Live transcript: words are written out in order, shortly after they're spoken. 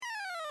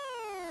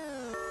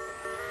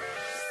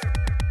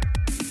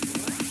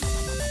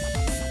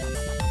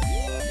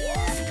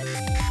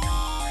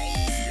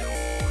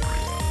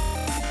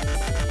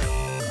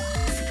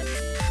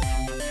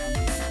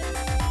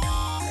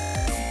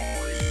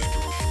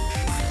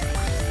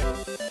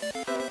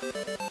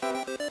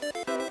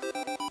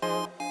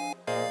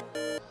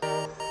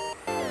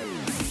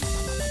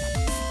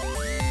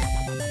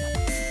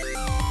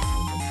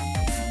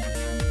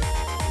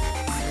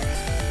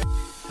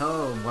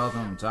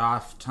Welcome to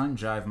Off Time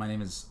Jive. My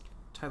name is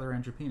Tyler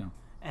Andrupino.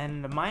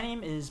 And my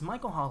name is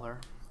Michael Holler.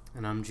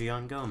 And I'm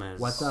Gian Gomez.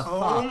 What the fuck?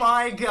 Oh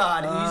my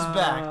god, he's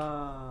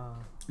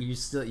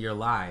back. You're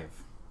live.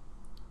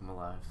 I'm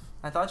alive.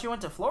 I thought you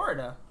went to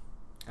Florida.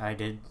 I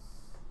did.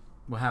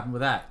 What happened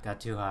with that?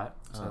 Got too hot,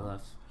 so I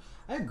left.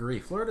 I agree.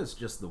 Florida's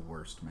just the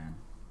worst, man.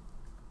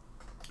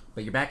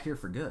 But you're back here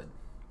for good.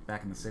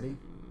 Back in the city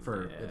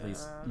for at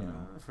least,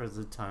 for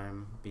the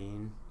time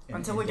being.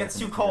 Until it gets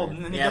too cold,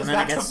 and then he Yeah, goes and then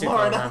back it gets to too cold,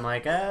 Florida. and I'm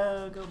like,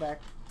 oh, go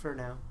back for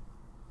now.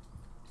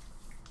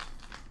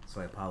 So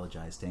I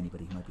apologize to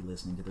anybody who might be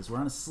listening to this. We're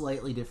on a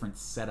slightly different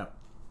setup,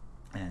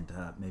 and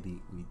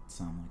maybe we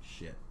sound like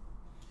shit.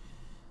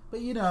 But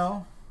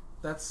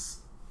that's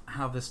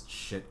how this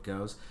shit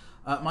goes.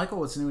 Michael,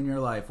 what's new in your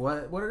life?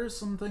 What are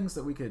some things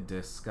that we could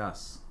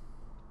discuss?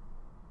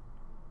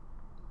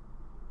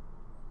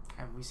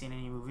 Have we seen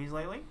any movies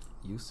lately?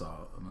 You saw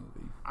a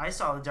movie. I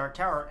saw The Dark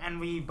Tower, and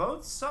we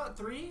both saw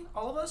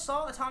all of us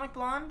saw Atomic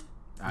Blonde.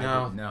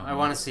 No, I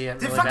want to see it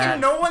Did really fucking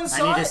bad. no one saw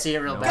it? I need to see it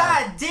real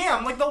bad. God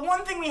damn, like the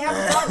one thing we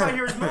haven't talked about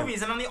here is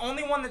movies, and I'm the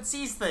only one that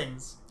sees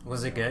things.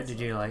 Was it good? Did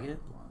you like it?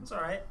 It's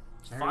alright.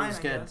 It's I heard fine, it was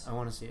I good. guess. I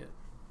want to see it.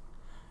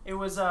 It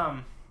was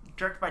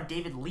directed by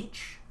David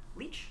Leitch.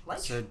 Leitch?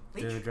 So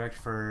the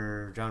director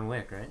for John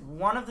Wick, right?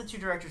 One of the two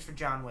directors for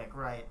John Wick,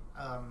 right.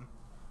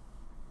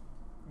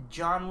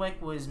 John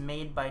Wick was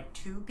made by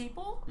two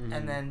people,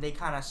 and then they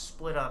kind of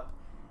split up.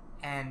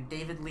 And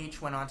David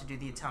Leitch went on to do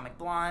The Atomic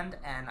Blonde,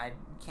 and I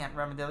can't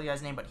remember the other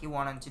guy's name, but he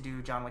went on to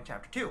do John Wick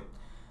Chapter 2.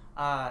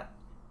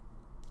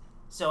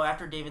 So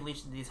after David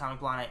Leitch did The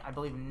Atomic Blonde, I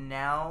believe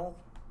now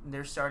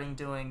they're starting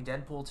doing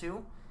Deadpool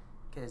 2,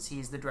 because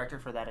he's the director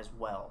for that as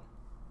well.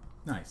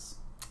 Nice.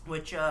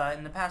 Which,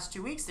 in the past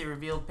 2 weeks, they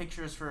revealed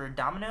pictures for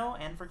Domino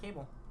and for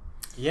Cable.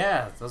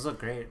 Yeah, those look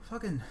great.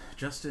 Fucking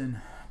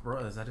Justin...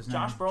 is that his name?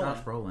 Josh Brolin.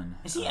 Josh Brolin.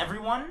 Is he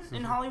everyone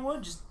in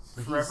Hollywood? Just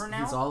forever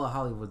now? He's all of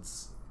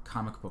Hollywood's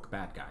comic book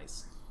bad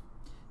guys.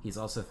 He's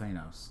also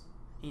Thanos.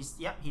 He's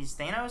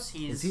Thanos.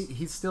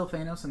 He's still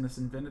Thanos in this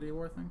Infinity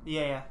War thing?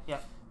 Yeah.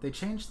 They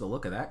changed the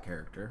look of that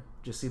character.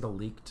 Did you see the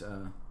leaked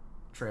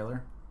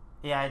trailer?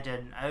 Yeah, I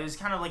did. It was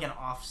kind of like an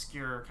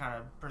obscure kind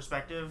of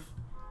perspective.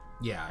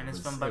 Yeah, and it's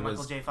filmed by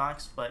Michael J.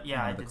 Fox. But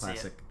yeah, I did see it. The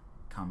classic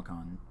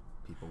Comic-Con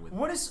people with.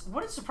 What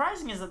is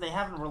surprising is that they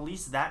haven't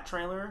released that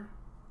trailer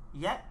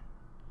yet.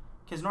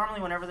 Because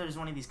normally whenever there's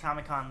one of these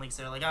Comic-Con leaks,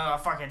 they're like, oh,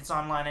 fuck it, it's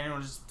online, and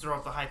we'll just throw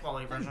up the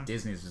high-quality version.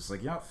 Disney's just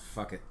like,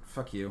 fuck it.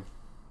 Fuck you.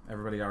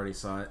 Everybody already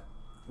saw it.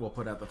 We'll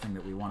put out the thing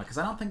that we wanted. Because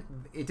I don't think...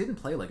 It didn't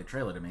play like a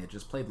trailer to me. It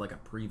just played like a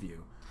preview.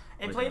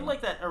 It played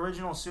like that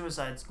original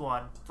Suicide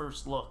Squad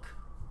first look.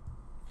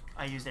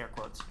 I used air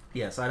quotes.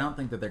 Yeah, so I don't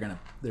think that they're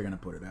gonna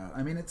put it out.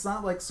 I mean, it's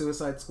not like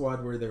Suicide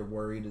Squad where they're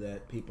worried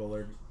that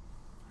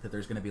that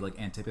there's gonna be like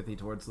antipathy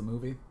towards the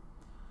movie.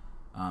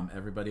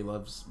 Everybody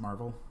loves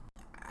Marvel.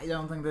 I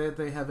don't think that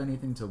they have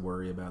anything to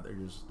worry about. They're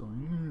just like,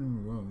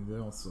 well, they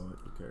all saw it.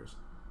 Who cares?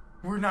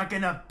 We're not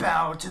gonna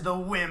bow to the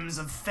whims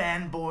of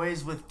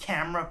fanboys with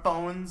camera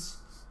phones.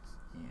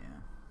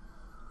 Yeah.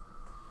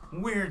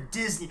 We're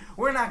Disney.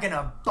 We're not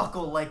gonna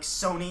buckle like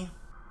Sony.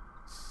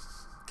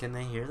 Can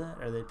they hear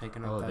that? Are they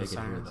picking up those they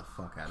can hear sounds? the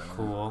fuck out of it.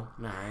 Cool.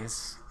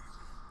 Nice.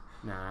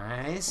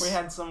 We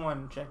had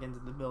someone check into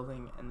the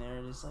building, and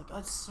they're just like, oh,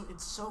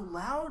 it's so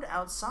loud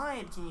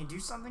outside. Can you do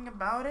something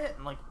about it?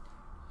 And like,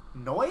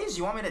 noise?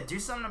 You want me to do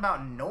something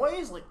about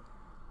noise? Like,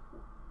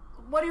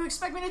 what do you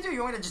expect me to do?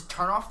 You want me to just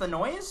turn off the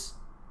noise?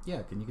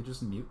 Yeah, can you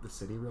just mute the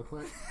city real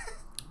quick?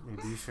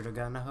 Maybe you should have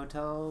gotten a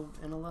hotel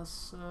in a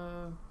less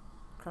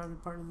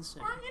crowded part of the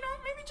city. Or,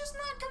 maybe just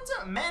not come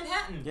to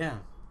Manhattan.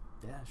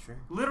 Yeah, sure.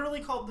 Literally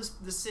called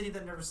the city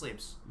that never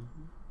sleeps.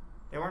 Mm-hmm.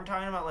 They weren't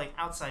talking about, like,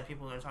 outside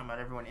people. They were talking about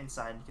everyone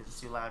inside because it's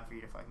too loud for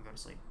you to fucking go to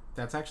sleep.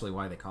 That's actually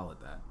why they call it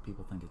that.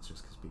 People think it's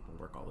just because people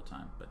work all the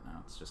time, but no,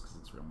 it's just because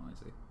it's real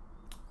noisy.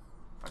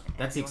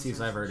 That's the excuse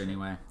I've heard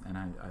anyway, and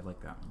I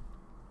like that one.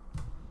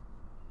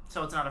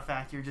 So it's not a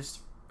fact, you're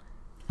just...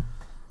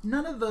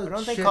 None of the Why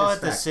don't they shit call is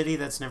it the fact. city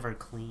that's never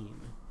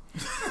clean?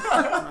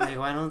 Like,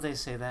 why don't they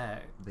say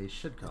that? They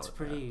should call it It's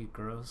pretty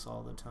gross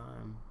all the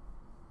time.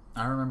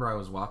 I remember I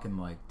was walking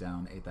like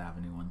down 8th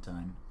Avenue one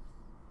time,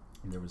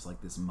 and there was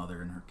like this mother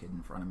and her kid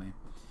in front of me,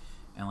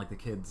 and like the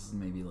kid's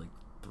maybe like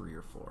 3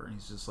 or 4, and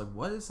he's just like,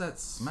 "What is that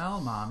smell,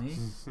 mommy?"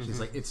 She's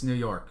like, "It's New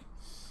York."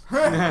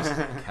 I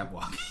just kept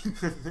walking.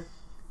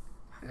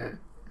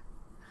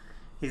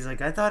 He's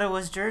like, I thought it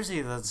was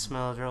Jersey that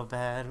smelled real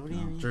bad. What do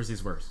you mean?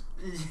 Jersey's worse.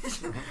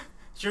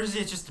 Jersey,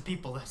 it's just the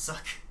people that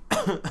suck.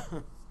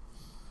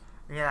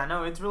 Yeah,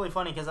 no, it's really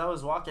funny because I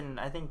was walking,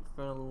 I think,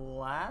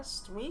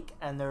 last week,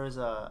 and there was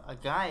a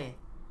guy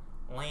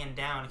laying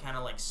down, kind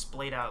of like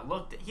splayed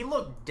out. He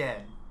looked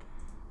dead.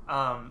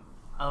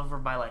 Over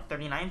by like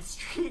 39th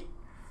Street,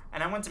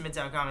 and I went to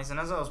Midtown Comics, and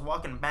as I was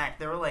walking back,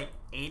 there were like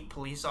 8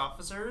 police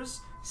officers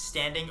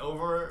standing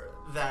over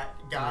that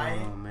guy,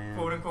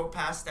 quote unquote,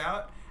 passed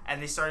out.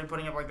 And they started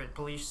putting up like the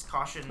police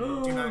caution.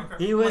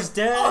 He was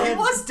dead. Oh, he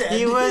was dead.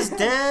 He was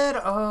dead.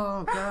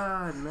 Oh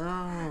God,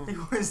 no. He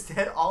was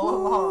dead all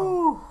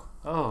along.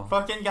 Oh.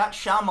 Fucking got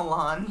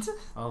Shyamalan.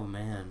 Oh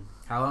man.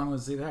 How long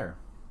was he there?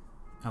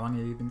 How long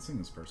have you been seeing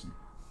this person?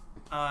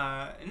 No,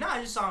 I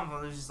just saw him.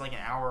 It was just like an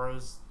hour.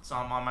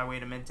 Saw him on my way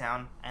to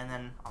Midtown, and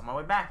then on my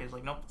way back, it was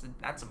like, nope,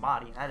 that's a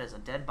body. That is a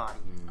dead body.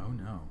 Oh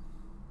no.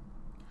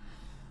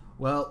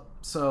 Well,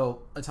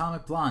 so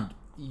Atomic Blonde,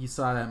 you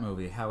saw that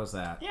movie. How was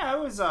that? Yeah, it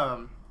was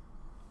all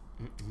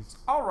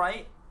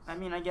right. I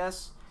mean, I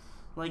guess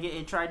like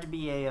it tried to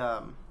be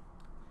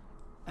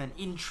an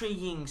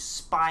intriguing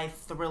spy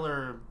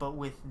thriller, but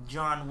with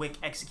John Wick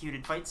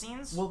executed fight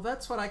scenes. Well,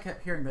 that's what I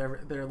kept hearing.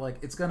 They're like,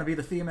 it's going to be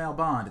the female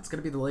Bond. It's going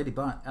to be the lady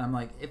Bond. And I'm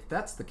like, if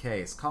that's the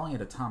case, calling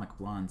it Atomic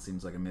Blonde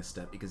seems like a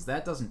misstep, because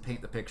that doesn't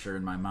paint the picture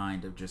in my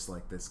mind of just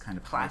like this kind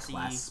of Classy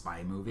high-class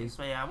spy movie.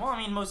 So yeah, well, I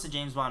mean, most of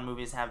James Bond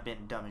movies have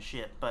been dumb as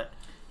shit, but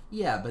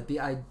Yeah,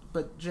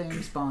 but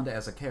James Bond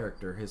as a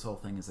character, his whole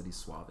thing is that he's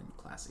suave and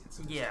classy and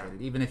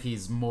sophisticated, even if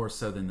he's more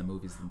so than the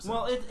movies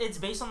themselves. well, it's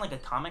based on like a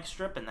comic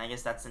strip, and I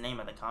guess that's the name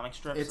of the comic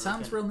strip. It so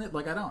sounds real neat.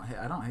 Like I don't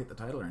hate the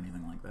title or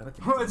anything like that. I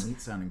think Well, it's a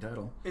neat sounding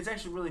title. It's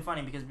actually really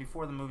funny because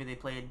before the movie, they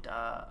played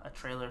a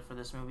trailer for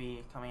this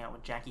movie coming out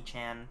with Jackie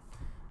Chan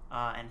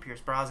and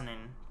Pierce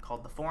Brosnan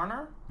called The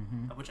Foreigner,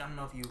 which I don't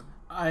know if you.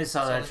 I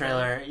saw that the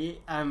trailer.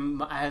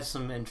 I have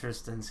some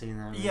interest in seeing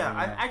that movie. Yeah,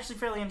 I'm actually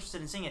fairly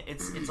interested in seeing it.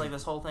 It's like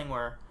this whole thing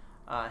where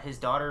his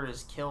daughter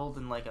is killed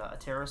in like a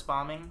terrorist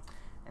bombing,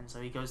 and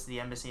so he goes to the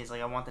embassy. He's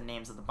like, I want the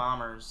names of the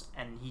bombers,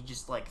 and he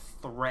just like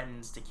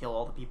threatens to kill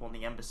all the people in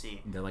the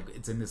embassy. They're like,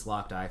 it's in this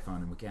locked iPhone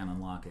and we can't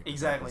unlock it.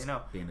 Exactly,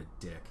 no. Being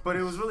a dick. But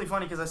it was really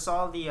funny because I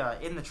saw the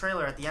in the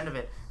trailer at the end of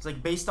it, it's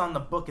like based on the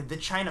book The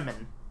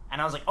Chinaman, and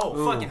I was like, oh,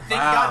 Ooh, fucking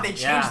thank wow, God they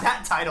changed yeah.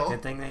 that title.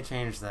 Good thing they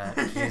changed that.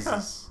 Yeah.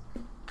 Jesus.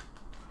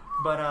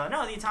 But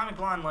no, the Atomic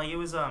Blonde, like it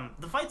was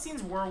the fight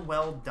scenes were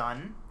well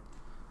done.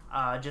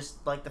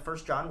 Just like the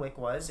first John Wick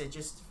was, it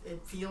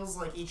feels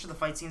like each of the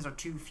fight scenes are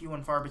too few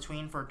and far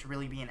between for it to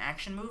really be an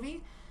action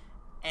movie,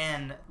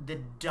 and the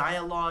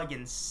dialogue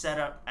and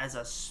setup as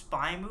a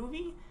spy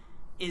movie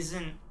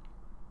isn't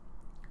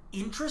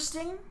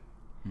interesting.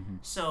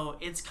 So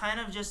it's kind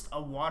of just a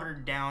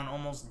watered down,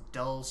 almost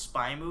dull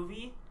spy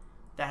movie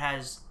that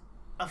has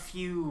a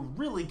few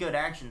really good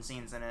action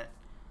scenes in it.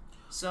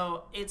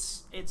 So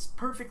it's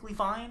perfectly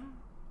fine,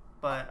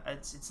 but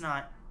it's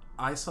not.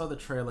 I saw the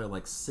trailer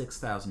like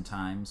 6,000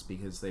 times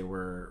because they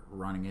were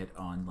running it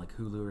on like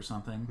Hulu or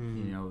something.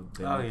 You know,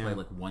 they only play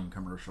like one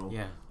commercial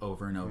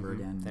over and over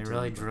again. They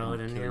really drill it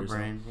into your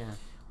brain. Yeah.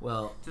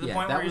 Well, To the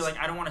point where you're like,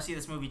 I don't want to see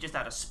this movie just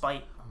out of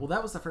spite. Well,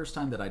 that was the first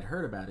time that I'd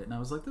heard about it, and I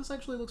was like, this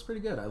actually looks pretty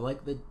good. I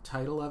like the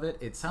title of it.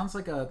 It sounds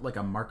like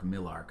a Mark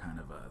Millar kind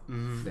of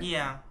a thing.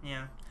 Yeah.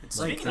 It's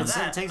Speaking like of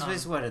that, it takes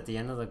place at the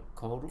end of the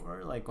Cold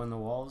War, like when the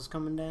wall was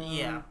coming down.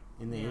 Yeah.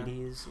 In the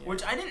 80s. Yeah.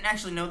 Which I didn't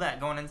actually know that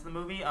going into the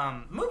movie.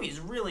 Movie is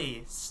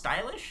really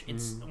stylish.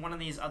 It's one of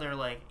these other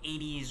like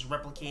 80s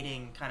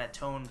replicating kind of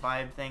tone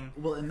vibe thing.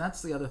 Well, and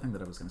that's the other thing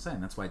that I was going to say,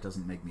 and that's why it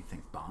doesn't make me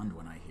think Bond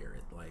when I hear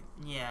it. Like,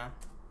 yeah,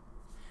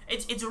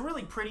 it's a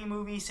really pretty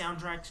movie.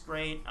 Soundtrack's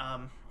great.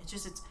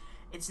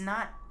 It's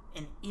not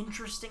an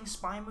interesting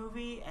spy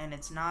movie, and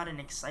it's not an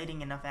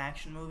exciting enough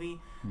action movie.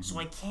 So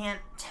I can't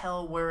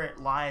tell where it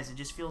lies. It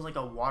just feels like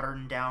a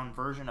watered down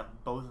version of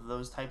both of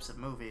those types of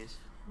movies.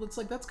 well, it's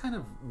like that's kind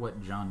of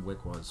what John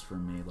Wick was for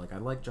me. Like, I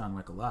like John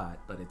Wick a lot,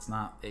 but it's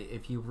not.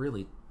 If you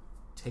really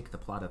take the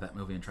plot of that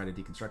movie and try to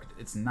deconstruct it,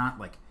 it's not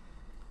like.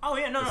 Oh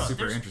yeah, no, a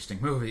super interesting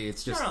movie.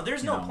 It's just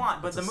there's no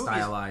plot, but the movie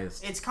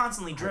stylized. It's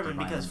constantly driven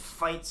because hyper-violent.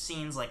 fight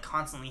scenes like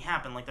constantly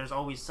happen. Like there's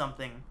always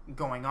something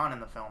going on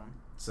in the film.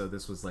 So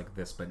this was like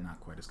this, but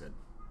not quite as good.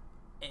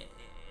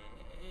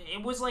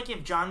 It was like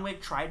if John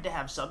Wick tried to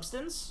have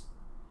substance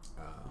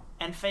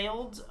and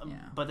failed, Yeah.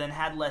 but then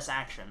had less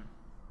action.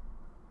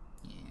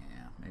 Yeah,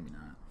 maybe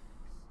not.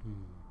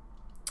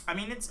 I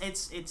mean,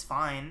 it's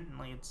fine.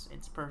 Like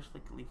it's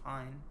perfectly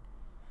fine.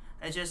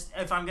 It's just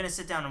if I'm gonna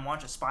sit down and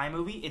watch a spy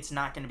movie, it's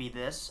not gonna be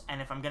this.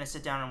 And if I'm gonna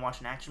sit down and watch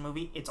an action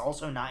movie, it's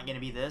also not gonna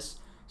be this.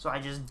 So I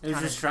just It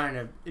was just trying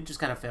to. It just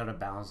kind of failed at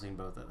balancing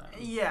both of them.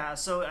 Yeah.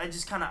 So I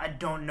just kind of I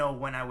don't know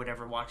when I would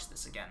ever watch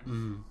this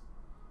again.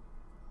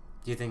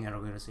 Do you think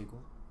it'll get a sequel?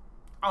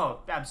 Oh,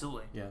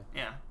 absolutely. Yeah.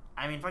 Yeah.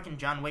 I mean, fucking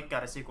John Wick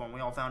got a sequel, and we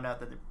all found out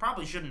that it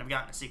probably shouldn't have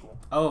gotten a sequel.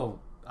 Oh,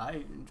 I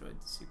enjoyed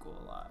the sequel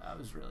a lot. I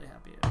was really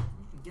happy.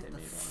 Get They the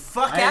made one.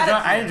 fuck out of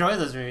I here! enjoy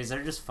those movies.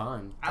 They're just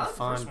fun. I They're like the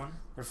fun. first one.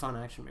 They're fun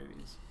action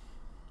movies.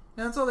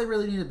 And that's all they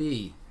really need to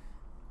be.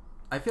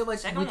 I feel like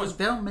Second was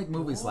they don't make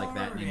movies like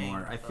that boring,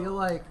 anymore. I feel though.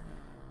 like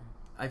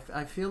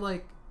I feel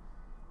like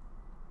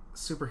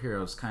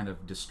superheroes kind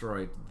of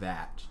destroyed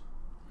that.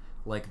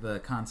 Like the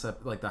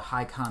concept, like the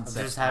high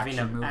concept Just having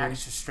action an movie.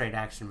 straight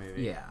action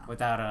movie. Yeah.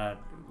 Without a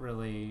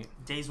really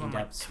Days when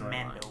like in-depth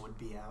Commando storyline. would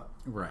be out.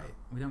 Right.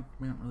 We don't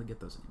really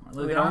get those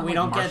anymore. We There don't aren't, like,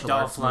 get martial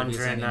Dolph arts movies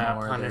Lundgren,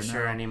 anymore. They're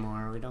Punisher not-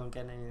 anymore. We don't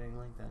get anything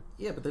like that.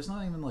 Yeah, but there's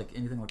not even like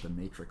anything like The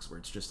Matrix where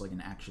it's just like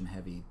an action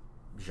heavy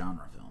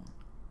genre film.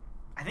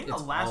 I think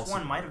It's the last all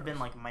one might have been superheroes.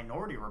 like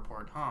Minority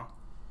Report, huh?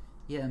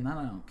 Yeah, and that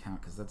I don't count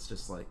because that's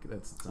just like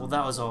that's. Well,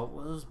 that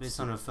was based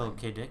on a Philip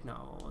K. Dick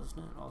novel,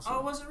 wasn't it? Also.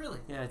 Oh, was it really?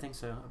 Yeah, I think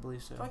so. I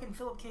believe so. Fucking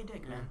Philip K.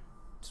 Dick, man.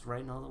 Just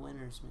writing all the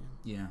winners, man.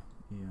 Yeah.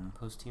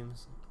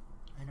 Posthumously.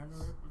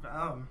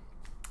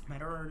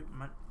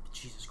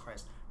 Jesus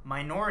Christ.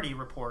 Minority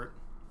Report.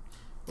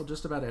 Well,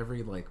 just about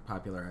every like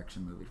popular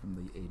action movie from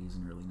the 80s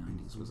and early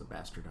 90s was a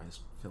bastardized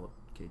Philip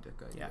K. Dick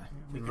idea.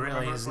 Yeah, it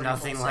really is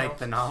nothing like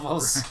the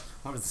novels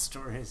or the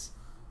stories.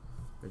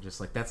 They're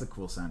just like, that's a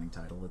cool sounding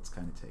title. Let's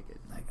kind of take it.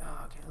 Like,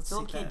 oh, okay, let's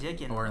Philip see K. that.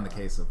 Dick and Or in the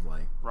case of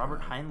like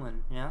Robert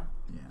Heinlein, yeah,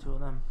 two of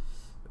them.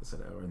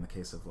 Or in the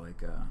case of like,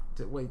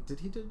 did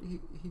he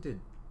did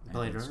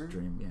Blade Android's Runner?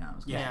 Dream? Yeah, I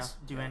was gonna Yeah, say.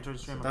 do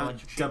Android's Dream of The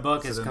Electric Sheep.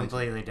 book So is then they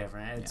completely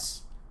different.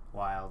 It's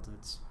wild.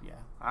 It's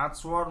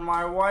That's what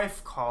my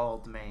wife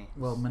called me.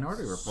 Well,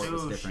 Minority Report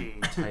was a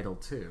different Sushi. title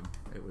too.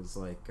 It was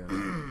like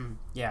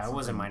yeah, it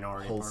wasn't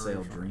Minority Report Wholesale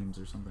originally. Dreams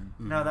or something.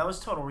 No, that was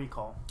Total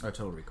Recall. Oh,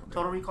 Total Recall.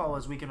 Total Recall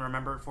was We Can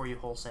Remember It For You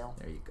Wholesale.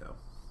 There you go.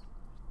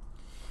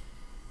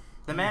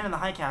 The Man in the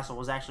High Castle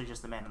was actually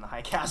just The Man in the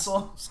High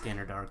Castle.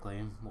 Scanner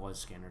Darkly was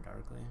Scanner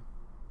Darkly.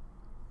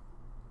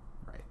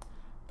 Right.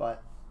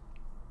 But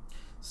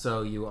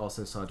So you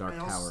also saw Dark I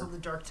Tower. also saw The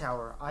Dark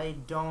Tower. I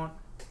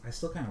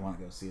still kind of want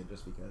to go see it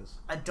just because.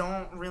 I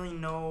don't really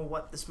know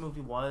what this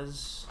movie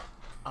was.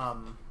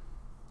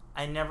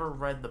 I never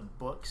read the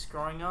books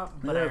growing up,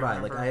 but Neither have I.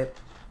 remember, Like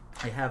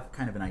I have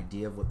kind of an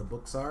idea of what the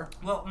books are.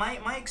 Well,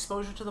 my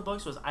exposure to the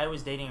books was I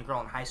was dating a girl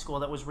in high school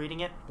that was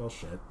reading it.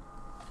 Bullshit.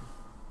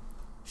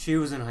 She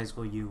was in high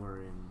school. You were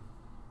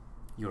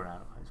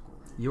out of high school.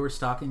 Right? You were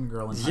stalking a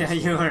girl in high Yeah, school.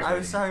 you were. I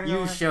was talking You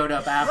about- showed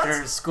up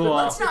after school.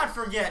 Let's not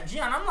forget,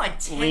 Gian, I'm like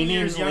 10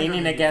 years younger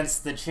leaning than you.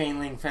 against the chain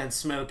link fence,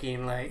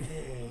 smoking like,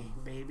 hey,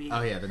 baby.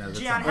 Oh yeah, that's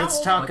Gian, not- how Let's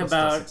old- talk Michael's still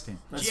about 16.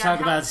 let's Gian, talk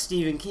how- about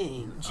Stephen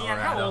King. Gian,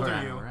 how old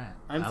are you? Alright.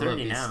 I'm I love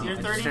 30 these now. You're I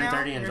 16. just 30 turned now?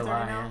 30 in You're 30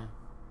 July. now? Yeah.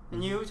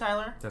 And you,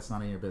 Tyler? That's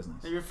none of your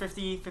business. You're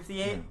 50,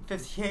 58, Yeah.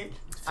 58.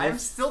 I'm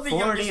still the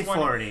 40, youngest one.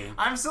 40.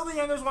 I'm still the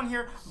youngest one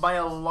here by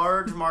a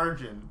large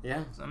margin.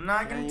 Yeah. So I'm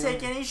not gonna Yeah,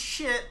 take yeah. any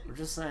shit. We're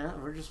just saying.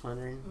 We're just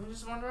wondering. I'm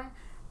just wondering.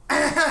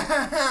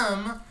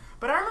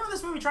 But I remember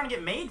this movie trying to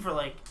get made for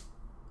like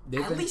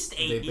They've at been- least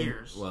they've 8 been-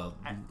 years. Well,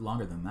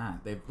 longer than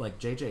that. They've like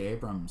J.J.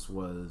 Abrams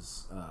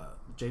was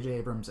J.J.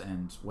 Abrams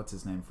and what's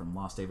his name from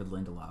Lost, David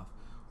Lindelof,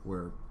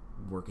 were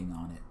working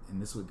on it, and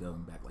this was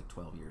going back like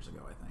 12 years ago,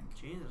 I think.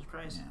 Jesus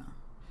Christ.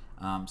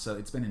 Yeah. So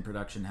it's been in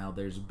production. How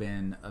there's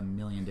been a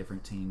million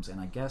different teams,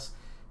 and I guess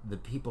the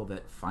people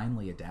that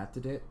finally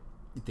adapted it,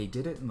 they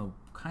did it in the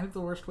kind of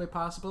the worst way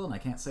possible. And I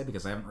can't say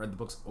because I haven't read the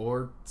books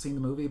or seen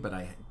the movie, but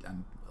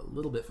I'm a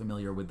little bit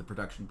familiar with the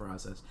production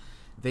process.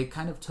 They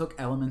kind of took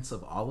elements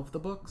of all of the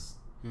books,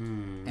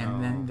 and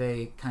then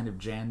they kind of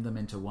jammed them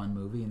into one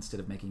movie instead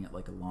of making it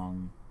like a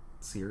long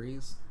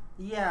series.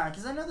 Yeah,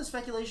 because I know the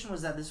speculation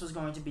was that this was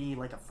going to be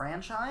like a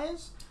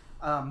franchise,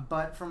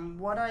 but from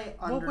what I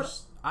What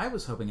understand. I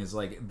was hoping is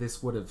like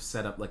this would have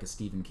set up like a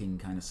Stephen King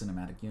kind of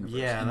cinematic universe.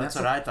 Yeah, And that's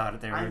what I thought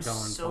they were I'm going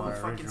so for.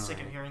 fucking sick of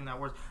originally. hearing that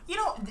word. You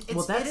know, it's,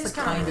 Well, that's it is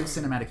the kind kind of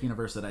cinematic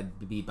universe that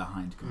I'd be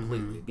behind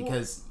completely Mm-hmm.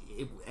 because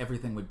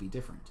everything would be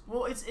different.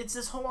 Well, it's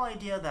this whole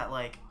idea that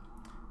like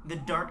the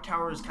Dark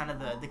Tower is kind of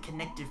the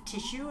connective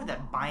tissue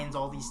that binds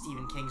all these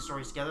Stephen King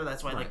stories together.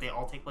 That's why like Right. they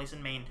all take place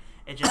in Maine.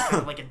 It's just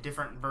kind of like a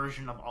different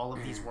version of all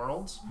of these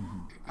worlds.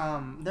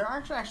 There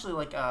are actually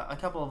like a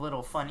couple of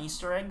little fun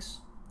Easter eggs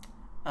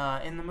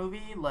in the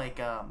movie. Like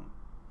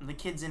the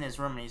kid's in his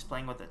room and he's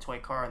playing with a toy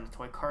car, and the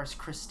toy car is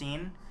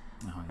Christine.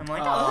 Oh, yeah. I'm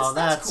like, Oh,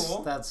 that's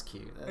cool. That's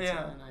cute. That's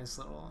Yeah. a nice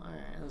little. All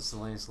right, that's a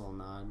nice little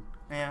nod.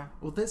 Yeah.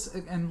 Well, this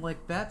and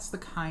like that's the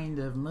kind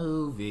of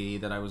movie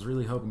that I was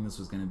really hoping this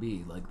was going to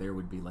be. Like there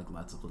would be like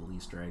lots of little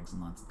Easter eggs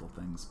and lots of little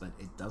things, but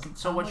it doesn't.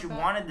 So sound what like you that.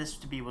 wanted this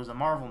to be was a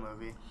Marvel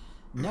movie.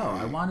 No,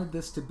 I wanted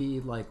this to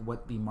be like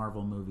what the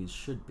Marvel movies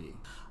should be.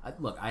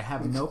 Look, I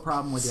have no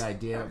problem with the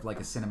idea of like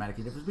a cinematic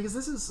universe because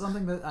this is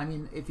something that I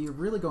mean, if you're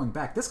really going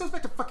back, this goes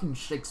back to fucking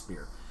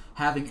Shakespeare.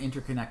 Having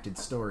interconnected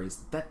stories,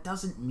 that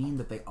doesn't mean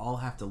that they all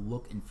have to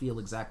look and feel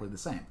exactly the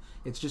same.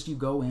 It's just you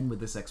go in with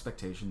this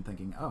expectation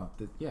thinking, oh,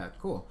 yeah,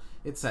 cool.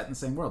 It's set in the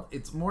same world.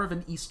 It's more of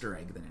an Easter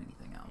egg than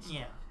anything else.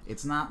 Yeah.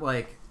 It's not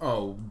like,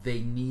 oh, they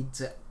need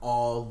to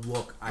all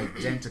look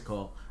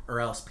identical or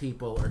else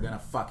people are going to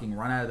fucking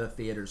run out of the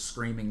theater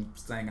screaming,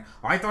 saying,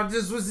 I thought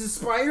this was the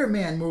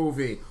Spider-Man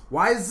movie.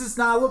 Why does this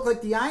not look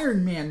like the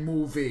Iron Man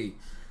movie?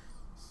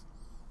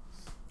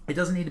 It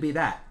doesn't need to be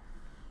that.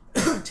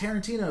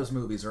 Tarantino's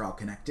movies are all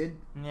connected.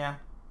 Yeah.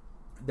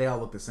 They all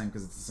look the same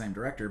because it's the same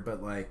director,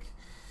 but like,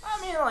 I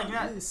mean, like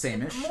not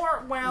same-ish.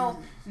 More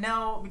well,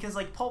 no, because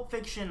like Pulp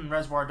Fiction and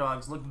Reservoir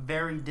Dogs look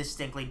very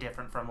distinctly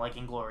different from like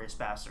Inglourious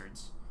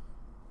Bastards.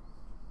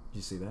 Did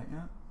you see that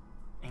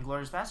yet?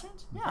 Inglourious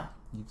Bastards? Yeah,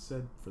 You've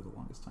said for the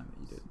longest time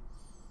that you did.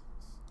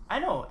 I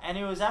know, and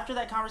it was after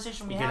that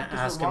conversation we You're had.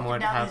 gonna 'cause ask we're him walking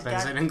what down these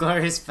happens guy- in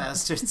Inglourious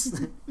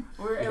Bastards.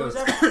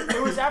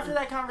 It was after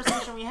that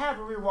conversation we had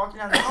where we were walking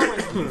down the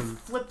hallways and you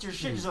flipped your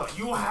shit. You're like,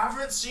 you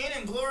haven't seen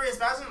Inglourious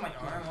Bastards? I'm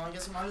like, alright, well, I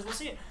guess I might as well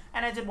see it.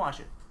 And I did watch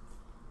it.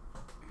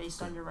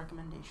 Based on your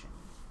recommendation.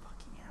 You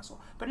fucking asshole.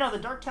 But no, the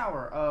Dark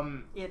Tower.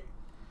 It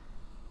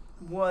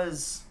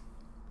was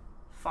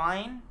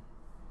fine.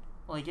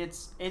 Like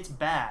it's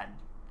bad.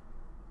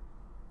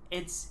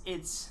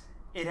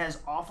 It has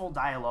awful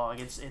dialogue.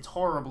 It's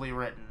horribly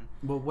written.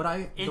 Well,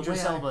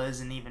 Idris Elba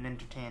isn't even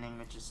entertaining,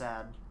 which is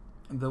sad.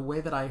 The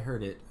way that I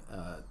heard it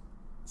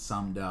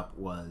summed up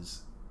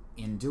was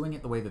in doing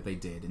it the way that they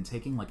did, and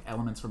taking like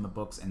elements from the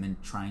books and then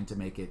trying to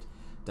make it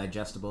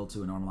digestible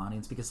to a normal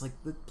audience, because like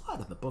the plot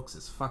of the books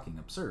is fucking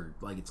absurd.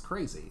 Like it's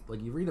crazy.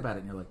 Like you read about it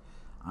and you're like,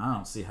 I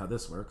don't see how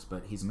this works,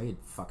 but he's made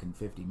fucking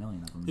 50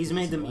 million of them. He's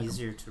made them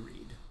easier to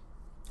read.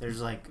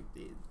 There's I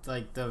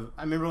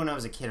remember when I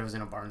was a kid, I was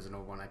in a Barnes &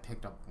 Noble and I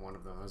picked up one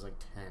of them. I was like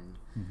 10.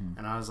 Mm-hmm.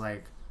 And I was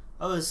like,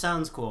 oh, this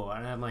sounds cool.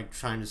 And I'm like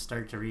trying to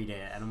start to read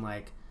it. And I'm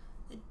like,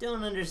 I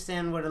don't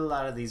understand what a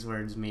lot of these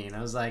words mean.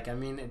 I was like, I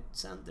mean,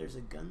 there's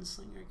a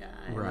gunslinger guy.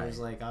 And Right. there's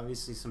like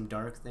obviously some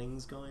dark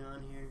things going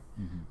on here.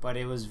 Mm-hmm. But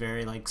it was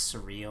very like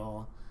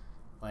surreal,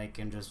 like,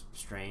 and just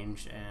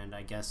strange. And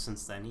I guess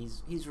since then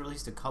he's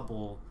released a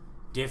couple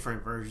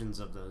different versions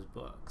of those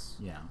books.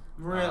 Yeah.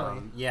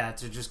 Really? Yeah,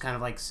 to just kind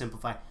of like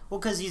simplify. Well,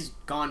 because he's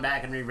gone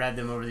back and reread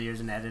them over the years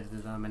and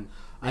edited them and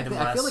made them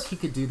less. I feel like he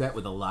could do that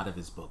with a lot of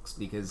his books,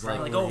 because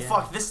Like, oh, yeah.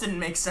 fuck, this didn't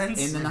make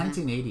sense. in the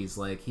 1980s,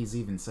 like he's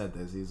even said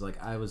this. He's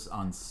like, I was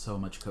on so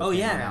much cocaine Oh,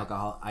 yeah. and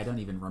alcohol, I don't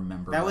even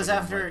remember. That was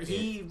writing, after like,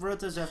 he wrote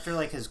those after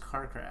like his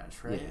car crash,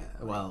 right?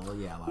 Yeah. Well,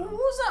 yeah. A lot What of them.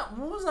 was that?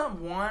 What was that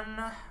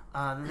one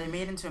that they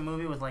made into a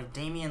movie with like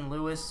Damian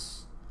Lewis,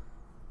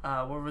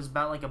 where it was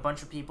about like a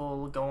bunch of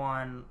people go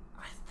on,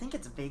 I think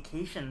it's a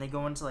vacation. They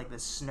go into like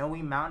this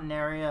snowy mountain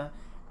area,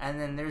 and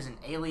then there's an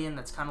alien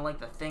that's kind of like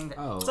the thing that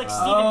it's like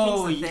Stephen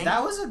King's The Thing.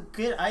 That was a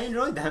good. I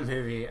enjoyed that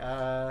movie.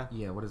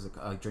 Yeah, what is it?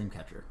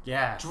 Dreamcatcher.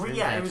 Yeah,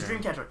 Yeah, it was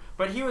Dreamcatcher.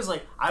 But he was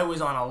like, I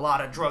was on a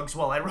lot of drugs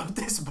while I wrote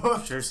this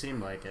book. Sure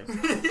seemed like it.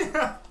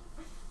 Yeah.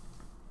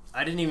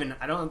 I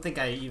don't think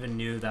I even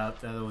knew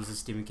that was a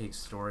Stephen King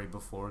story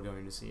before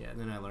going to see it. And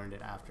then I learned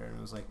it after, and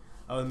I was like,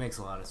 oh, it makes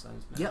a lot of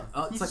sense now.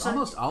 Yeah, it's like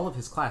almost all of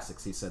his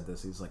classics. He said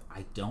this. He's like,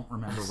 I don't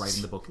remember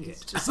writing the book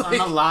It. Just on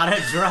a lot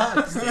of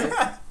drugs, dude.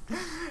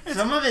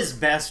 Some of his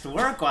best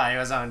work while he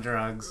was on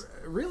drugs.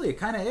 Really, it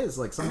kind of is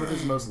like some of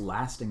his most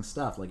lasting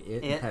stuff, like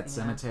It and Pet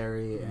yeah.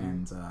 Sematary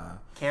and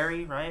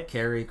Carrie, right?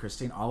 Carrie,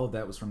 Christine. All of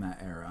that was from that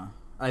era.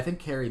 I think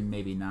Carrie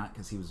maybe not,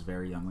 because he was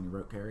very young when he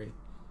wrote Carrie.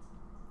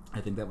 I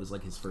think that was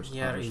like his first.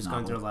 Yeah, he was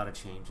going novel. through a lot of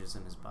changes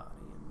in his body.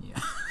 And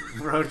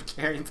Yeah. wrote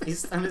Carrie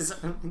based on his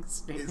own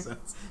experience.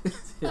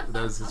 That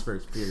was his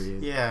first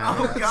period. Yeah.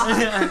 Oh,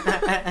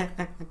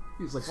 God.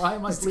 He was like, why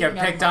am I Just get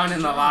picked on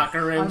in the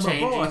locker room, I'm a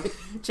boy.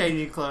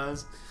 changing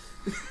clothes.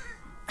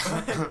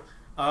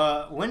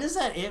 When does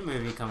that It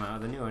movie come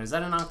out? The new one? Is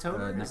that in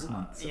October? Next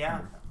month. Yeah.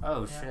 September.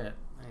 Oh Yeah. shit!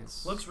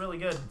 Nice. Looks really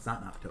good. It's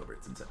not in October.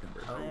 It's in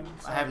September. Oh, I'm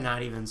I have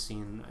not even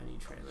seen any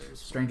trailers.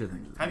 Stranger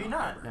Things. is in Have you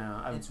not? October.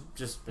 No, I've It's-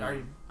 just been. Are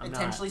you I'm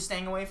intentionally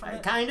staying away from not.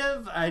 it? Kind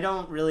of. I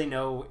don't really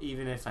know.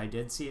 Even if I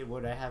did see it,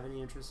 would I have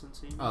any interest in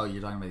seeing it? Oh,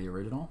 you're talking about the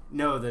original?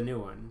 No, the new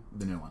one.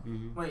 The new one.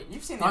 Mm-hmm. Wait,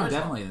 you've seen the I'm original?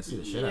 definitely gonna see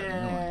the shit out of the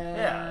new one.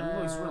 Yeah,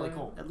 it looks really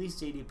cool. At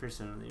least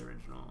 80% of the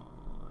original.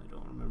 I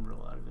don't remember a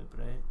lot of it,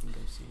 but I think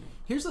I've seen it.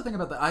 Here's the thing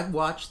about that. I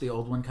watched the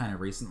old one kind of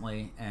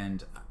recently,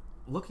 and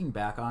looking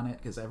back on it,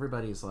 because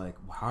everybody's like,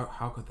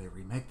 how could they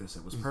remake this?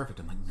 It was perfect.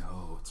 I'm like,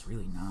 no, it's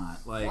really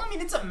not. Like, Well, I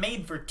mean, it's a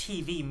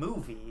made-for-TV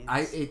movie.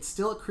 it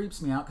still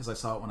creeps me out because I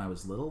saw it when I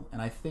was little,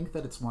 and I think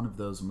that it's one of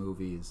those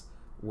movies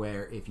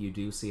where if you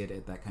do see it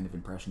at that kind of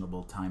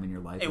impressionable time in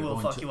your life, It you're will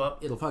going fuck to- you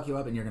up. It'll fuck you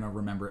up, and you're going to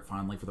remember it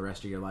fondly for the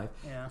rest of your life.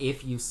 Yeah.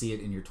 If you see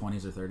it in your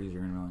 20s or 30s,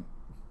 you're going to be like,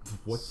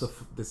 what the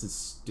this is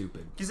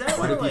stupid. 'Cause I Why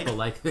do remember, people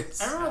like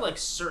this? I remember, like,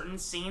 certain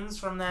scenes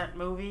from that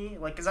movie.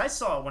 Like, because I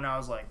saw it when I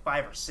was, like,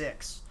 5 or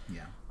 6.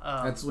 Yeah.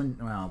 Um, That's when,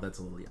 well, that's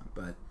a little young,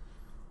 but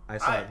I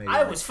saw it maybe I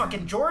like was 10.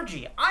 fucking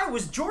Georgie. I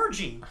was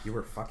Georgie. You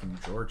were fucking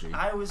Georgie.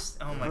 I was...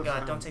 Oh, my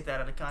God. Don't take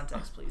that out of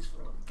context, please. For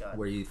the love of God.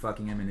 Were you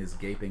fucking him in his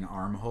gaping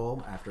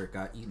armhole after it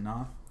got eaten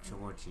off?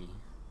 Georgie.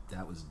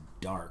 That was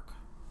dark.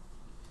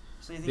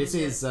 So you think This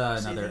he's is gonna-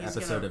 so you another think he's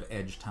episode gonna- of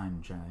Edge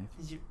Time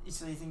Jive.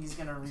 So you think he's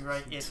gonna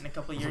rewrite it in a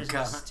couple of years and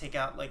God. just take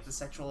out like the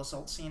sexual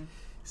assault scene?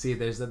 See,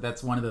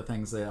 that's one of the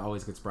things that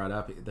always gets brought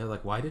up. They're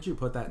like, why did you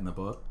put that in the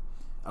book?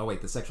 Oh,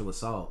 wait, the sexual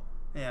assault.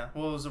 Yeah.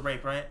 Well, it was a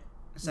rape, right?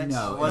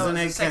 No, Wasn't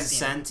it it was a sex scene.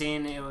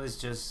 consenting? It was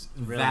just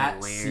really that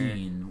weird.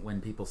 scene,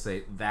 when people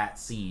say that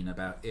scene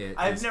about it.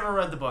 I've is never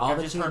read the book. all I've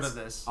the just kids, heard of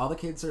this. All the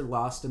kids are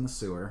lost in the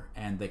sewer,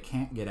 and they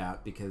can't get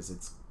out because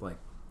it's like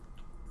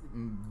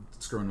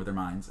screwing with their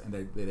minds, and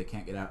they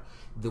can't get out.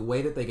 The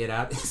way that they get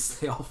out is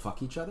they all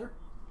fuck each other.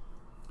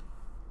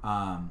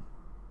 I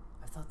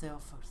thought they all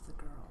fucked the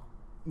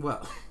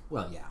girl.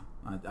 Well, yeah.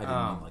 I didn't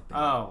mean like that.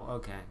 Oh,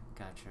 okay.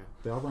 Gotcha.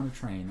 They all run a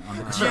train on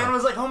the Jan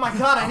was like, "Oh my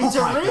God, I need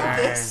to my read God.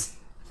 this."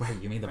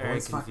 Wait, you mean the Very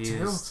boys fuck too?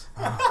 confused.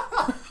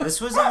 This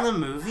was in the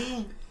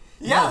movie?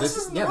 Yeah, this this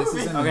is is- the yeah, this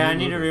movie. is in- Okay, I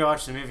need to movie.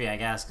 rewatch the movie, I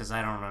guess, because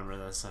I don't remember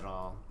this at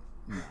all.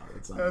 No,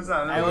 it's not. That's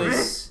not I the movie.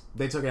 was...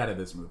 They took it out of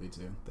this movie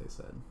too. They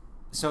said.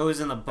 So it was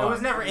in the book.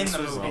 was never in This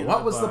the was movie. in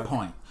What was the book.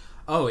 point?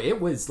 Oh, it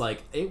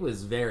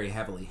was very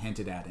heavily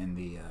hinted at in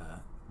the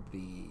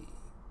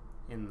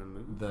in the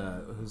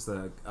movie. Who's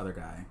the other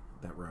guy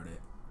that wrote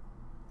it?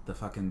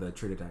 The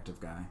True Detective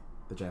guy,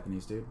 the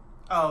Japanese dude.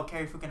 Oh,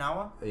 Cary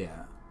Fukunaga?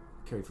 Yeah,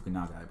 Cary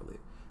Fukunaga, I believe.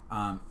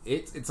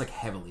 It's like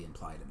heavily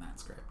implied in that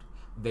script.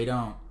 They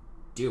don't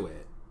do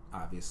it,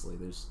 obviously.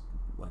 There's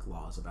like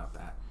laws about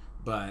that,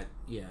 but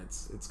yeah,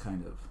 it's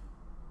kind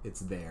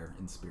of there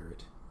in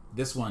spirit.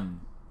 This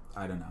one,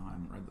 I don't know. I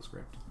haven't read the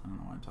script. I don't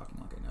know why I'm talking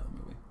like I know the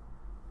movie.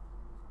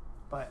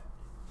 But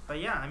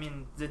yeah, I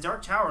mean, the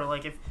Dark Tower.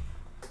 Like if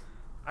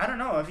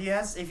you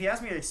asked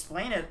me to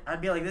explain it,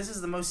 I'd be like, this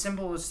is the most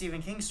simple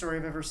Stephen King story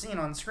I've ever seen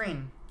on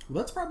screen.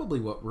 Well, that's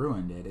probably what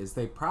ruined it. Is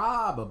they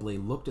probably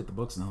looked at the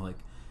books and they're like,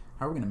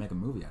 how are we going to make a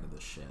movie out of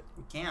this shit?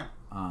 We can't.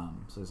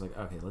 So it's like,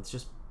 okay, let's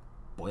just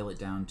boil it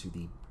down to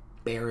the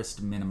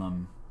barest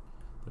minimum.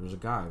 There's a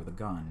guy with a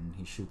gun and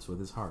he shoots with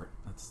his heart.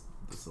 That's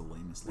the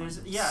lamest line.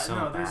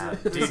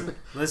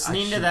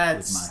 Listening to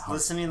that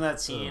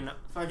scene,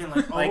 fucking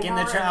like in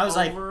the I was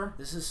like,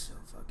 this is so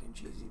fucking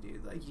cheesy,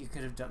 dude. Like you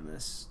could have done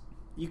this.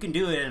 You can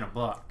do it in a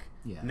book,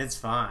 and it's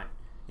fine.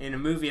 In a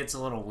movie, it's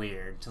a little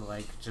weird to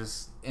like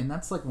just. And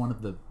that's like one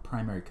of the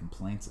primary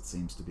complaints. It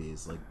seems to be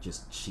is like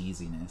just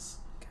cheesiness.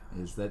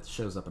 Is that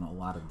shows up in a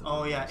lot of the.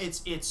 Oh movies.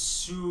 Yeah, it's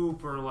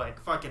super like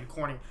fucking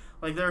corny.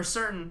 Like there's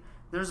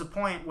a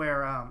point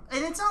where and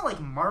it's not like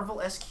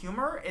Marvel-esque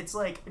humor. It's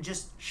like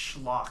just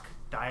schlock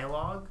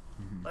dialogue.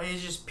 Mm-hmm. Like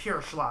it's just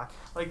pure schlock.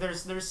 Like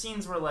there's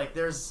scenes where like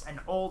there's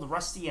an old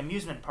rusty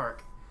amusement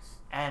park,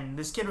 and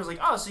this kid was like,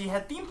 oh, so you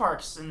had theme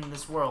parks in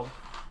this world,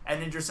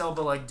 and Idris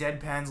Elba like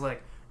deadpans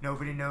like,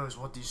 nobody knows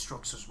what these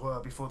structures were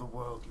before the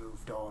world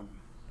moved on,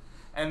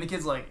 and the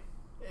kid's like,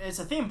 it's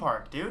a theme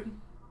park, dude.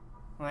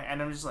 Like,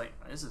 and I'm just like,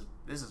 this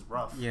is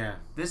rough. Yeah.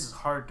 This is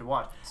hard to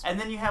watch. And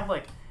then you have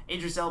like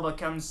Idris Elba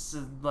comes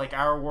to like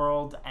our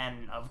world,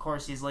 and of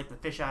course he's like the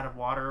fish out of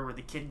water, where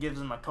the kid gives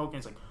him a Coke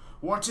and he's like,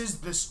 what is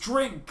this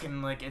drink?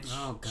 And like it's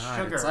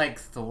sugar. It's like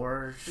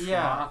Thor schlock.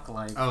 Yeah.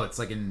 Like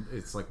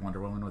it's like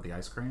Wonder Woman with the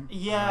ice cream.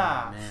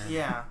 Yeah.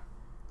 Yeah.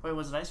 Wait,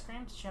 was it ice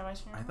cream? Did she have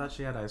ice cream? I thought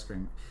she had ice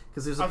cream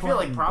because there's a point feel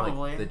like in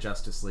probably like, the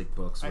Justice League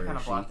books where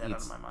she blocked that out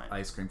eats of my mind.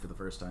 ice cream for the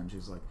first time.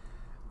 She's like,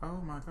 oh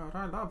my god,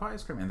 I love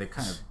ice cream, and they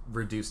kind of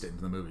reduced it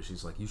into the movie.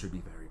 She's like, you should be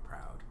very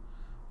proud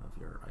of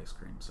your ice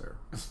cream, sir.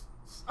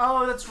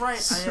 Oh, that's right.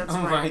 That's right.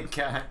 My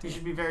god, you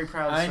should be very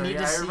proud. I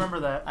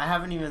remember that. I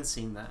haven't even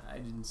seen that. I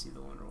didn't see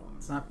the Wonder Woman.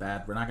 It's not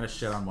bad. We're not gonna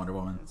shit on Wonder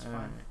Woman. It's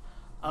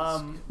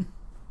fine.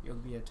 You'll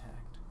be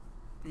attacked.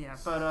 Yeah,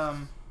 but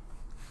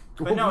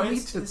But no,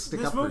 this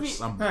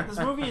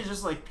movie is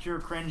just like pure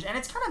cringe, and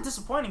it's kind of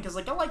disappointing because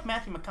like I like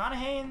Matthew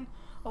McConaughey in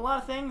a lot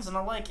of things, and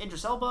I like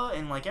Idris Elba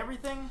and like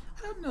everything.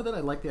 I don't know that I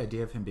like the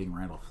idea of him being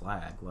Randall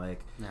Flagg.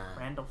 Like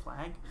Randall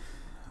Flagg.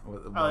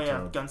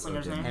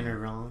 Gunslinger's name. Henry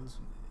Rollins.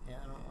 Yeah,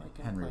 I don't like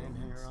him playing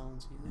Henry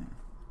Rollins either. Yeah.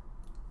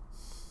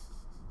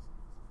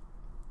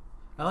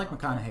 I like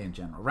McConaughey in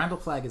general. Randall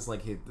Flagg is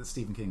like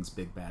Stephen King's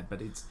big bad,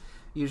 but it's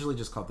usually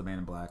just called the Man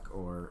in Black,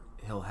 or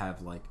he'll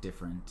have like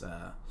different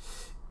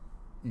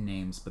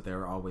names, but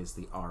they're always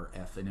the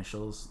RF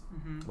initials.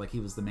 Mm-hmm. Like he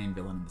was the main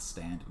villain in The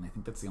Stand, and I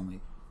think that's the only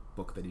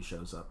book that he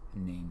shows up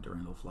named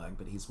Randall Flagg.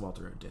 But he's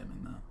Walter O'Dim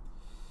in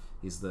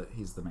he's the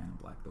Man in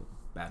Black, the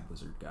bad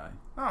wizard guy.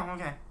 Oh,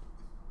 okay.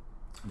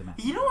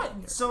 You know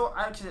what? So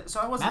I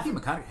wasn't. Matthew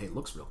McConaughey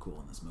looks real cool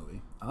in this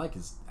movie. I like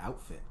his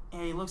outfit.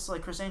 Yeah, he looks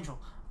like Chris Angel.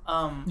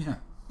 Yeah.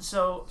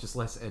 So just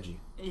less edgy.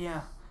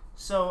 Yeah.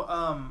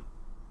 So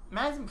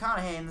Matthew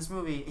McConaughey in this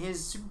movie,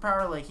 his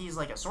superpower, like he's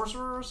like a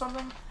sorcerer or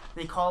something.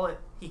 He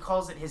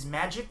calls it his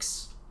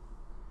magics.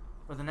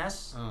 With an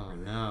S. Oh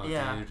no,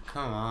 yeah. Dude,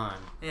 come on.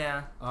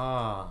 Yeah.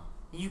 Oh.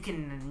 You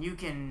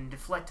can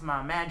deflect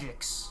my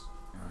magics.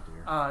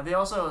 Oh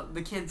dear.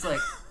 The kid's like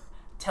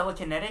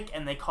telekinetic,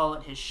 and they call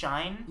it his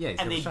shine. Yeah,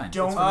 and they shine.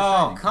 don't.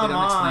 Oh, come they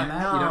don't explain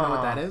that. No. You don't know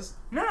what that is.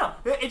 No.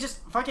 It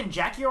just fucking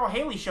Jackie Earle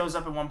Haley shows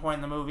up at one point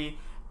in the movie,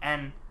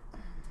 and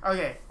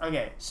okay.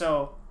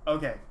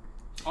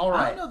 All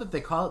right. I don't know that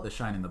they call it the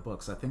Shine in the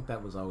books. I think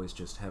that was always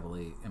just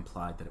heavily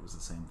implied that it was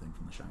the same thing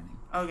from The Shining.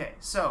 Okay,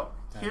 so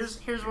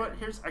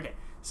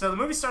So the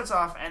movie starts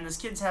off, and this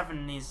kid's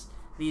having these.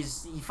 He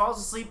falls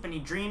asleep and he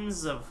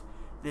dreams of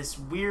this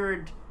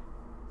weird,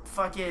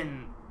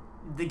 fucking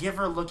The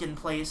Giver looking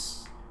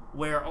place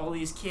where all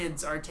these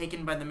kids are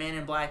taken by the Man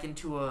in Black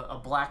into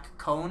a black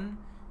cone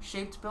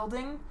shaped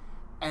building,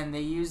 and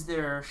they use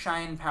their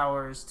shine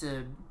powers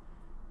to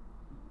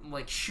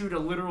like shoot a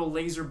literal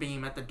laser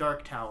beam at the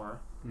Dark Tower.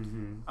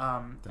 Mm-hmm.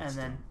 And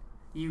then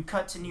you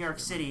cut to New York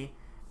City,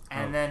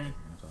 and then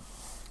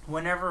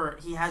whenever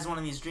he has one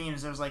of these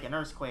dreams, there's like an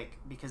earthquake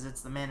because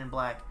it's the Man in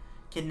Black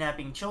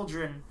kidnapping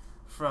children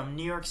from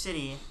New York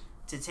City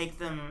to take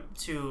them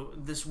to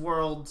this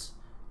world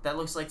that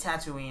looks like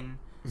Tatooine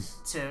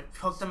to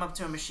hook them up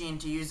to a machine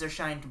to use their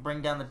shine to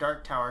bring down the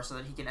Dark Tower so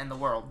that he can end the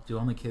world. Do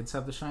only kids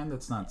have the shine?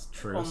 That's not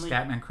true.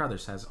 Scatman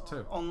Crothers has it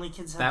too. Only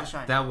kids have the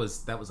shine. That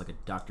was like a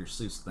Dr.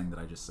 Seuss thing that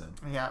I just said.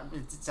 Yeah,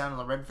 it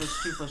sounded like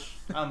redfish, toothless.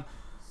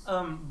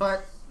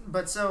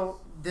 But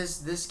so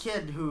this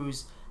kid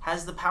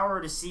has the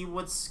power to see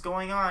what's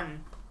going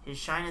on. His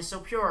shine is so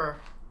pure.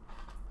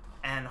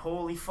 and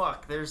holy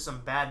fuck, there's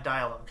some bad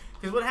dialogue.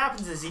 Because what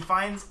happens is he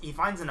finds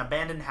an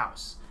abandoned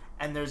house,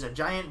 and there's a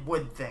giant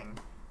wood thing,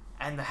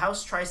 and the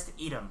house tries to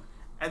eat him,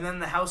 and then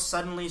the house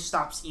suddenly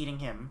stops eating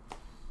him,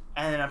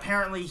 and then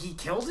apparently he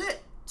killed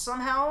it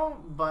somehow,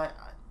 but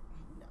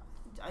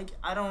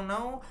I don't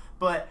know,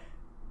 but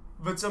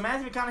so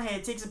Matthew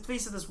McConaughey takes a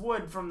piece of this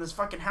wood from this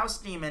fucking house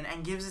demon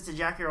and gives it to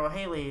Jackie Earle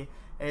Haley,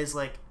 and is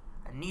like,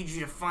 I need you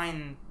to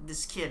find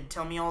this kid.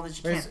 Tell me all that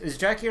you can. Is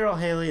Jackie Earle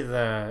Haley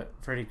the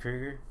Freddy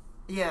Krueger?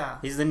 Yeah.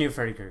 He's the new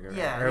Freddy Krueger, right?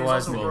 Yeah, Or he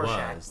was also the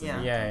Rorschach. was.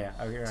 Yeah. Yeah.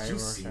 Okay, right. Did you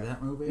see Rorschach.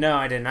 that movie? No,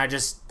 I didn't.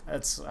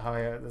 That's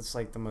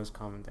like the most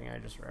common thing I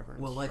just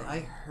referenced. Well, like I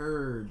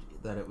heard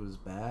that it was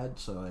bad,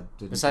 so I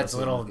didn't. Besides go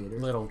see it in little the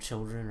theaters. little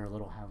children or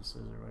little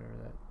houses or whatever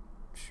that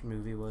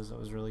movie was that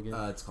was really good.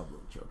 It's called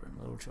Little Children.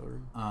 Little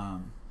children.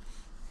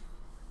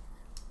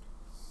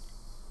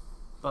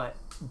 But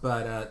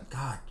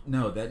God,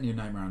 no, that new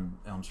Nightmare on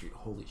Elm Street,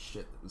 holy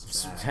shit, that was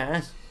It's bad.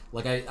 bad.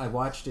 Like I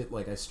watched it,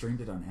 like I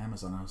streamed it on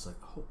Amazon. I was like,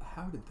 oh,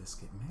 how did this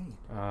get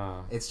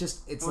made? It's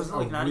just, it's was it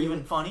like like not really,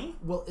 even funny?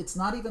 Well, it's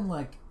not even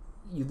like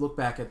you look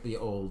back at the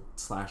old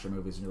slasher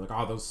movies and you're like,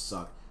 oh, those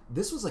suck.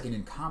 This was like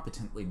an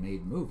incompetently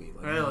made movie.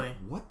 Like, Really? like,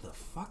 what the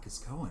fuck is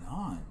going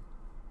on?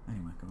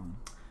 Anyway, go on.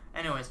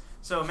 Anyways,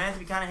 so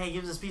Matthew McConaughey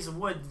gives this piece of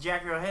wood to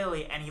Jackie Earle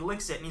Haley, and he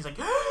licks it, and he's like,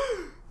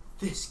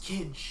 this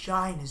kid's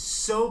shine is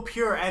so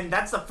pure. And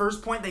that's the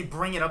first point they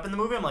bring it up in the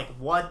movie. I'm like,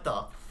 what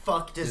the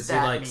fuck does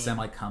that he like mean?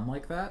 semi-cum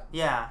like that?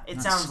 Yeah, it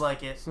Nice. sounds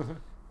like it.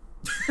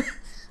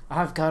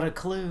 I've got a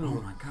clue.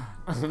 Oh my god.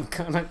 I'm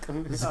gonna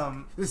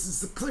come. This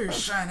is the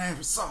clearest shine I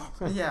ever saw.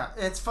 Yeah,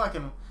 it's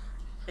fucking...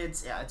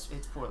 It's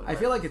poorly I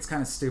feel like it's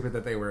kind of stupid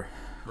that they were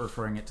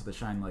referring it to the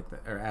shine like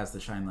that, or as the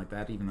shine like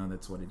that, even though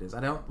that's what it is.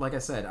 I don't, like I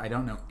said, I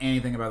don't know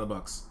anything about the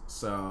books,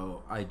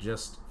 so I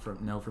just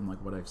know from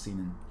like what I've seen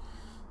in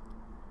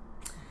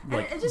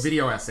like it just-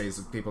 video essays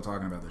of people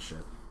talking about this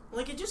shit.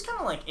 Like, it just kind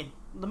of like...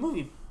 the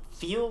movie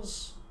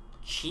feels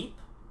cheap,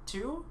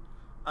 too.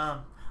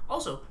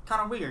 Also,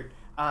 kind of weird.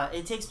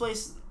 It takes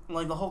place...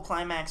 Like, the whole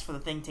climax for the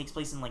thing takes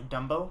place in, like,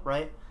 Dumbo,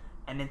 right?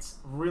 And it's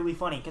really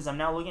funny, because I'm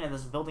now looking at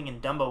this building in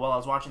Dumbo while I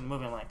was watching the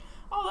movie. I'm like,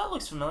 oh, that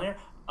looks familiar.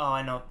 Oh,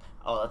 I know.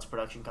 Oh, that's a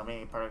production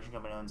company. Production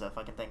company owns that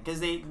fucking thing.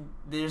 Because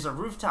there's a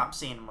rooftop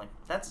scene. I'm like,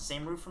 that's the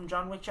same roof from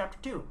John Wick Chapter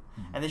 2.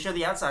 Mm-hmm. And they show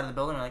the outside of the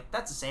building. I'm like,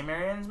 that's the same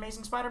area in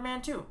Amazing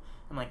Spider-Man 2.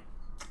 I'm like,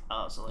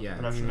 oh, so like Yeah. the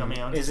production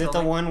company owns Is this it the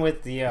building. one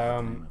with the I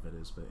don't know if it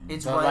is, but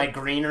It's the, right- like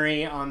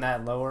greenery on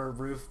that lower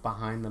roof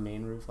behind the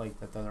main roof, like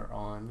that they're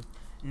on?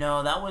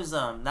 No, that was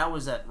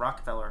at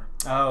Rockefeller.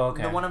 Oh,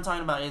 okay. The one I'm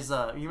talking about is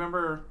you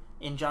remember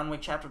in John Wick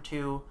Chapter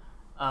 2,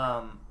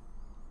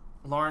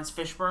 Lawrence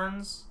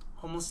Fishburne's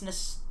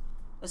Homelessness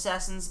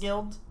Assassins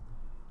Guild?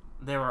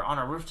 They were on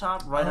a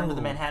rooftop right under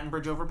the Oh. Manhattan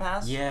Bridge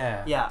overpass.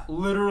 Yeah. Yeah,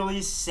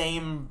 literally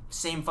same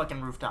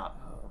fucking rooftop.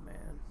 Oh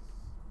man.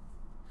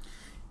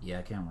 yeah,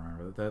 I can't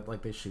remember that.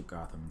 Like they shoot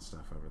Gotham and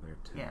stuff over there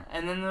too. Yeah,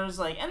 and then there's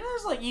like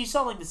you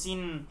saw like the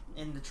scene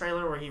in the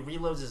trailer where he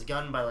reloads his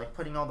gun by like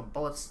putting all the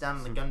bullets down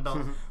in the gun belt.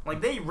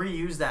 Like they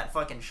reused that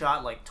fucking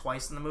shot like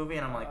twice in the movie,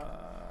 and I'm like,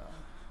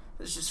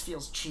 this just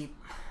feels cheap.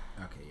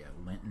 Okay, yeah,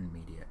 Linton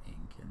Media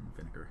Inc. and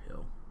Vinegar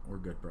Hill, or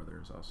Good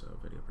Brothers, also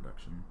video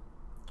production.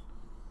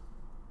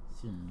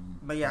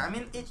 But yeah, I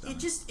mean, it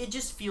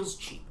just feels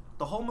cheap.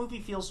 The whole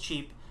movie feels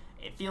cheap.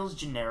 It feels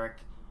generic.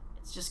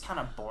 It's just kind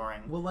of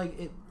boring. Well, like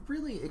it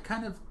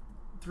kind of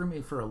threw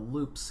me for a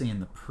loop seeing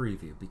the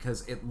preview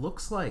because it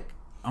looks like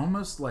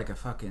almost like a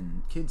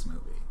fucking kids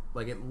movie.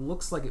 Like it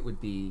looks like it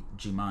would be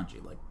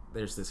Jumanji. Like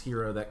there's this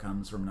hero that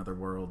comes from another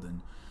world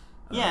and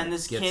yeah, and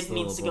this gets kid the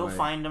needs to little go boy.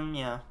 find him.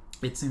 Yeah,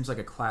 It seems like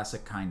a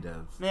classic kind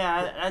of.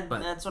 yeah,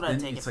 But that's what I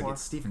then take it it's like for.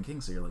 it's Stephen King,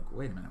 so you're like,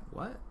 wait a minute,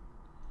 what?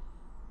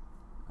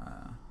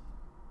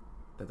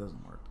 That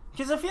doesn't work.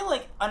 Because I feel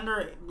like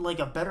under like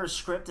a better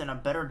script and a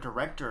better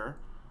director,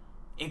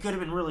 it could have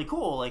been really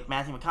cool. Like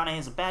Matthew McConaughey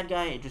is a bad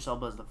guy, Idris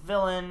Elba is the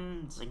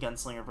villain. It's a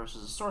gunslinger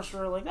versus a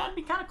sorcerer. Like that'd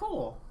be kind of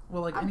cool.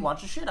 Well, like I'd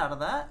watch the shit out of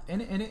that.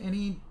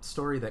 any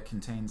story that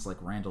contains like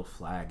Randall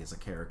Flagg as a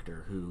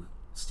character who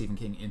Stephen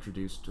King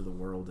introduced to the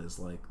world as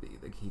like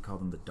he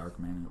called him the Dark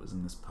Man, and it was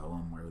in this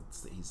poem where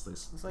he's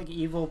this. It's like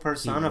evil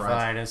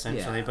personified,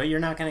 essentially, yeah. but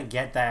you're not gonna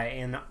get that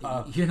in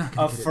You're not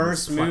gonna a get it in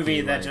first this movie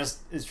fucking, that like-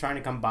 just is trying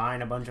to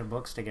combine a bunch of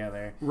books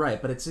together.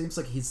 Right, but it seems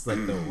like he's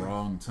like the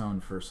wrong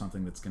tone for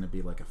something that's going to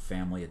be like a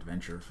family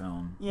adventure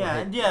film. Yeah,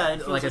 like, yeah. It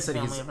feels like I like said,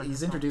 family he's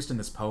adventure introduced in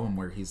this poem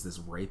where he's this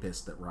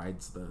rapist that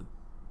rides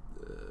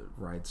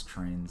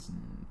trains,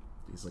 and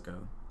he's like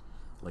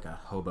a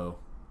hobo,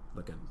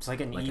 It's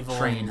like an like a evil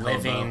train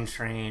living hobo.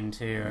 train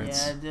too. Yeah,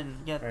 It's- I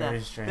didn't get very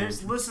that. strange.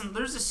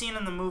 There's a scene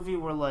in the movie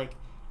where like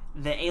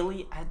the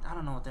alien, I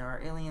don't know what they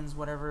are, aliens,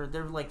 whatever.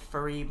 They're like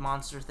furry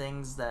monster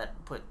things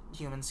that put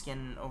human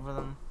skin over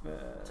them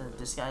to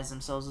disguise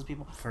themselves as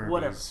people. Furbies.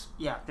 Whatever.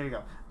 Yeah, there you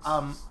go.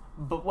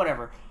 But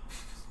whatever.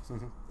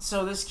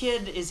 So this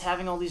kid is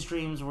having all these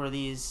dreams where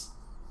these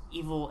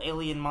evil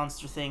alien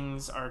monster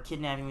things are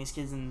kidnapping these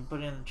kids and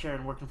putting them in a chair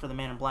and working for the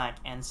Man in Black,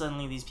 and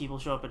suddenly these people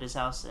show up at his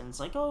house and it's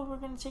like, oh, we're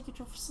gonna take you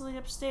to a facility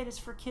upstate. It's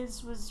for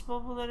kids with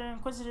people that are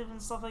inquisitive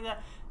and stuff like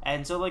that.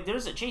 And so like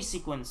there's a chase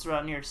sequence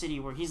throughout New York City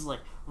where he's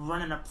like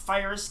running up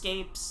fire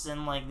escapes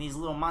and like these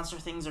little monster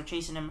things are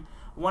chasing him.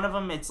 One of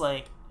them's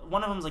like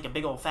a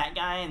big old fat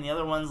guy, and the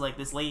other one's like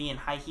this lady in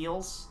high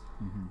heels.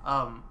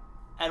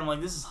 And I'm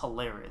like, this is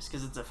hilarious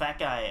because it's a fat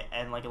guy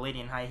and like a lady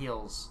in high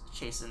heels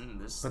chasing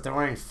this. But they're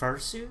wearing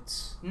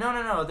fursuits?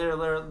 No.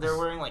 They're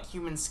wearing like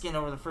human skin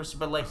over the fursuit,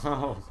 but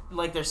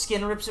like their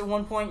skin rips at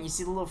one point. You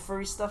see the little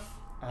furry stuff.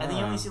 I think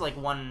you only see like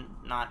one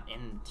not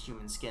in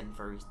human skin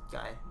furry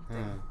guy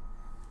thing.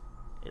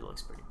 It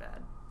looks pretty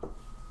bad.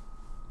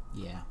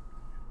 Yeah.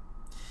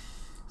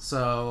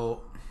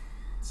 So,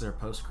 is there a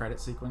post-credit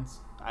sequence?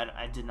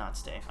 I did not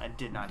stay. I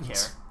did not care.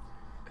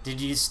 Did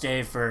you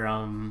stay for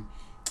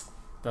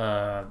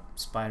the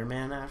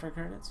Spider-Man after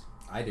credits?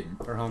 I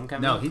didn't. For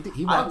Homecoming? No,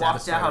 he walked out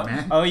of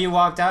Spider-Man. Oh, you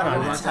walked out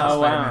on it?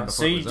 Oh, wow.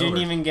 So you didn't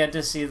even get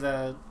to see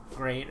the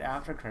great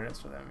after credits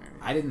for that movie?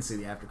 I didn't see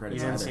the after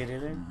credits. You didn't see it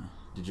either? No.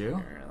 Did you?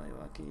 You're really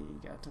lucky you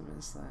got to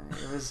miss that.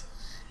 It was...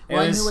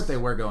 I knew what they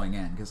were going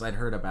in because I'd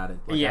heard about it.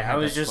 Like, yeah, it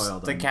was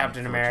just the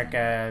Captain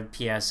America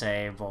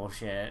PSA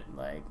bullshit.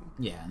 Like,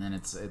 yeah, and then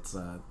it's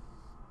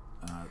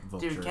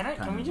Vulture. Dude,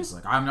 can we just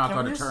like, I'm not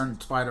going to turn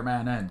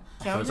Spider-Man in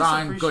because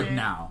I'm good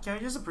now. Can we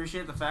just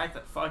appreciate the fact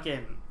that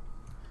fucking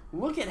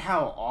look at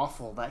how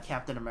awful that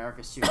Captain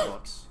America suit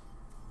looks?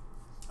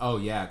 Oh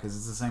yeah, because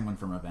it's the same one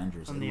from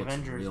Avengers. From the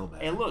Avengers, real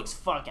bad. It looks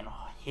fucking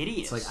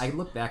hideous. It's like I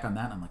look back on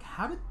that and I'm like,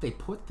 how did they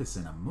put this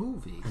in a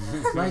movie?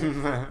 Like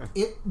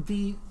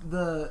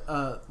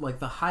like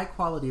the high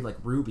quality like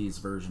Ruby's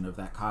version of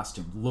that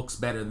costume looks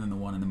better than the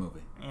one in the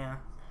movie. Yeah.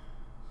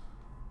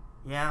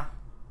 Yeah.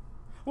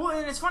 Well,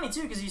 and it's funny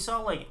too because you saw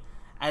like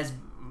as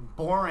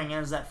boring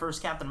as that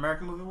first Captain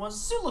America movie was,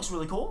 the suit looks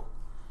really cool.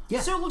 Yeah.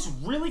 The suit looks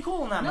really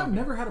cool in that movie. I've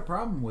never had a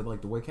problem with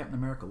like the way Captain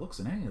America looks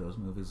in any of those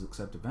movies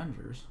except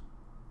Avengers.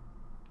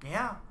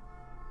 Yeah.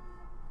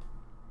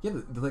 Yeah,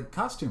 the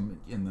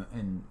costume in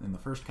the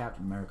first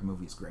Captain America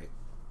movie is great.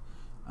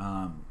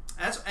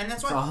 That's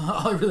why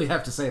all I really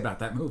have to say about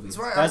that movie.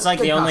 That's like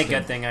the only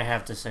good thing I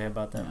have to say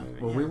about that movie.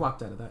 Well, we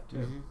walked out of that too.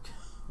 Mm-hmm.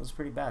 It was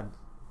pretty bad.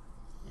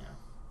 Yeah,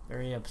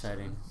 very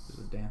upsetting.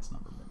 There's a dance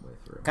number midway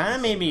through. Kind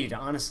of made me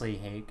honestly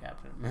hate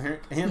Captain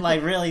America. It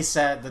like really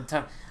set the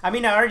tone. I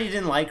mean, I already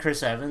didn't like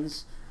Chris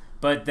Evans.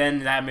 But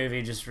then that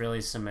movie just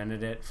really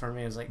cemented it for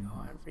me. I was like,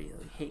 oh, I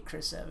really hate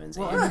Chris Evans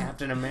and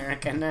Captain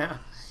America now.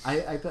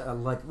 I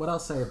like what I'll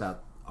say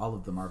about all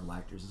of the Marvel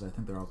actors is I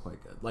think they're all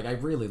quite good. Like I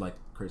really like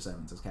Chris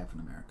Evans as Captain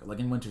America. Like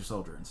in Winter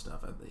Soldier and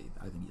stuff. I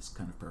think he's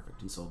kind of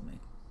perfect. He sold me.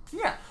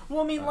 Yeah. Well,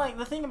 I mean, like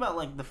the thing about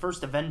like the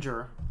first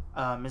Avenger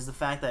is the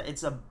fact that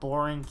it's a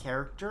boring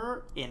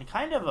character in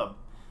kind of a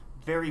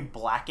very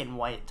black and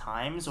white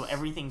time, so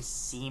everything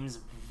seems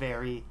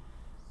very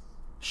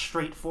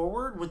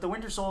straightforward. With the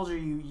Winter Soldier,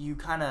 you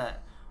kind of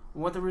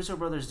what the Russo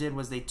brothers did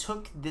was they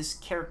took this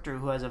character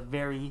who has a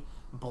very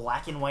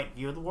black and white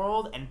view of the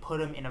world and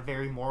put him in a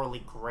very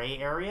morally gray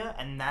area,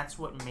 and that's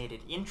what made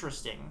it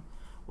interesting,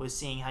 was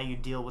seeing how you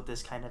deal with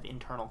this kind of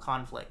internal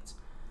conflict.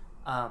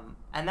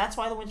 And that's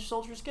why the Winter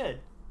Soldier is good.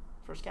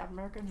 First Captain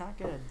America, not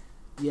good.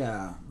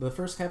 Yeah, the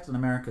first Captain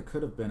America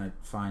could have been a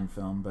fine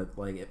film, but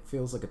like it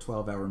feels like a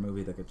 12-hour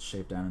movie that gets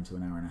shaved down into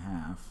an hour and a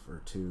half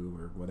or 2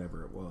 or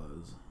whatever it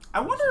was. I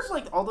wonder if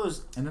like all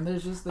those, and then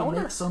there's just they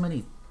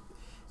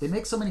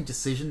make so many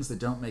decisions that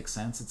don't make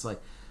sense. It's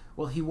like,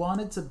 well, he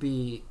wanted to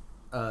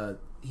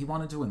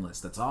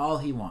enlist. That's all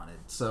he wanted.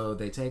 So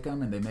they take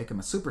him and they make him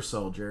a super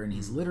soldier, and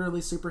he's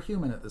literally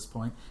superhuman at this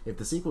point. If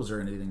the sequels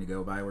are anything to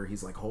go by, where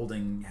he's like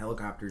holding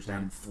helicopters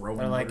down and throwing.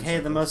 They're like, hey,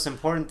 the most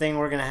important thing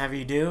we're gonna have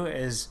you do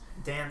is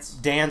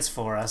dance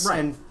for us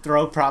and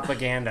throw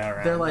propaganda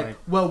around. They're like,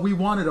 well, we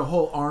wanted a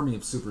whole army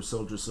of super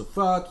soldiers, so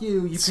fuck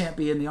you. You can't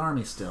be in the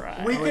army still.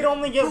 Right. We could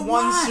only get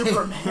one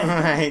Superman.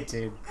 Right,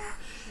 dude.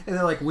 And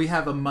they're like, we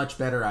have a much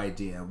better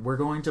idea. We're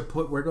going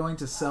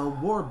to sell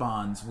war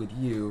bonds with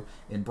you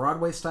in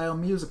Broadway style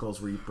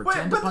musicals where you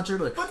pretend to punch her.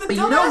 But you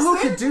know who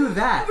could do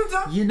that?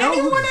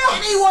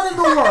 Anyone in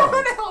the world.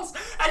 Anyone else.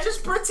 I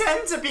just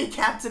pretend to be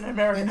Captain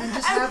America.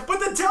 But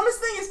the dumbest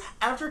thing is,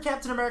 after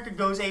Captain America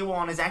goes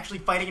AWOL and is actually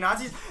fighting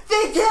Nazis,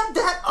 they get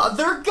that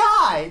other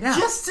guy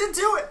just to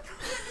do it.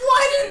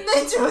 Why didn't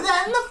they do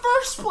that in the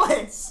first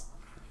place?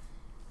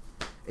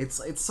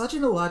 It's such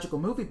an illogical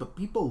movie, but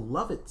people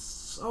love it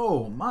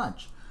so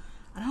much.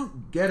 I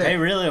don't get it. They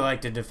really like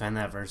to defend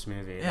that first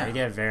movie. Yeah. They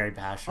get very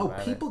passionate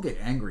about it. People get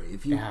angry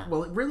if you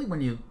well, really when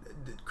you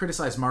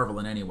criticize Marvel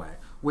in any way,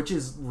 which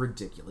is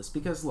ridiculous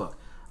because look,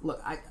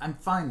 I'm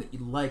fine that you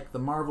like the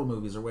Marvel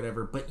movies or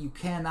whatever, but you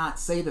cannot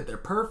say that they're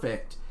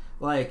perfect.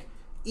 Like,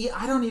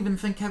 I don't even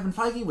think Kevin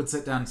Feige would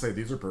sit down and say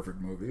these are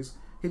perfect movies.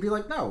 He'd be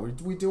like, no,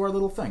 we do our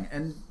little thing,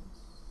 and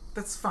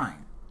that's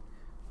fine.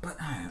 But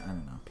I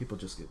don't know. People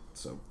just get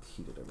so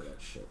heated over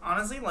that shit.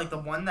 Honestly, like the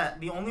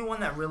only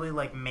one that really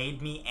like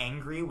made me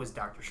angry was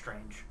Doctor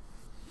Strange.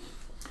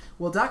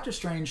 Well, Doctor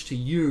Strange to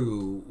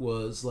you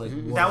was like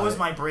what? That was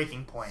my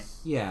breaking point.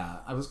 Yeah,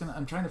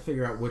 I'm trying to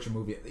figure out which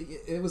movie.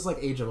 It was like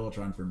Age of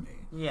Ultron for me.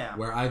 Yeah.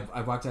 Where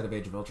I walked out of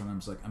Age of Ultron and I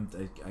was like,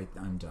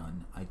 I'm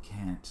done. I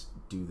can't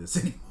do this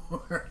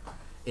anymore.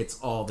 It's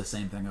all the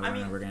same thing over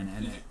and over again.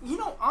 And you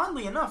know,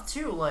 oddly enough,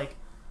 too, like,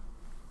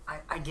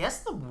 I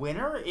guess the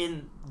winner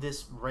in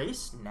this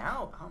race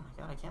now. Oh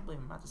my god, I can't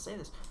believe I'm about to say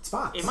this. It's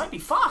Fox. It might be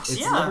Fox.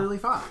 It's yeah. literally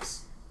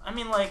Fox. I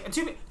mean, like,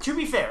 to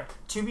be fair,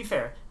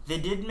 they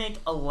did make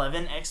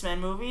 11 X-Men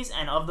movies,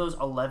 and of those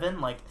 11,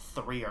 like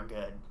 3 are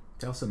good.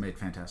 They also made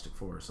Fantastic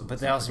Four, so but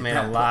they also made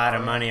a lot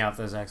of money off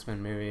those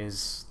X-Men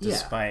movies,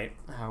 despite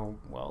how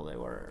well they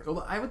were.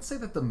 Well, I would say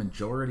that the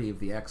majority of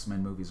the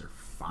X-Men movies are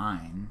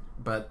fine,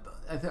 but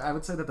I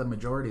would say that the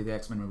majority of the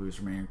X-Men movies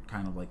for me are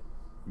kind of like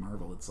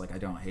Marvel. It's like I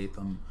don't hate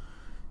them;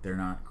 they're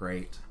not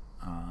great.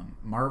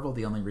 Marvel,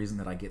 the only reason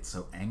that I get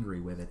so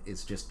angry with it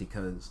is just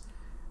because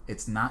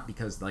it's not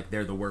because like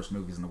they're the worst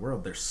movies in the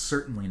world. They're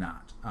certainly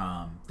not.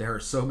 There are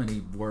so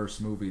many worse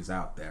movies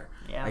out there.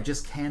 Yeah. I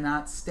just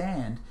cannot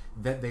stand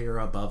that they are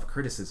above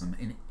criticism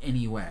in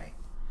any way.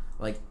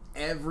 Like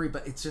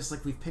everybody, it's just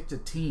like we've picked a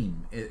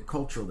team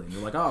culturally.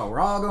 We're like, oh, we're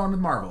all going with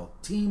Marvel,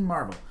 Team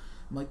Marvel.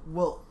 I'm like,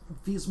 well,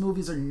 these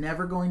movies are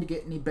never going to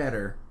get any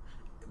better,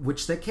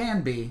 which they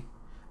can be,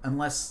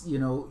 unless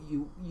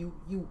you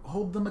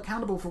hold them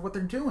accountable for what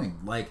they're doing.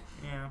 Like,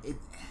 yeah.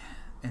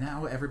 And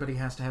now everybody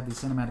has to have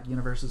these cinematic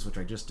universes, which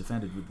I just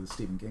defended with the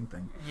Stephen King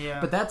thing.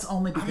 Yeah. But that's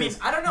only because I mean,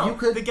 I don't know.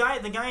 The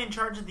guy in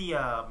charge of the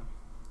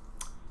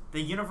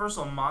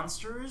Universal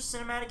Monsters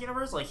cinematic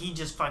universe, like, he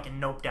just fucking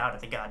noped out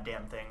at the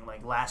goddamn thing,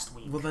 like, last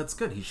week. Well, that's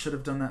good. He should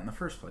have done that in the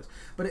first place.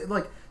 But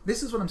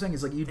this is what I'm saying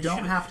is like you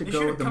don't have to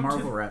go the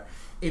Marvel route.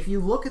 If you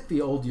look at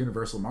the old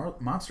Universal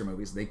monster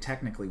movies, they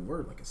technically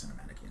were like a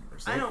cinematic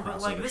universe. I know,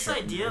 but like this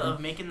idea of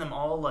making them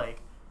all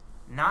like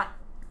not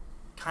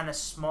kind of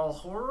small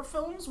horror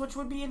films, which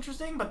would be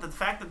interesting, but the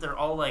fact that they're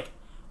all like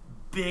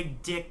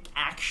big dick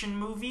action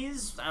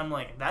movies, I'm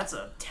like, that's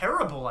a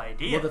terrible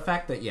idea. Well, the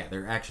fact that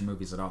they're action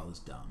movies at all is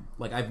dumb.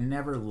 Like, I've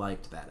never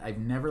liked that. I've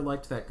never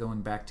liked that going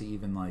back to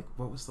even like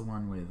what was the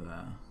one with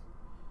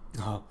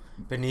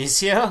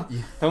Benicio?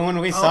 Yeah. The one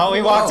we saw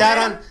we walked out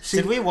on.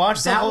 Did we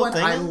watch that whole one,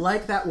 thing? I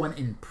like that one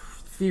in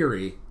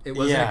theory. It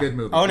wasn't a good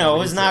movie. Oh no, it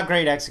was not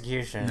great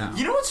execution. No.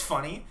 You know what's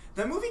funny?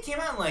 That movie came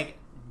out in like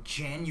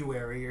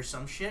January or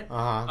some shit.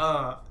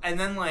 And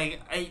then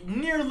like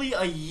nearly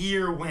a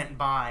year went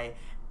by,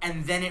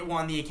 and then it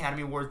won the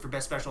Academy Award for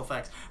Best Special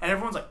Effects, and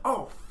everyone's like,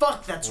 "Oh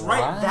fuck, that's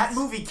right! That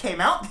movie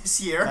came out this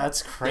year."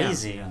 That's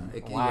crazy.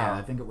 Yeah,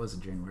 I think it was a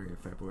January or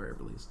February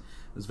release.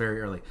 It was very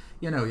early.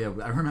 I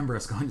remember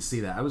us going to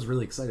see that. I was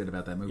really excited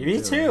about that movie.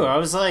 Me too. I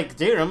was like,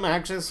 dude, I'm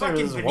actually sort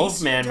of this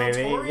Wolfman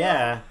movie.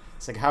 Yeah.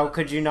 It's like, how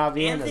could you not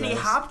be Anthony into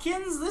this?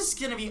 Hopkins? This is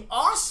gonna be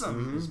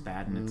awesome. It was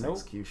bad in its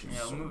execution.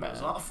 Yeah, the movie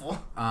was awful.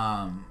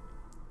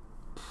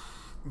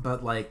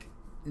 But like,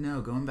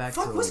 no, going back to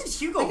wasn't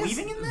Hugo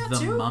Weaving in that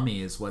too? The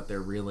Mummy is what they're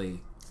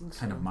really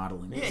kind of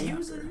modeling. Yeah, he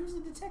was a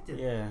detective.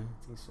 Yeah,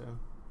 I think so.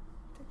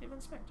 Detective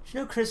Inspector. Did you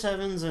know Chris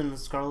Evans and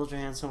Scarlett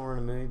Johansson were in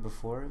a movie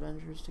before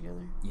Avengers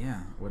together?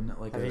 Yeah, wasn't it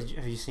like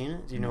have you seen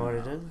it? Do you know what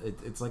it is?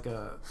 It's like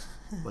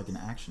an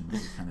action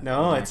movie kind of.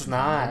 No, it's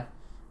not. Movie.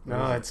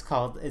 No, it's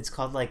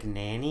called like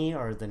Nanny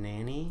or The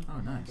Nanny. Oh,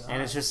 nice.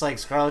 And it's just like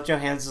Scarlett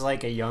Johansson's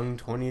like a young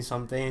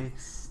 20-something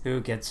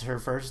who gets her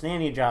first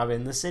nanny job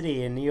in the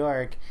city in New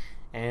York,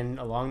 and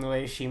along the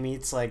way she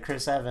meets like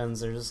Chris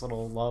Evans. There's this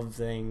little love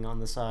thing on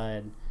the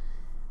side.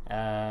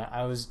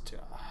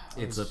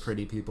 It's a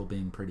pretty people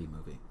being pretty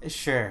movie.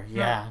 Sure,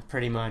 yeah,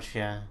 pretty much,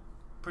 yeah.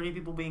 Pretty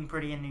people being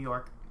pretty in New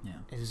York. Yeah.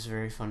 It was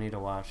very funny to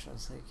watch. I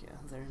was like, yeah,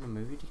 they're in a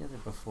movie together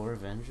before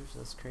Avengers?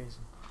 That's crazy.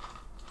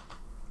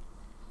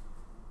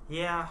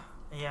 Yeah.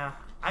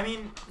 I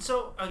mean,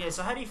 so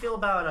how do you feel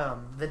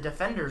about the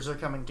Defenders are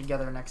coming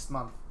together next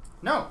month?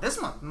 No, this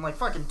month, in like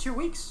fucking 2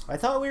 weeks. I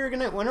thought we were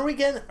gonna... When are we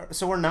getting...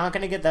 So we're not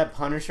gonna get that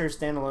Punisher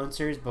standalone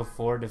series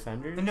before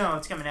Defenders? No,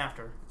 it's coming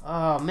after.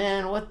 Oh,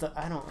 man, what the...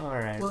 I don't...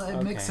 Alright. Well,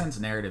 it makes sense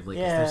narratively,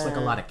 because there's like a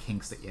lot of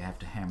kinks that you have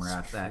to hammer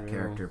out that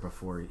character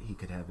before he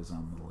could have his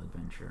own little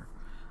adventure.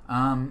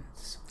 I'm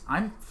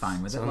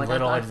fine with it. Like,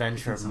 little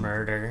adventure of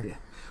murder. Yeah.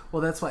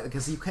 Well, that's why,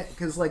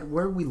 because like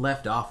where we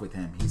left off with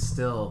him, he's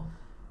still,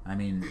 I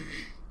mean,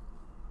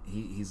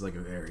 he's like a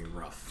very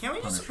rough. Can't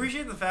we just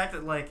appreciate the fact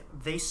that like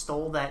they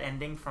stole that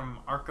ending from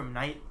Arkham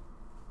Knight?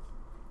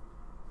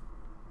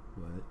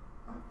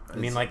 What? You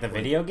mean like the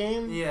video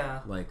game? Yeah.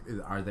 Like,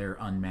 are there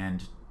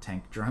unmanned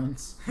tank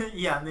drones?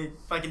 Yeah, and the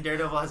fucking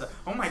Daredevil has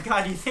oh my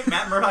god, do you think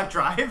Matt Murdock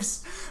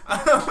drives?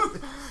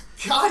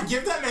 God,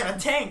 give that man a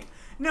tank.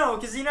 No,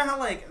 because you know how,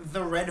 like,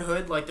 the Red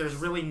Hood, like, there's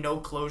really no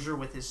closure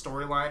with his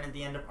storyline at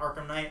the end of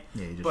Arkham Knight?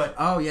 Yeah, you just... But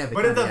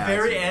at the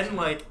very end,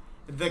 like,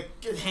 the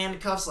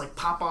handcuffs, like,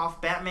 pop off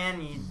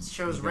Batman, he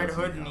shows Red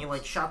Hood, and he,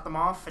 like, shot them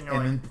off, and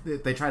you're and then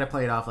they try to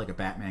play it off like a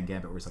Batman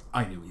gambit, where he's like,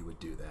 I knew you would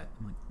do that.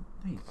 I'm like,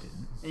 no,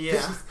 you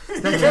Yeah.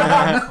 didn't.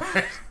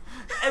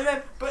 and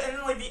then,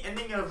 like, the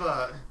ending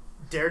of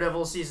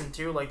Daredevil Season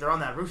 2, like, they're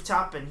on that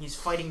rooftop, and he's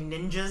fighting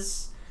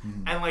ninjas.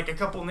 and like a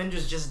couple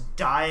ninjas just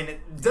die, and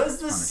it does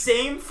the Punisher.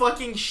 same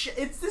fucking shit.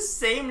 It's the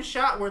same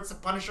shot where it's the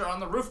Punisher on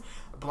the roof,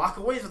 a block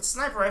away with a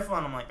sniper rifle,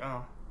 and I'm like,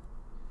 oh.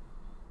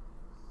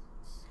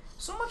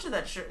 So much of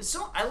that shit.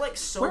 I like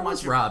so Where much.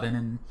 was of Robin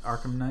in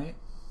Arkham Knight?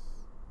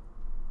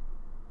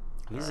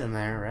 He's in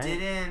there, right?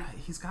 Didn't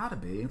He's got to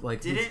be.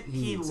 Like,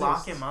 he exists.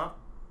 lock him up?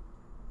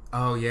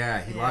 Oh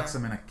yeah, he Yeah. locks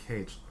him in a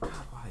cage. God,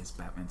 why is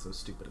Batman so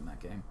stupid in that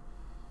game?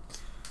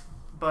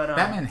 But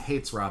Batman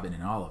hates Robin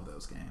in all of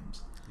those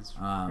games. He's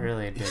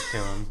really a dick to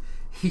him.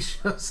 He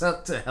shows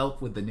up to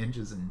help with the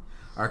ninjas in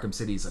Arkham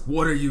City. He's like,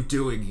 "What are you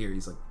doing here?"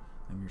 He's like,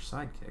 "I'm your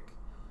sidekick."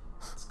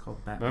 It's called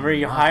Batman. Remember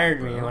you Logic,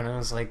 hired me bro. when I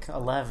was like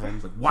 11.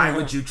 He's like, "Why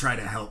would you try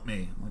to help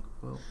me?" I'm like,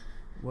 "Well,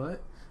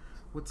 what?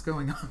 What's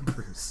going on,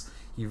 Bruce?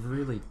 You've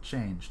really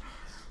changed."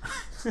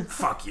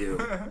 Fuck you.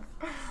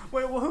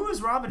 Wait, well, who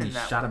was Robin And in he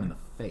that? shot one? him in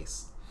the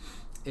face.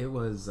 It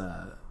was,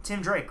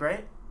 Tim Drake,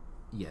 right?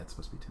 yeah, it's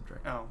supposed to be Tim Drake.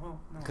 Oh well,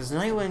 no. Because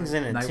Nightwing's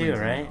in it Nightwing's too, in it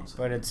right? also.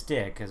 But it's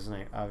Dick, because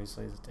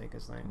obviously it's Dick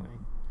as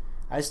Nightwing.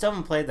 I still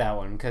haven't played that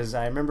one, because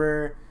I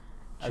remember...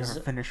 Did you ever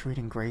finish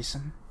reading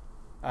Grayson?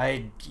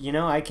 I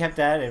kept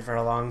at it for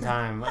a long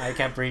time. I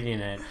kept reading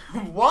it.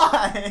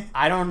 Why?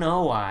 I don't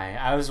know why.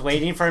 I was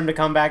waiting for him to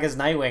come back as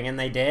Nightwing, and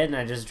they did, and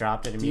I just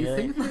dropped it Do you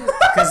immediately. think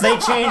that... Because they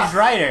changed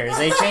writers.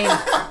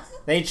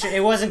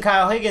 It wasn't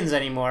Kyle Higgins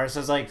anymore, so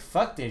I was like,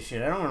 fuck this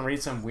shit. I don't want to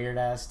read some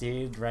weird-ass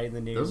dude writing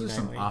the new Those are Nightwing.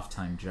 some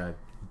off-time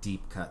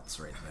deep cuts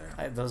right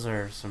there. Those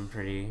are some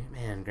pretty...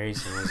 Man,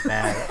 Grayson was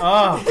bad.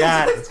 Oh,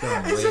 God. It's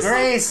going way just-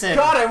 Grayson.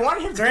 God, I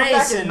wanted him to come back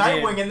as Grayson,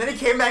 Nightwing, dude. and then he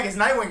came back as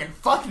Nightwing, and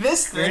fuck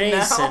this thing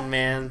Grayson, now.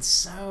 man,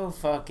 so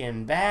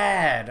fucking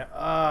bad.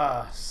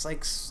 It's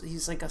like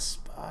he's like a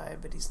spy,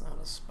 but he's not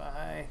a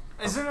spy.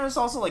 Isn't this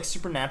also like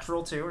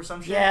Supernatural too, or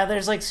some shit? Yeah,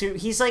 there's like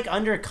he's like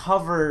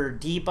undercover,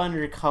 deep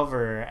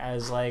undercover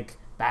as like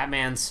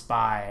Batman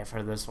spy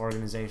for this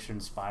organization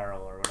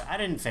Spiral or whatever. I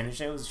didn't finish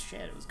it. It was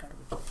shit. It was garbage.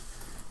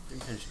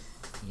 Didn't finish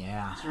it.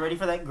 Yeah. So you ready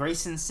for that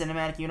Grayson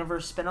Cinematic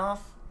Universe spinoff?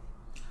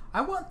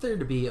 I want there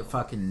to be a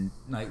fucking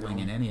Nightwing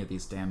in any of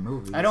these damn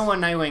movies. I don't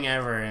want Nightwing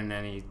ever in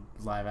any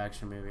live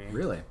action movie.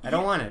 Really? I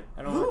don't want it.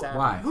 I don't want that.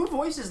 Why? Who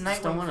voices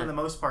Just don't Nightwing want for it. the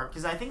most part?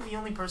 Because I think the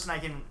only person I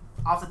can,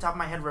 off the top of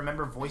my head,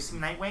 remember voicing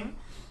Nightwing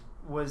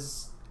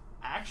was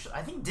actually,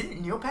 I think,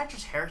 didn't Neil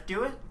Patrick Harris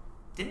do it?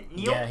 Didn't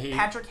Neil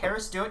Patrick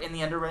Harris do it in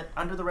the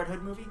Under the Red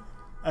Hood movie?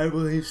 I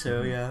believe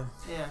so. Yeah.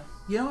 Yeah.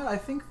 You know what? I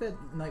think that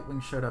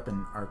Nightwing showed up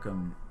in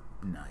Arkham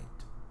Knight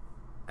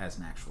as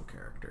an actual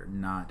character,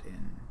 not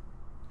in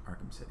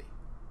Arkham City.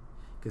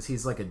 Because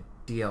he's like a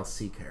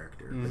DLC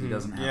character, but he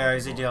doesn't have Yeah, a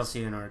he's a voice.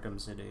 DLC in Arkham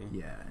City.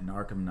 Yeah, in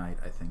Arkham Knight,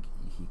 I think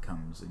he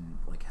comes and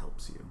like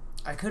helps you.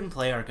 I couldn't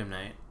play Arkham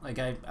Knight. Like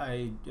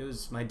it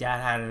was my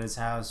dad had it at his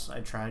house.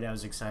 I tried. I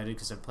was excited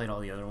because I played all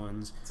the other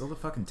ones. It's all the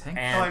fucking tank.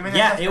 And I mean,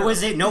 yeah, that's it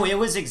was it. No, it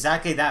was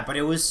exactly that. But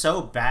it was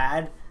so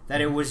bad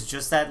that it was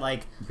just that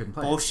like You couldn't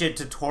play it. bullshit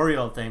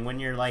tutorial thing when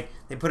you're like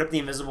they put up the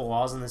invisible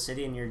walls in the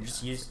city and you're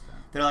just used.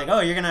 They're like, oh,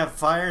 you're gonna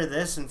fire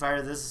this and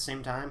fire this at the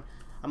same time.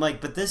 I'm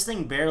like, but this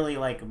thing barely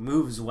like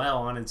moves well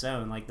on its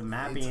own. Like the It's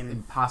mapping,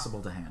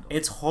 impossible to handle.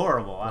 it's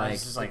horrible. I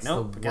was just like, it's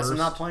nope. the I guess I'm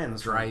not worst playing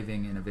this one.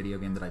 driving in a video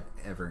game that I've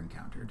ever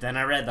encountered. Then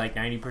I read like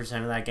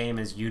 90% of that game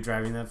is you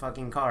driving that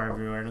fucking car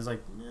everywhere, and I was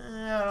like,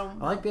 I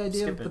don't. I like the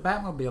idea skip of it. the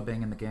Batmobile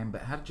being in the game,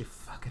 but how did you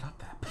fuck it up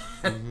that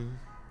bad? Mm-hmm.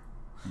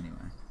 Anyway.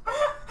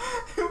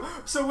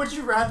 So would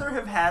you rather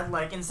have had,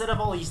 like, instead of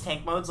all these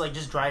tank modes, like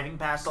just driving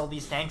past all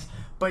these tanks,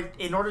 but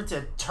in order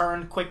to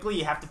turn quickly,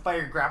 you have to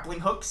fire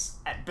grappling hooks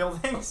at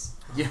buildings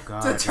Yeah.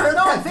 God, to turn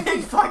No, I that think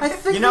big fucking...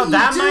 think You know,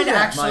 that do might that,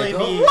 actually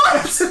Michael. be-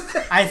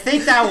 What? I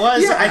think that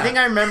was. Yeah. I think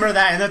I remember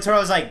that, and that's where I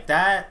was like,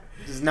 that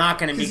is not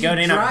going to be 'Cause you good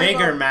in a drive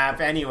bigger up- map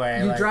anyway.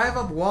 You like, drive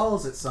up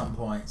walls at some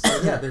point.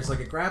 So yeah, there's like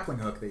a grappling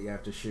hook that you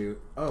have to shoot.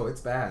 Oh,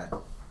 it's bad.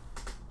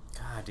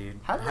 God, dude,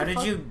 How how did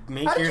did you you fuck-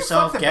 make how did you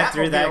yourself fuck the get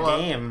through that Batmobile up?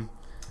 game?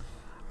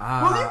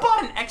 Well, you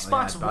bought an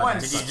Xbox I bought One.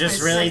 an Did you Xbox.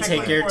 just really take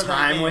specifically your for that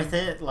time game. with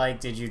it? Like,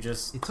 did you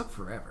just? It took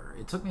forever.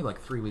 It took me like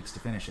 3 weeks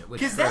to finish it.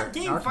 Because that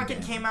game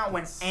fucking came out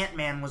when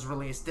Ant-Man was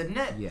released, didn't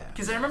it? Yeah.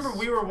 Because I remember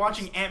we were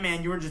watching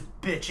Ant-Man, you were just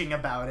bitching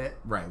about it.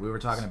 Right, we were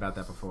talking about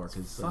that before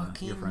because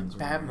Fucking your friends were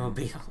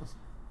Batmobile.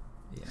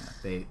 Yeah,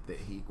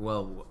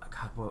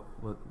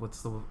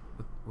 what's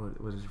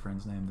what is your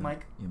friend's name?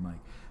 Mike. Yeah, Mike.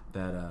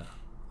 That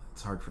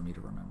it's hard for me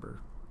to remember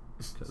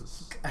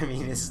because I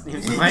mean, it's you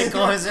know.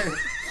 Michael isn't.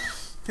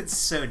 It's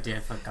so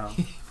difficult.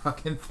 He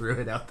fucking threw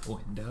it out the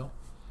window.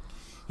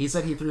 He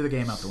said he threw the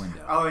game out the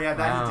window. Oh, yeah,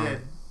 that Wow. he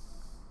did.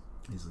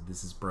 He said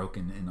this is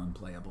broken and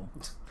unplayable.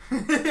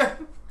 Yeah.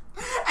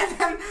 And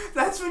then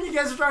that's when you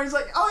guys are trying. He's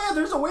like, "Oh yeah,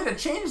 there's a way to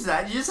change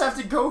that. You just have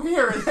to go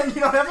here, and then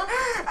you don't have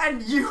to."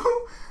 And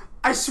you,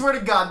 I swear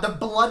to God, the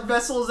blood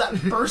vessels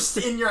that burst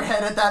in your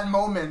head at that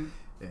moment.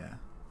 Yeah.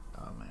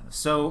 Oh man.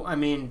 So, I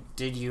mean,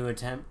 did you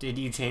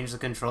change the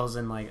controls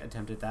and like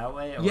attempt it that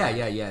way? Or? Yeah.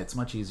 It's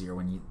much easier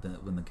when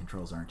the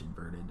controls aren't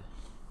inverted.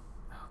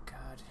 Oh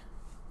God.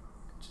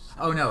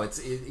 Oh no,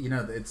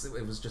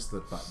 it was just the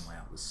button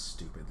layout was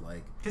stupid.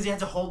 Like Because you had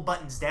to hold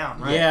buttons down,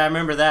 right? Yeah, I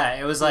remember that.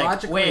 It was like,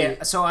 Logically-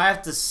 wait, so I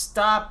have to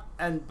stop,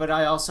 but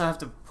I also have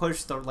to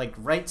push the like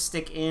right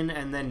stick in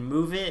and then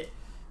move it.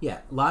 yeah,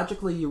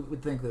 logically you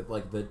would think that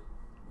like the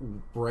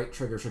right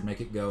trigger should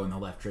make it go and the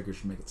left trigger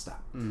should make it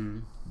stop. Mm-hmm.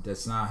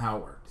 That's not how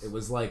it worked. It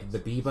was like the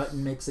B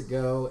button makes it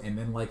go, and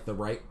then like the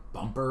right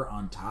bumper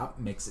on top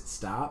makes it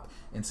stop,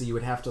 and so you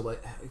would have to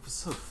like. It was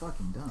so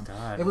fucking dumb.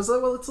 God. It was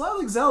like, well, it's a lot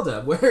like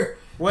Zelda, where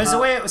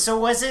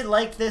Was it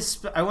like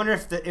this? I wonder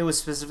if it was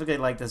specifically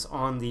like this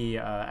on the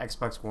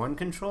Xbox One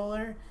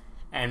controller,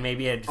 and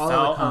maybe it all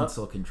felt of the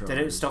console controllers.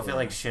 Did it still feel yeah.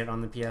 like shit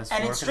on the PS4?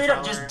 And it straight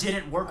up controller? just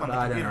didn't work on the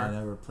I don't computer. know. I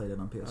never played it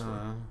on PS4.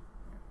 Uh,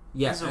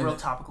 Yeah, This is a and real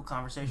topical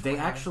conversation. they we're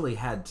having. actually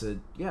had to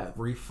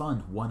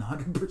refund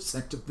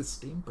 100% of the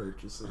Steam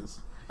purchases.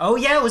 oh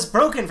yeah, it was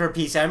broken for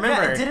PC. I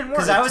remember. Yeah, it didn't work.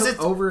 Because It I was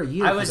took over a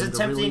year. I for was them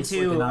attempting release,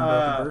 to, like, an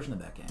unbroken version of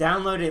that game.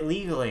 download it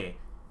legally,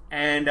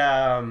 and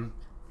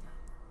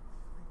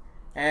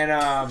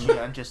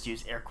Yeah, just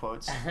use air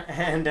quotes.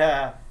 and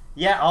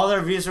yeah, all the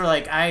reviews were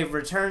like, I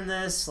returned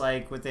this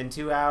like within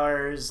 2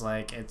 hours,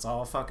 like it's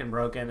all fucking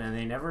broken, and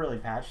they never really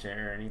patched it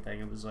or anything.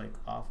 It was like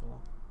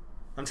awful.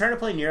 I'm trying to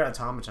play Nier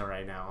Automata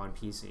right now on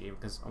PC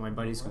because on my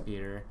buddy's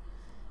computer,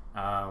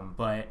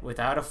 but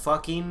without a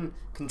fucking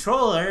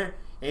controller,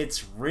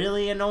 it's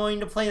really annoying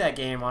to play that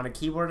game on a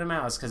keyboard and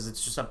mouse because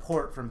it's just a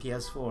port from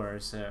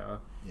PS4. So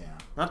Yeah.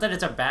 not that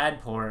it's a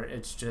bad port,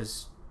 it's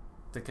just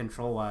the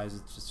control wise,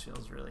 it just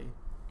feels really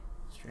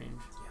strange.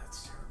 Yeah,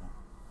 it's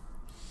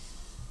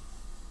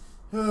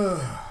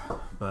terrible.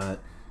 But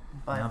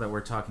now that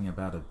we're talking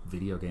about a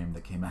video game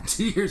that came out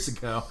 2 years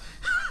ago,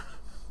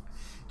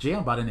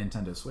 Gian bought a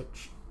Nintendo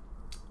Switch.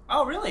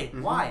 Oh, really?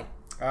 Mm-hmm. Why?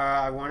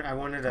 I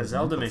wanted a Has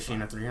Zelda Nintendo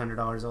machine, a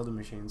 $300 Zelda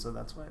machine, so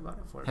that's why I bought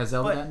it for. Has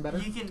Zelda But gotten better?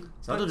 you can.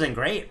 Zelda's been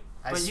great.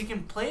 But you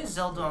can play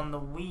Zelda on the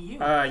Wii U.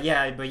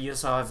 Yeah, but you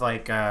also have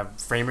like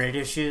frame rate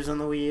issues on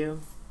the Wii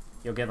U.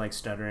 You'll get like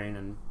stuttering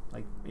and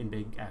like in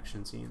big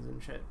action scenes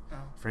and shit. Oh.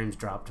 Frames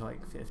drop to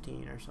like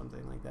 15 or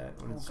something like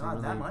that. When Oh it's God,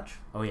 that normally- much?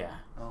 Oh yeah,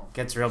 Oh.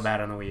 gets real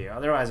bad on the Wii U.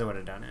 Otherwise, I would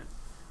have done it.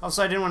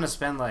 Also, I didn't want to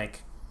spend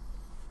like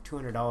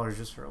 $200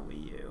 just for a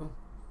Wii U.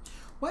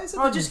 Why is it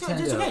Oh, that just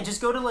Nintendo... okay.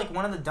 Just go to like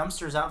one of the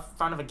dumpsters out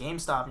front of a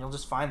GameStop, and you'll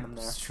just find them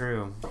there. It's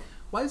true.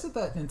 Why is it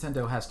that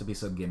Nintendo has to be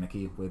so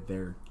gimmicky with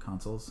their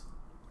consoles?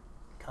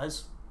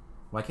 Cause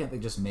Why can't they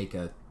just make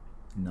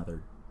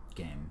another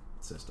game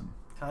system?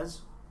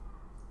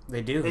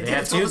 They do. They They did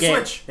have it till two the game.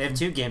 Switch. They have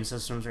two game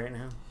systems right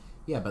now.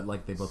 Yeah, but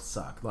like they both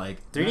suck.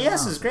 Like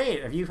 3DS no. is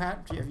great. Have you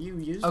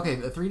used? Okay,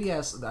 the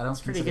 3DS. I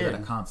don't pretty consider that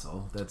good. a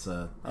console. That's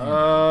a.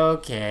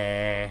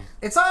 Okay.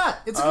 It's not.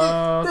 It's a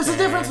game. There's a Okay.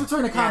 difference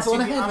between a Yeah, console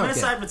and a I'm handheld gonna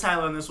game. side with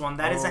Tyler on this one.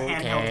 That is a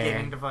handheld Okay.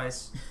 gaming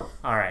device.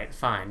 All right.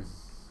 Fine.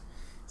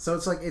 So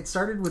it's like it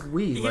started with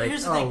Wii. Here- Like,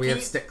 here's the oh, thing. we Can have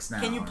you- sticks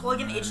now. Can you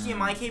plug an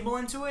HDMI cable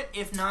into it?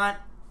 If not,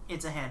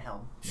 it's a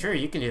handheld. Sure,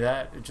 you can do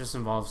that. It just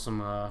involves some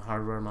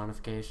hardware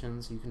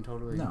modifications. You can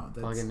totally No,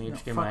 plug that's, an no,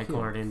 HDMI fuck you.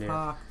 cord into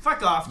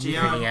Fuck off,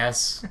 your Gian.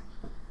 NES.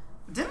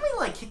 Didn't we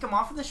like kick him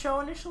off of the show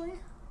initially?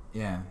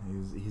 Yeah,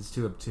 he's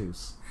too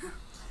obtuse.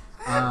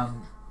 And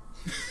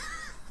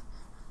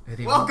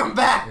he Welcome won't-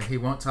 back. He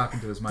won't talk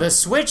into his The microphone.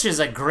 Switch is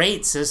a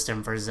great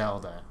system for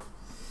Zelda.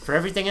 For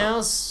everything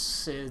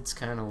else, it's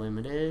kind of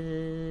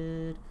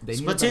limited. They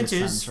need a better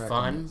Splatoon 2's soundtrack on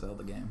fun. that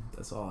Zelda game.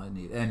 That's all I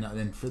need,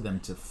 and for them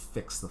to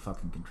fix the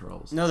fucking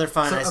controls. No, they're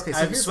fine. So- I, okay, so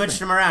I've here's the switched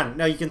thing. them around.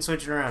 No, you can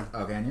switch it around.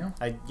 Oh, can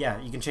you?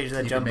 Yeah, you can change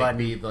that You jump can button.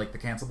 be like the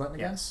cancel button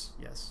again. Yes,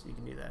 you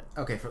can do that.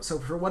 Okay, so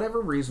for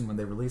whatever reason, when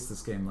they released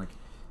this game, like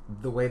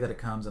the way that it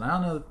comes, and I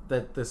don't know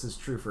that this is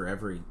true for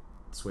every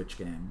Switch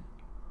game.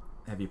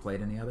 Have you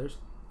played any others?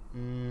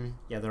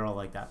 Yeah, they're all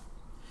like that.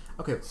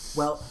 Okay,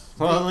 well,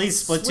 Well, they at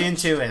least Splatoon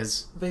switched- 2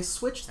 is. They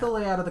switched the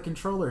layout of the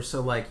controller, so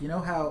like you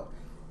know how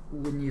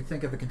when you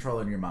think of the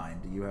controller in your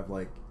mind, you have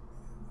like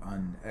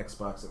on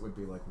Xbox it would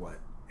be like what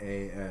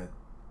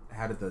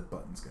how did the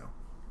buttons go?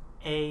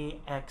 A,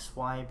 X,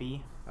 Y,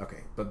 B.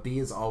 Okay, but B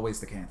is always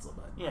the cancel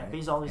button. Yeah, right? B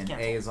is always and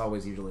cancel. A is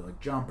always usually like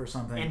jump or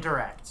something.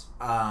 Interact.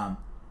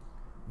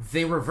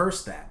 They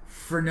reversed that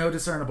for no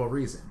discernible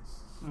reason.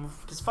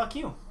 Because fuck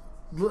you.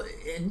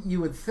 And you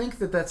would think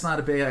that that's not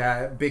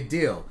a big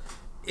deal.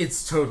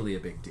 It's totally a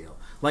big deal.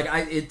 Like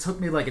it took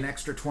me like an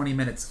extra 20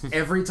 minutes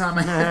every time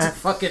I had to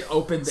fucking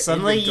open the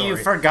Suddenly inventory.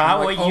 you forgot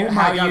I'm like, what you oh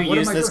my how God, you what am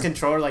used I this doing?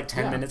 controller like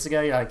 10 Yeah. minutes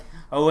ago. You're like,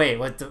 oh wait,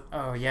 what the?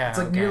 Oh yeah. It's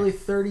like okay. nearly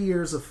 30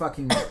 years of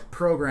fucking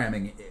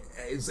programming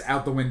is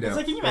out the window. It's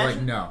like, can you We're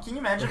imagine? no. Can you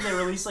imagine if they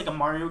released like a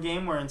Mario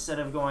game where instead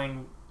of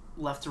going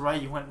left to right,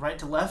 you went right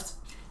to left?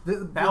 That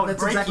would That's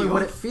break exactly you.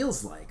 what it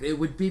feels like. It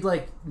would be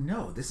like,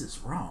 no, this is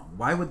wrong.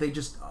 Why would they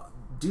just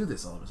do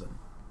this all of a sudden?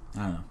 I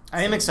don't know.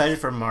 I am excited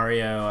for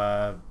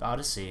Mario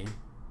Odyssey.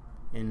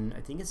 I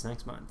think it's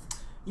next month.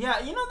 Yeah,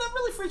 you know, that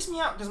really freaks me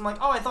out because I'm like,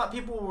 oh, I thought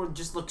people would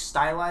just look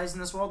stylized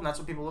in this world and that's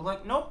what people look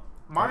like. Nope.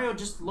 Mario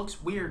just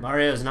looks weird.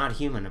 Mario is not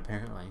human,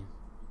 apparently.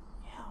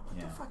 Yeah, what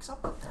Yeah. the fuck's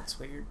up with that? That's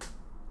weird.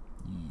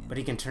 Yeah. But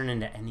he can turn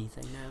into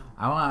anything now.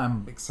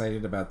 I'm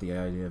excited about the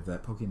idea of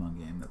that Pokemon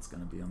game that's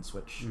going to be on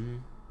Switch. Mm-hmm.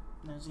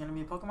 There's gonna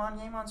be a Pokemon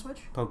game on Switch.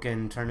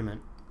 Pokken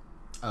Tournament.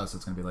 Oh, so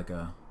it's gonna be like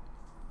a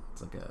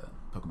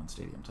Pokemon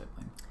Stadium type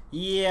thing.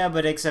 Yeah,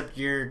 but except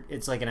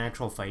it's like an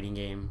actual fighting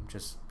game.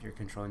 Just you're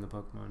controlling the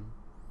Pokemon.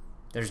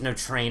 There's no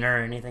trainer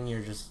or anything.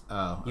 You're just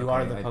you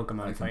are the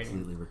Pokemon I fighting.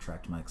 completely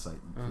retract my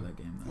excitement for that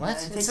game. Then. What?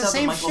 Yeah, It's the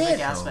same shit.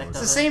 Aspect It's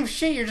of the it. same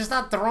shit. You're just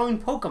not throwing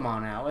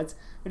Pokemon out.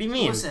 What do you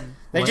mean? Listen,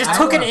 They Well, just I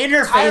took an don't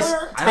interface.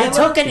 Tyler- They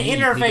took an Pikachu,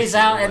 interface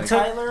out and like-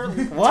 took. Tyler.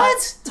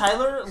 What?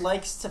 Tyler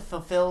likes to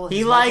fulfill. His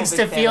He Michael likes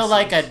to Vick feel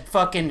like a fantasies.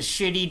 fucking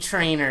shitty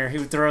trainer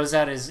who throws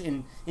out his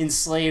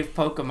enslaved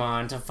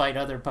Pokemon to fight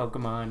other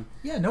Pokemon.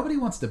 Yeah, nobody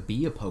wants to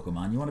be a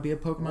Pokemon. You want to be a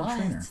Pokemon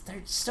trainer.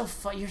 They're still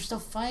you're still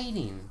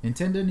fighting.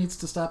 Nintendo needs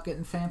to stop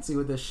getting fancy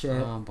with this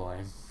shit. Oh boy.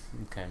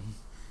 Okay.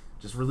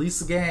 Just release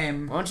the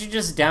game. Why don't you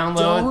just download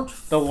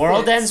Don't The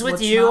World fix Ends With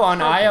what's You not on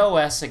broken.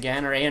 iOS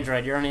again, or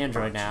Android. You're on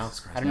Android now. Jesus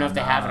Christ. I don't know No, if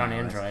they I'm have it not on on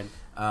iOS. Android.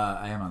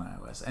 I am on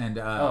iOS. And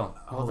Well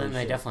holy then they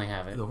shit. definitely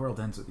have it. The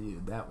World Ends With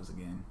You. That was a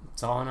game.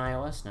 It's all on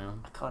iOS now.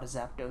 I caught a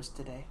Zapdos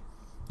today.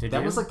 Did That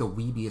you? was like the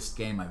weebiest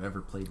game I've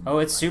ever played. In Oh,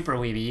 my it's life. super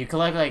weeby. You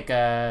collect like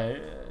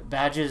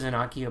badges in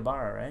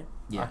Akihabara, right?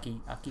 Yeah.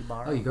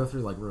 Akihabara. Oh, you go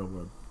through like real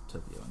world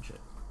Tokyo and shit.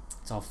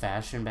 It's all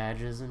fashion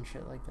badges and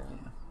shit like that.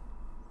 Yeah.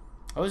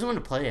 I always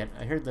wanted to play it.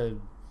 I heard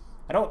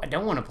I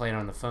don't want to play it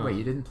on the phone. Wait,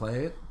 you didn't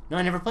play it? No,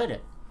 I never played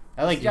it.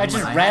 I You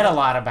just might read a have.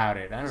 lot about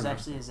it. I don't There's know.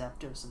 actually a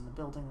Zapdos in the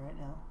building right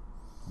now.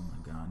 Oh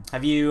my god.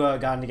 Have you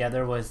gotten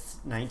together with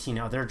 19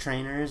 other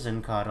trainers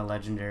and caught a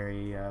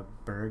legendary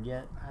bird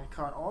yet? I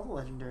caught all the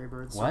legendary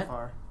birds What? so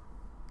far.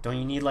 Don't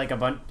you need like a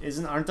bunch?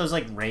 Aren't those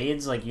like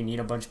raids? Like you need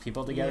a bunch of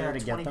people together Yeah, to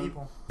 20 get them.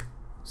 people.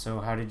 So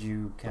how did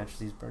you catch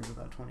these birds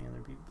without 20 other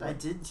people? I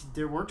did.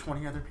 There were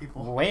 20 other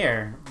people.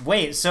 Where?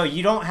 Wait, so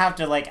you don't have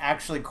to like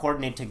actually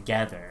coordinate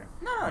together?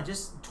 No,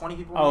 just 20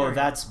 people. in the Oh, area.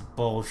 that's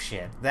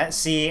bullshit.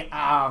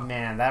 Oh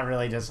man, that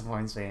really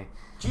disappoints me.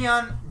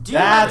 Gian, do you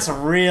That's have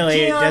it? really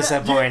Gian,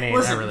 disappointing.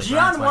 Listen, That really Gian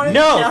grinds my wanted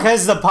No, Gian-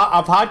 because a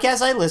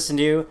podcast I listened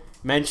to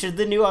mentioned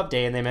the new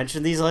update and they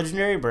mentioned these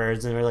legendary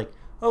birds and they're like,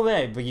 oh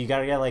man, but you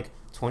gotta get like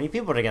 20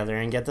 people together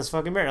and get this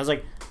fucking bird. I was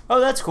like, oh,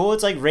 that's cool.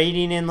 It's like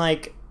raiding in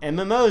like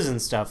MMOs and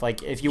stuff.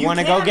 Like if you want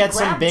to go can get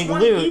some grab big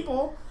 20 loot.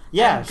 people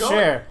Yeah, and go-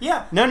 sure.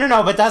 Yeah. No,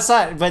 but that's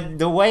not. But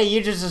the way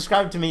you just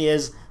described to me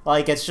is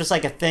like it's just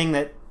like a thing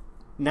that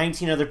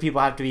 19 other people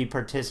have to be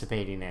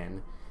participating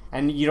in,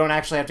 and you don't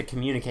actually have to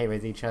communicate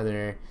with each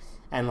other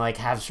and like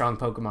have strong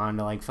Pokemon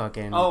to like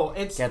fucking. Oh,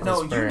 it's get no.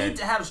 this You bird. need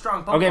to have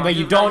strong Pokemon. Okay, but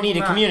you You're don't not need to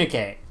even-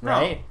 communicate, No,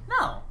 right?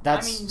 No,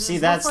 That's- I mean, see,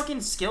 there's that's- no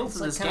fucking skill it's to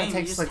like this kinda game.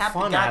 takes, You just like, have the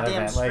fun out of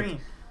goddamn it, like-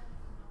 screen.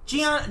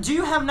 Gian, do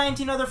you have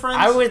 19 other friends?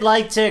 I would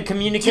like to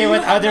communicate you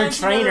with have other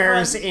 19 other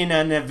trainers friends? in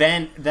an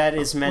event that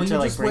is meant to you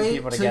like just bring wait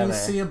people till together. you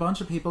see a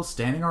bunch of people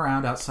standing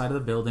around outside of the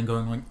building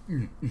going like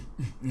on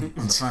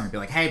the front and be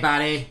like, hey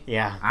buddy,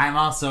 Yeah, I'm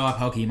also a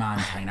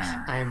Pokemon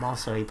trainer. I am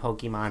also a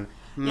Pokemon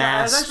Yeah,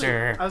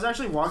 master. I was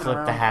actually walking Flip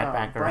around the hat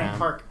back Bryant around.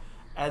 Park,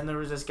 and there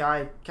was this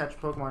guy catching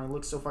Pokemon. He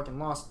looked so fucking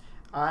lost.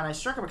 And I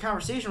struck up a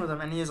conversation with him,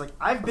 and he was like,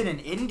 I've been in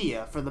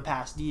India for the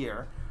past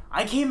year.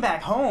 I came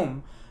back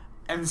home,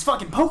 and this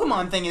fucking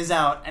Pokemon thing is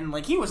out, and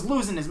like he was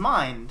losing his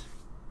mind.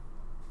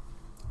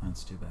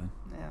 That's too bad.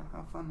 Yeah,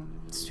 how fun would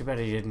it be? It's too bad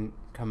he didn't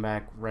come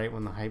back right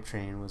when the hype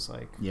train was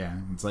like Yeah,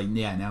 it's like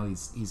now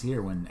he's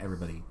here when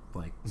everybody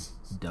like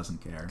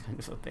doesn't care. kind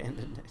of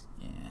abandoned it.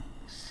 Yeah,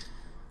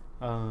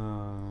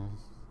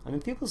 I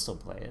mean, people still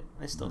play it.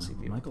 I still see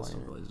people Michael playing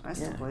still plays it. I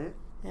still Yeah. play it.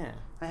 Yeah,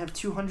 I have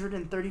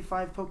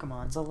 235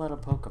 Pokemon. it's a lot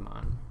of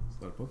Pokemon. It's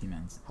about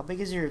Pokemons. How big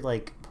is your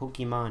like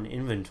Pokemon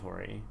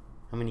inventory?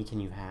 How many can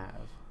you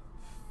have?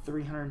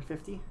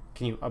 350.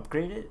 Can you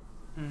upgrade it?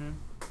 Mm-hmm.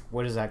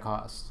 What does that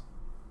cost?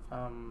 Does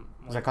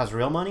that Like, cost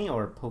real money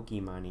or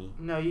Pokemoney?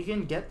 no, you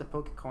can get the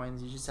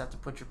Pokecoins. You just have to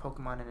put your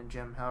Pokemon in a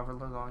gym. However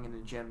long in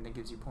the gym, that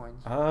gives you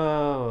points.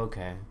 Oh,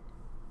 okay.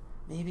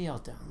 Maybe I'll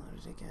download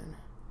it again.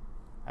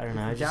 I don't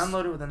know. I just,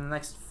 Download it within the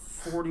next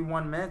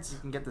 41 minutes. You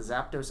can get the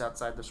Zapdos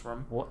outside this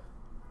room.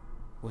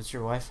 What's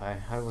your Wi-Fi?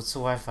 What's the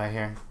Wi-Fi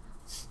here?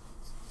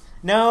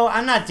 No,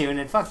 I'm not doing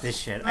it. Fuck this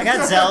shit. I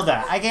got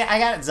Zelda. I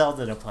got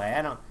Zelda to play.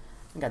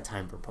 I got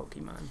time for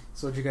Pokemon.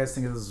 So what do you guys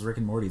think of this Rick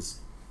and Morty's?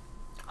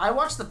 I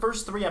watched the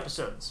first 3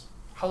 episodes.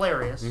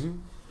 Hilarious. Mm-hmm.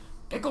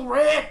 Pickle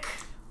Rick!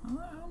 I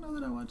don't know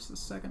that I watched the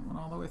second one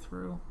all the way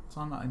through.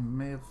 So I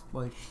may have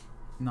like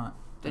not.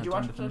 Did had you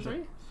time watch to episode finish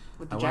 3? it.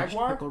 With the I watched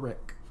Jaguar? Pickle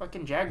Rick.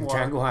 Fucking Jaguar.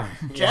 Jaguar.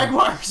 Yeah.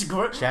 Jaguar's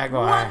good.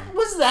 Jaguar. What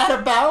was that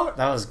about?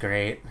 That was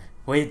great.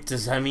 Wait,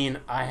 does that mean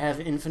I have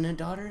infinite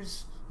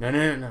daughters? No.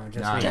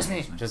 Just Nah, me.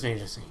 Just me.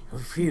 Just me. Oh,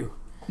 phew.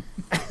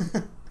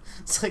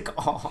 It's like,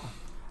 oh.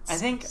 I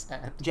think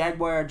sad.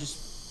 Jaguar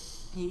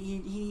just...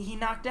 He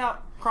knocked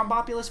out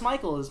Crumbopulous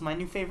Michael is my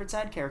new favorite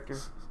side character.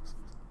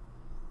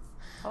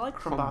 I like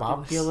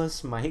Crumbopulous.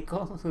 Crumbopulous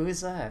Michael? Who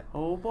is that?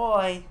 Oh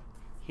boy.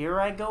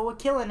 Here I go a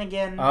killing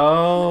again.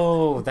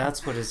 Oh,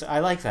 that's what is. I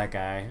like that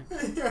guy.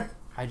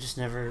 I just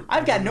never.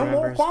 I've got I no remember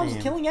more his qualms name.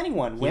 with killing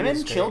anyone. He Women,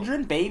 was great.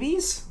 children,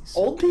 babies, so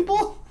old great.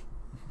 people.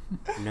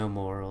 No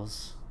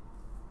morals.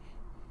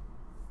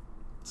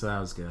 So that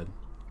was good.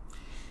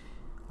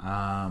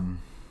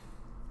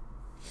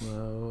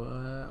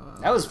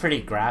 That was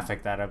pretty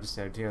graphic, that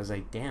episode, too. I was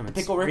like, damn, it's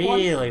Pickle Rick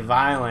really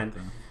violent.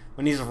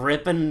 When he's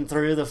ripping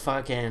through the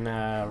fucking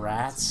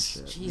rats.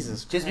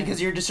 Jesus Just Christ.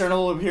 because your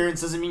discernible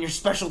appearance doesn't mean you're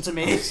special to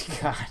me.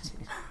 God.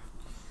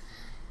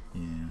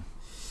 Yeah.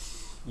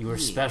 You were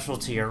special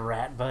to your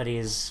rat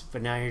buddies,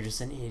 but now you're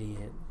just an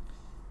idiot.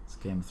 This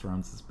Game of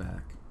Thrones is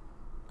back.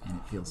 And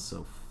it feels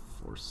so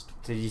forced.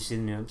 Did you see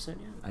the new episode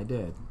yet? I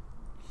did.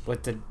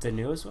 What, the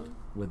newest one?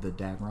 With the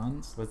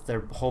Dagrons. With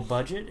their whole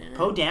budget in it?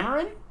 Poe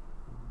Dameron?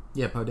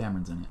 Yeah, Poe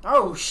Dameron's in it.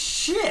 Oh,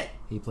 shit!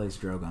 He plays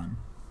Drogon.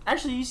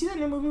 Actually, you see that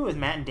new movie with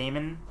Matt and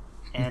Damon?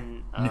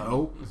 And,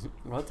 No.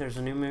 What? There's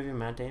a new movie with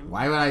Matt Damon?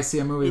 Why would I see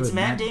a movie It's with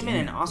Matt Damon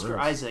and Gross. Oscar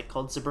Isaac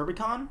called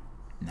Suburbicon?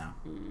 No.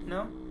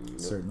 No?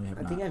 Certainly have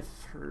I not. think I've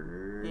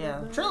heard. Yeah,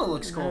 of the it. trailer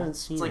looks I cool. haven't It's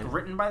seen like it.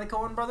 written by the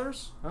Coen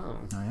brothers. Oh.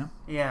 Oh, yeah?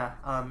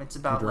 Yeah, it's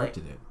Who about like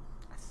directed it?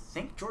 I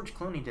think George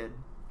Clooney did.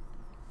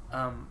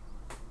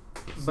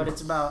 But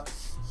it's about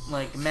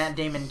like Matt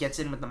Damon gets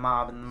in with the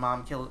mob, and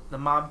the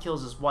mob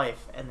kills his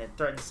wife, and it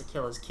threatens to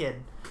kill his kid.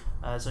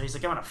 So he's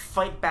like, I want to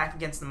fight back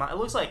against the mob. It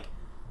looks like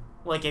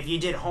if you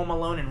did Home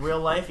Alone in real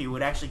life, you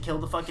would actually kill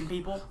the fucking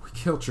people. We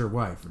killed your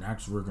wife, and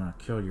actually we're gonna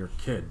kill your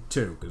kid,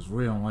 too, because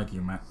we don't like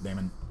you, Matt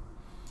Damon.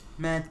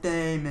 Matt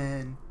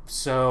Damon.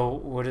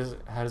 So,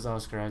 how does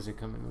Oscar Isaac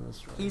come into this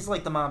story? He's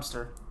like the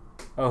mobster.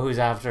 Oh, who's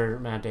after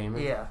Matt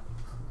Damon? Yeah.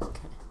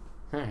 Okay.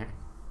 Alright.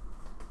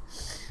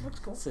 Looks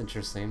cool. That's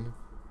interesting.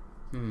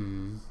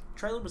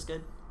 Trailer was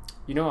good.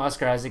 You know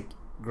Oscar Isaac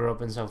grew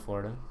up in South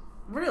Florida?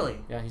 Really?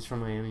 Yeah, he's from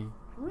Miami.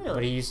 Really?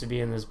 But he used to be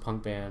in this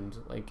punk band,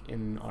 like,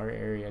 in our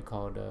area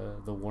called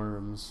The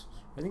Worms.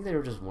 I think they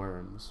were just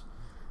Worms.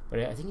 But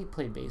I think he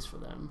played bass for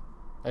them.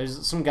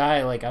 There's some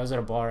guy, like, I was at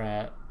a bar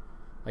at,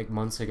 like,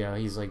 months ago.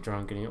 He's, like,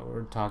 drunk, and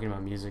we're talking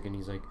about music, and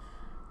he's like,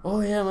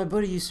 oh, yeah, my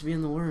buddy used to be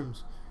in The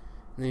Worms.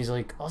 And then he's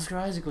like, Oscar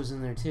Isaac was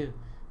in there, too. And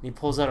he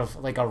pulls out,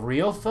 a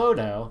real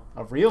photo,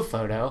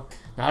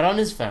 not on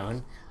his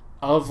phone,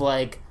 of,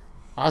 like,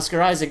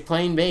 Oscar Isaac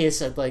playing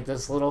bass at, like,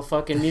 this little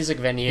fucking music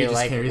He venue, just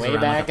like, carries way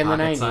around, back like, in a the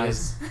pocket 90s.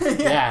 size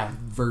Yeah,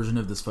 version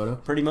of this photo.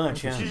 pretty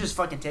much, You yeah. should just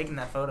fucking taken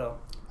that photo.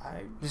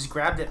 Just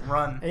grabbed it and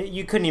run.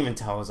 You couldn't even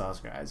tell it was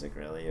Oscar Isaac,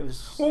 really. It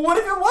was. Well, what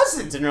if it It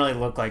wasn't? didn't really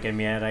look like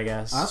him yet, I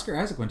guess. Oscar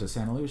Isaac went to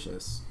Santa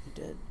Lucius. He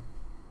did.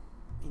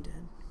 Did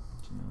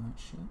you know that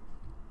shit?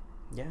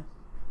 Yeah.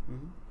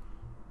 Mm-hmm.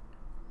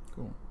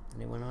 Cool.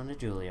 And he went on to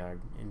Juilliard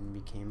and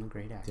became a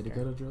great actor. Did he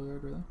go to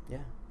Juilliard, really? Yeah.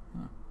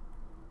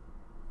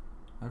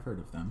 I've heard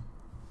of them.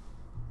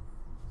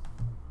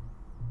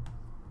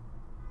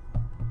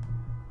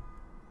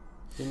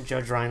 Didn't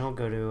Judge Reinhold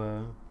go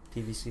to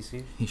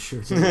PVCC? He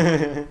sure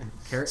did.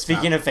 Carrot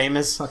Speaking Top. of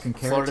famous Fucking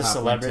Carrot Florida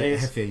Top went to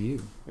celebrities.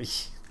 FAU.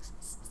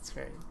 That's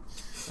great.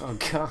 Oh,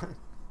 God.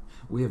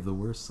 We have the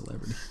worst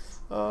celebrities.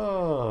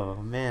 Oh,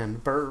 man.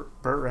 Burt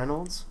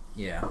Reynolds?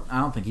 Yeah. I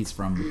don't think he's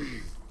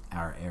from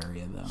our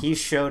area, though. He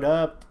showed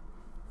up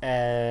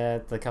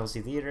at the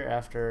Kelsey Theater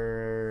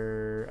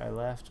after I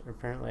left.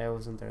 Apparently, I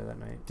wasn't there that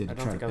night. Did I he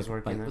don't try think to I was pick a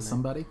working fight that with night.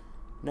 somebody?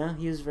 No,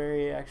 he was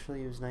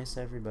he was nice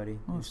to everybody.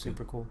 Oh, He was that's good.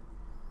 super cool.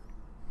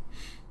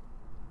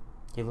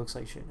 He looks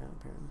like shit now,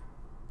 apparently.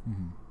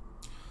 Mm-hmm.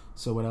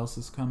 So what else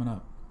is coming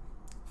up,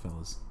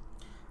 fellas?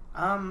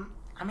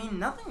 I mean,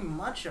 nothing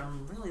much.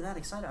 I'm really that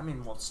excited. I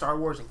mean, well, Star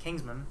Wars and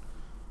Kingsman,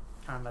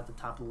 kind of at the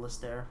top of the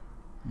list there.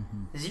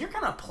 Mm-hmm. This year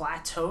kind of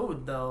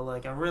plateaued though.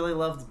 Like, I really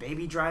loved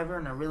Baby Driver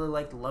and I really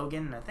liked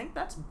Logan. And I think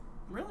that's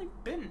really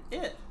been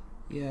it.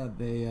 Yeah,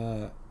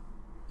 they,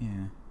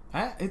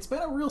 it's been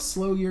a real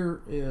slow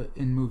year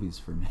in movies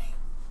for me.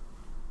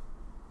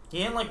 You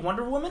didn't like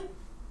Wonder Woman?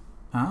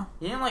 Huh?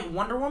 You didn't like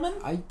Wonder Woman?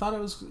 I thought it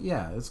was,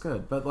 it's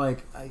good. But,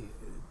 like,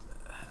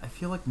 I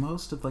feel like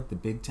most of, like, the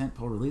big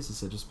tentpole releases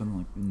have just been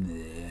like,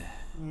 nah,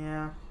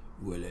 Yeah.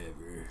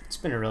 whatever. It's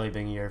been a really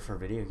big year for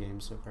video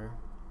games so far.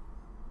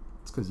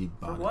 It's because you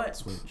bought what? it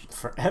Switch.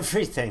 For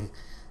everything.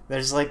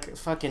 There's like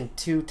fucking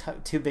two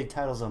big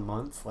titles a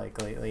month, like,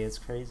 lately. It's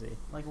crazy.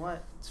 Like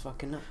what? It's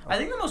fucking nuts. I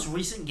think the most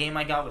recent game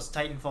I got was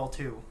Titanfall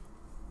 2.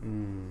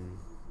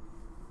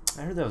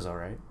 I heard that was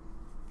alright.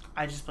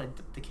 I just played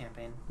the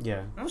campaign.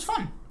 Yeah. It was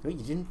fun. Wait,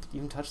 you didn't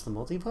even touch the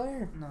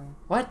multiplayer? No.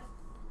 What?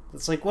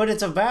 That's like what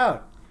it's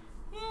about.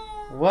 Yeah.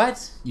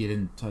 What? You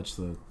didn't touch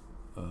the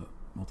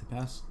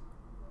multipass?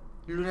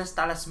 Lunas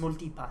Dallas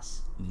Multipass.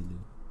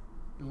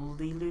 Lilu.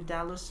 Lilu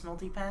Dallas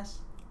Multipass?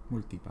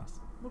 Multipass.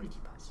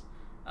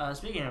 Multipass.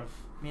 Speaking of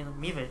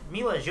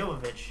Mila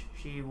Jovovich,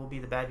 she will be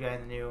the bad guy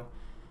in the new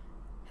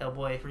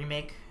Hellboy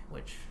remake,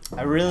 which...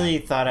 I really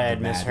thought I had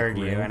The bad misheard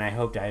you, grill. and I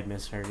hoped I had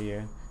misheard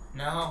you.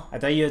 No. I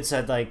thought you had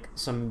said, like,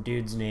 some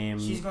dude's name.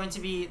 She's going to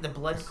be the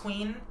Blood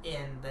Queen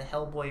in the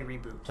Hellboy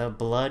reboot. The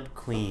Blood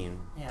Queen.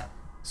 Yeah.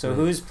 So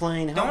who's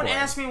playing Hellboy? Don't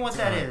ask me what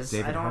that is.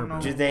 David I don't Harbour.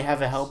 know. Did they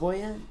have a Hellboy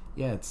yet?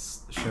 Yeah,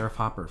 it's Sheriff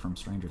Hopper from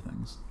Stranger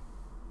Things.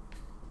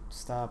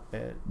 Stop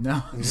it.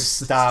 No. Just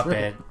stop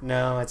it.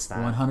 No, it's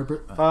not.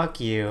 100%. Fuck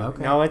you.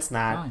 Okay. No, it's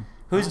not. Fine.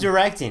 Who's Fine.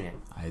 directing it?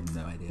 I had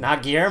no idea.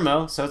 Not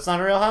Guillermo, so it's not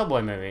a real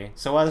Hellboy movie.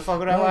 So why the fuck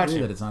would I I watch agree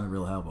it? that it's not a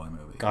real Hellboy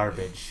movie.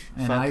 garbage.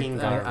 And Fucking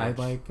garbage. I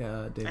like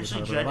David Actually,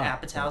 Harbour Judd a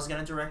lot. Apatow's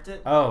gonna direct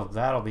it. Oh,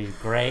 that'll be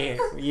great.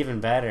 Even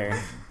better.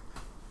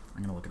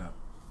 I'm gonna look it up.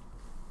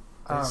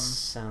 This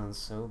sounds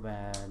so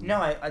bad.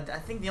 No, I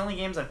think the only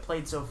games I've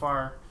played so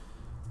far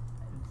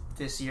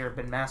this year have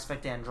been Mass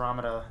Effect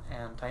Andromeda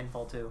and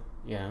Titanfall 2.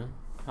 Yeah.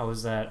 How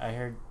was that? I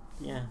heard.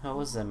 Yeah. How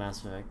was that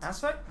Mass Effect?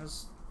 Mass Effect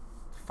was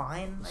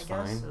fine, I guess.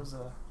 Fine. It was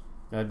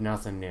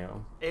Nothing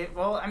new. it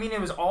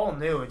was all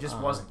new. It just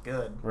wasn't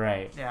good.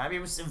 Right. Yeah, I mean,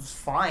 it was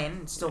fine.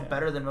 It's still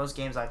better than most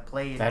games I've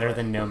played. Better but-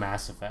 than no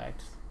Mass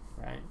Effect.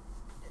 Right.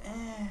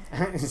 Eh,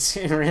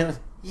 Really?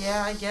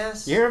 yeah, I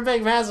guess. You're a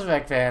big Mass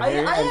Effect fan. I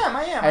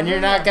am. And you're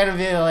not gonna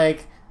be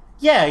like,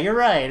 yeah, you're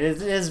right.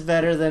 It is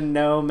better than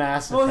no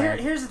Mass Effect. Well,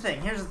 here's the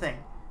thing.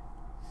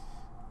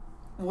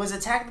 Was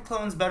Attack of the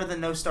Clones better than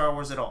no Star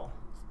Wars at all?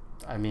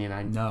 I mean,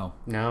 No.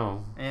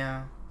 No.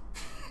 Yeah.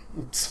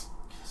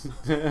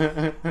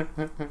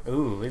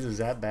 Ooh, is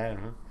that bad,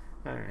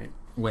 huh? All right.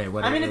 Wait,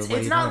 what? I mean, what it's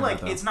are you not talking like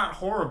about, though? it's not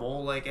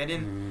horrible. Like I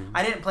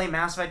didn't play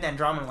Mass Effect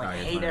Andromeda and Oh,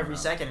 you're hate talking every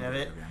about second of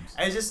it. video games.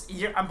 I just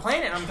I'm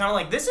playing it and I'm kind of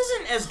like, this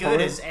isn't as good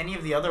as any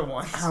of the other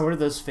ones. How were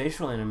those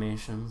facial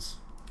animations?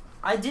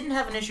 I didn't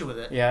have an issue with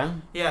it. Yeah.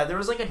 Yeah, there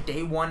was like a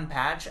day one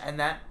patch and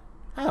that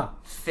Oh.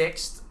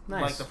 fixed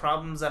Nice. like the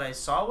problems that I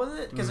saw with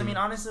it. Because I mean,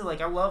 honestly,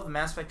 like I love the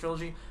Mass Effect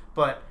trilogy,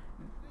 but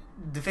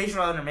the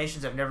facial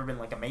animations have never been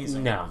like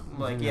amazing. No.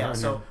 Like No, yeah. no.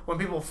 So when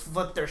people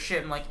flip their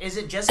shit, I'm like, is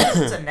it just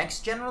because it's a next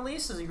gen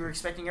release? So you're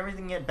expecting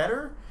everything to get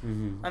better?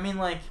 Mm-hmm. I mean,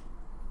 like,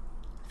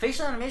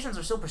 facial animations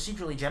are still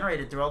procedurally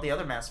generated through all the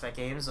other Mass Effect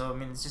games, so I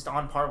mean, it's just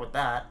on par with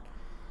that.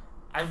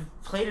 I've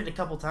played it a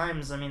couple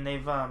times. I mean,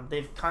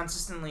 they've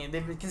consistently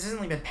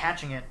been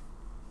patching it,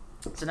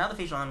 so now the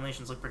facial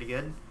animations look pretty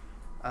good.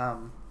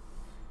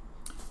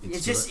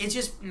 It's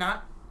just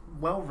not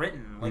well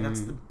written. Like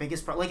that's the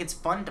biggest problem. Like it's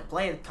fun to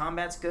play. The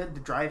combat's good. The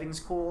driving's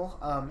cool.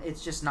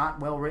 It's just not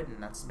well written.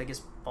 That's the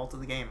biggest fault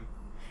of the game.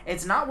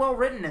 It's not well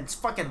written. It's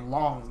fucking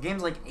long. The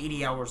game's like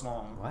 80 hours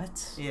long.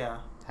 What? Yeah.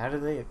 How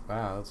did they?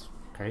 Wow, that's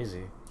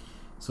crazy.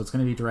 So it's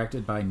going to be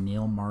directed by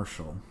Neil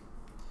Marshall,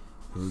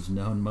 who's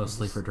known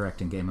mostly for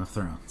directing Game of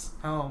Thrones.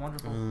 Oh,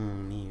 wonderful.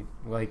 Neat.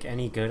 Like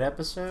any good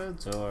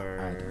episodes or?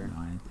 I don't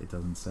know. It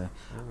doesn't say.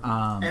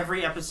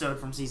 Every episode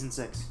from season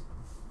 6.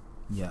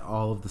 Yeah,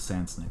 all of the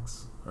Sand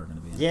Snakes are going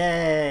to be in it.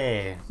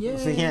 Yay!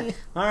 Yay! Yeah.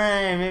 All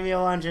right, maybe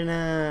I'll watch it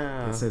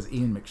now. It says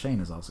Ian McShane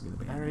is also going to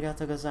be in it.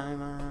 Arigato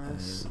gozaimasu.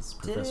 As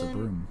Professor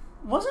Broom.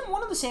 Wasn't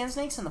one of the Sand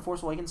Snakes in The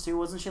Force Awakens too?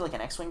 Wasn't she like an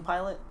X-Wing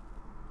pilot?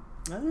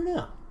 I don't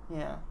know.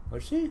 Yeah.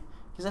 Was she?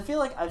 Because I feel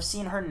like I've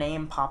seen her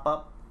name pop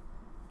up.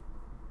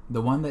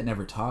 The one that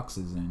never talks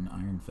is in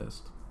Iron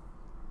Fist.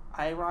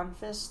 Iron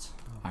Fist?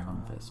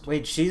 Iron Fist.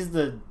 Wait, she's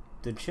the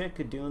chick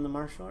who doing the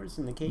martial arts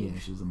in the cage? Yeah,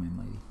 she's the main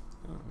lady.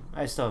 Oh,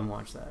 I still haven't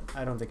watched that.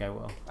 I don't think I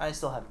will. I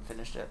still haven't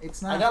finished it.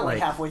 It's I not got like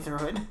like- halfway through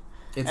it.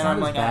 It's And not I'm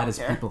as like, I bad don't as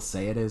care. people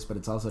say it is, but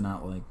it's also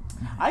not like...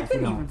 I if you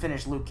couldn't don't- even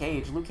finish Luke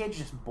Cage. Luke Cage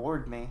just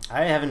bored me.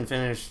 I haven't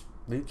finished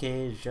Luke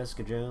Cage,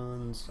 Jessica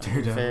Jones,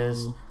 Iron Fist.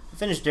 Daredevil, I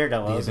finished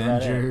Daredevil. The That's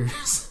about it.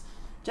 Avengers.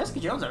 Jessica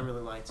Jones I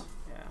really liked.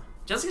 Yeah.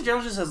 Jessica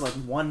Jones just has like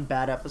one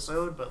bad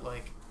episode, but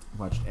like...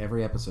 Watched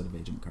every episode of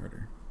Agent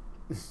Carter.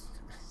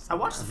 I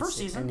watched the haven't first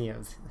seen season. Any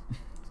of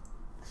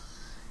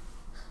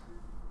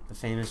the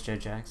famous Joe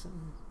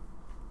Jackson.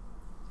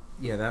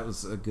 Yeah, that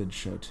was a good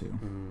show too.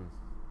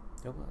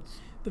 It was.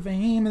 The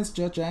famous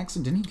Joe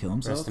Jackson. Didn't he kill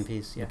himself? Rest in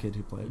peace. Yeah, The kid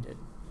who he played. did.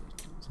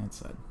 That's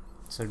sad.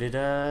 So did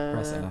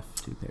Press F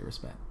to pay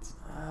respects.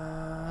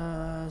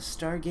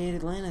 Stargate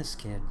Atlantis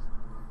kid,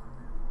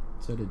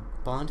 So did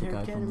blonde The hair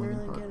guy kid, from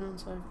remember Linkin that Park. kid on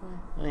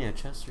Sci-Fi? Oh yeah,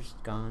 Chester's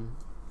gone.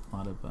 a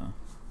lot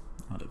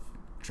of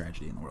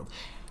tragedy in the world.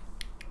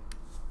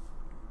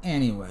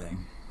 Anyway,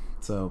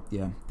 so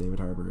yeah, David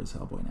Harbour is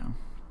Hellboy now.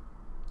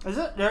 Is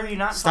it? Are you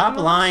not Stop talking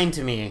about lying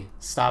to me.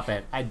 Stop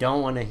it. I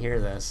don't want to hear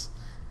this.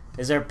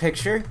 Is there a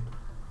picture?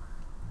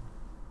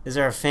 Is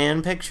there a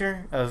fan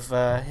picture of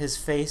his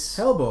face?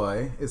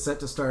 Hellboy is set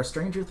to star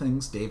Stranger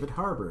Things' David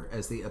Harbour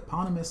as the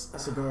eponymous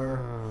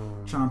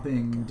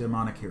cigar-chomping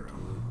demonic hero.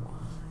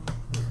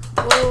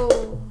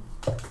 Whoa.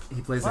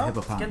 He plays a Well,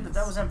 hippopotamus. good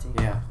that was empty.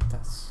 Yeah,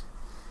 that's.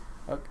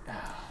 Okay.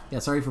 Yeah,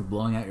 sorry for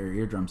blowing out your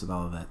eardrums with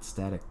all of that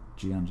static.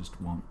 Gian just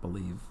won't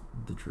believe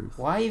the truth.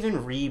 Why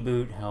even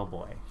reboot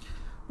Hellboy?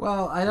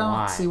 Well, I don't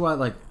Why? see why.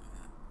 Like,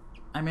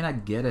 I mean, I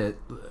get it.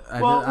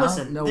 I Well, don't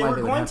listen, know they why were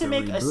they would going have to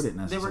make reboot it they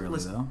necessarily, were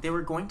though. they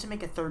were going to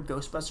make a third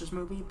Ghostbusters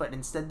movie, but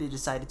instead they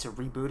decided to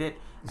reboot it,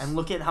 and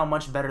look at how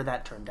much better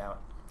that turned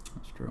out.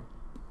 That's true.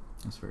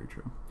 That's very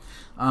true.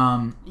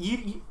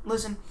 You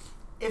listen.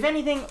 If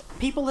anything,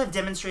 people have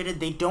demonstrated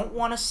they don't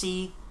want to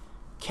see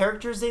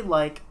characters they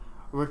like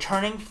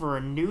returning for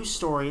a new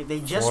story. They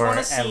just Or want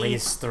to see at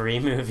least 3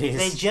 movies.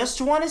 They just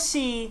want to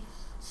see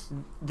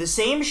the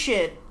same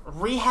shit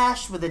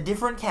rehashed with a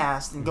different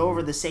cast and go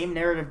over the same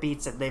narrative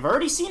beats that they've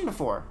already seen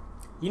before.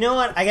 You know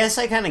what? I guess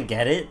I kind of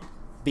get it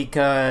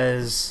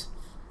because,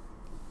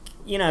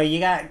 you know, you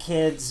got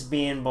kids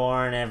being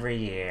born every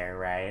year,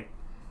 right?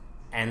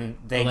 And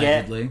they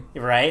Allegedly.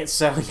 get right.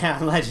 So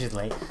yeah,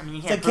 allegedly. I mean,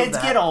 you So can't prove kids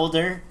that. get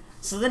older,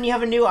 So then you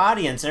have a new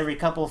audience every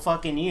couple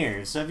fucking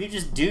years. So if you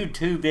just do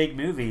 2 big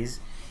movies,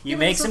 you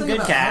make some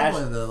good cash,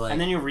 and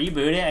then you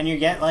reboot it, and you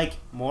get, like,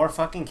 more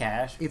fucking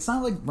cash. It's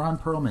not like Ron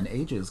Perlman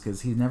ages,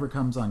 because he never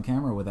comes on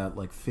camera without,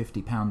 like,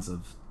 50 pounds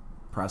of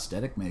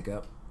prosthetic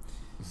makeup.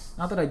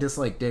 Not that I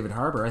dislike David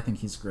Harbour, I think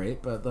he's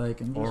great, but, like...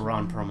 Or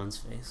Ron Perlman's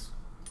face.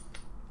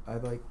 I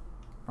like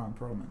Ron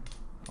Perlman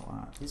a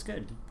lot. He's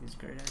good. He's a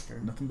great actor.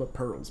 Nothing but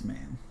pearls,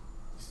 man.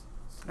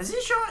 Is he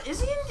going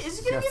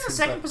to be in the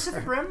second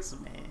Pacific Rim?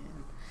 Man.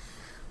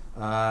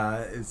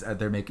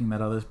 They're making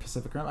that other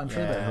Pacific Rim? I'm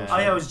sure that he'll Oh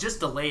yeah, it was just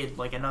delayed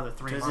like another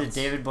 3 months. Because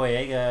David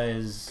Boyega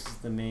is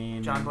the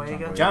main... John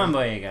Boyega? John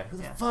Boyega. Who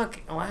the fuck?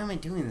 Why am I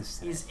doing this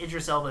today? He's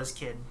Idris Elba's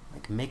kid.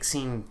 Like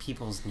mixing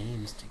people's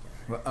names together.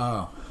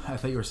 Well, I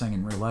thought you were saying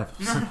in real life.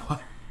 No.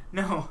 What?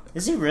 No.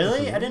 Is he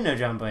really? I didn't know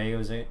John Boyega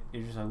was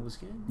Idris Elba's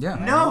kid. Yeah.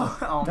 No.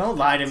 Oh, don't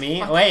lie to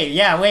me. Wait.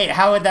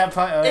 How would that... in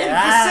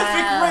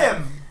Pacific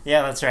Rim!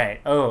 Yeah, that's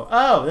right.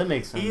 Oh, that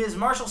makes sense. He is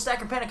Marshall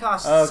Stacker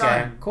Pentecost's okay,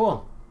 son.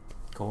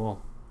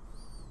 Cool.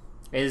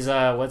 Is,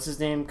 what's his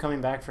name coming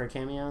back for a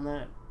cameo on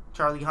that?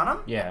 Charlie Hunnam?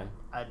 Yeah.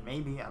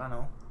 Maybe. I don't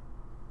know.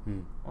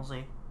 We'll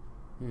see.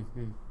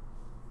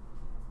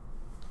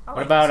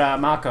 What about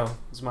Mako?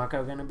 Is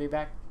Mako going to be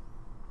back?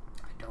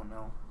 I don't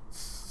know.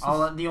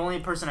 The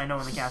only person I know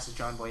in the cast is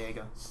John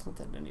Boyega. Not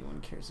that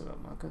anyone cares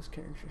about Mako's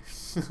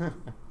character.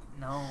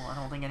 No, I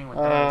don't think anyone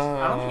does.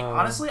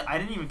 Honestly, I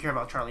didn't even care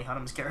about Charlie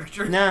Hunnam's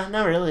character. Nah,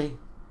 not really.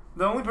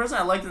 The only person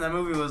I liked in that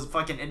movie was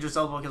fucking Idris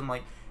Elba because I'm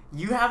like,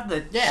 you have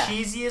the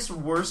cheesiest,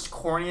 worst,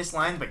 corniest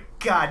lines, but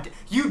God,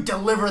 you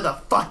deliver the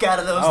fuck out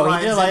of those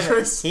lines,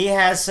 Idris. He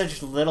has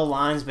such little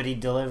lines, but he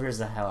delivers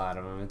the hell out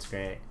of them. It's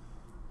great.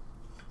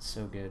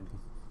 So good.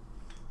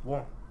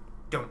 1,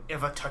 don't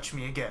ever touch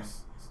me again.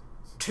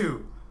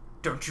 2,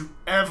 don't you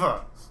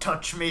ever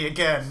touch me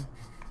again.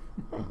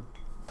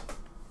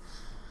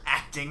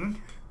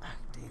 Acting.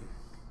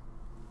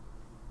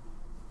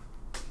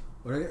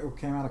 What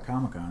came out of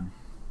Comic-Con?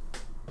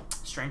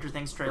 Stranger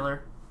Things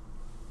trailer.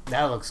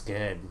 That looks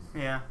good.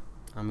 Yeah.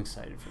 I'm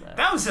excited for that.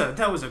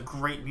 That was a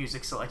great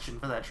music selection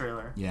for that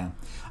trailer. Yeah.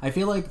 I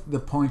feel like the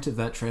point of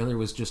that trailer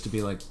was just to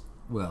be like,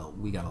 well,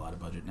 we got a lot of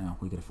budget now.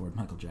 We could afford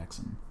Michael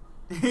Jackson.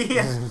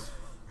 Yeah.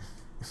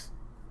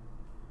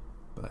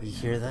 But, you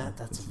hear that?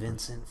 That's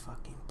Vincent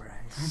fucking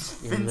Price.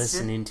 You're Vincent?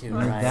 listening to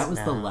Like, right that was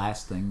now. the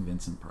last thing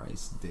Vincent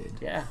Price did.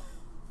 Yeah.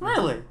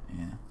 Really?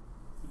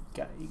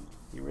 Yeah.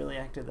 He really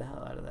acted the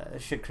hell out of that.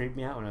 That shit creeped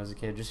me out when I was a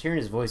kid. Just hearing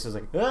his voice, I was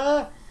like,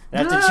 ah! I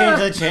have to change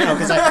the channel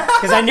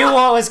because I knew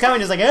what was coming.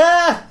 Just like,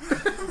 ah!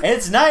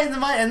 It's night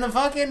and the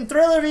fucking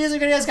Thriller music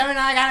video is coming.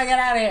 I gotta get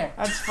out of here.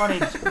 That's funny.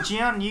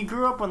 Gian, you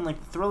grew up when like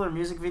the Thriller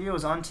music video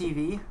was on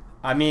TV?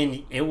 I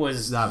mean, it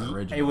was not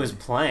originally. It was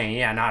playing.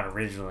 Yeah, not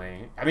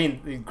originally. I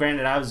mean,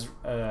 granted, I was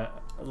a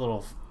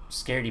little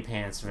scaredy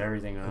pants of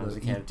everything when I was a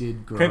kid. You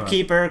did grow Crypt up.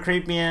 Keeper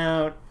creeped me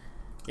out.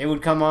 It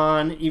would come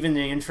on, even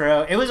the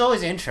intro. It was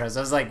always intros.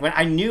 I was like, when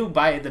I knew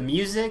by the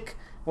music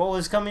what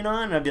was coming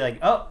on, I'd be like,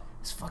 oh,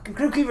 it's fucking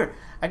Crypt Keeper.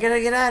 I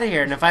gotta get out of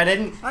here. And if I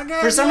didn't,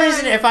 for some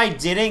reason, if I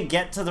didn't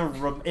get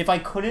to if I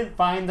couldn't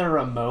find the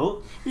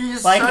remote,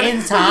 like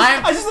in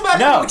time, I just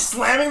imagine like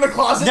slamming the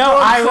closet door.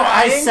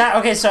 I sat.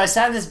 Okay, so I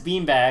sat in this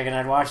beanbag and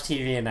I'd watch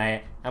TV at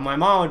night, and my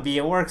mom would be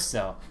at work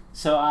still.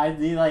 So I'd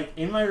be like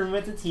in my room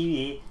with the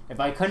TV. If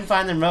I couldn't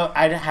find the remote,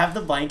 I'd have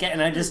the blanket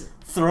and I'd just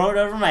throw it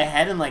over my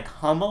head and like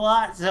hum a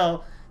lot.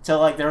 So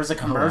like there was a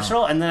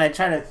commercial, and then I'd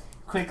try to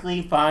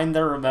quickly find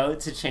the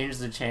remote to change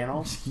the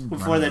channel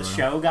before the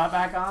show got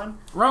back on.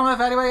 Roma, if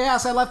anybody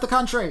asks, I left the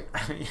country.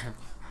 Yeah.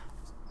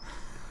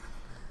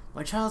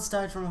 My child's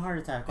died from a heart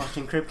attack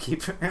watching Crypt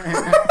Keeper.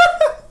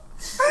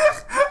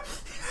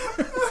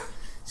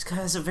 This guy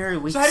has a very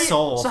weak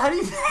soul. So how do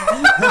you feel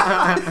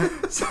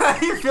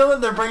that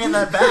they're bringing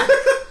that back?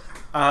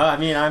 I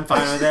mean, I'm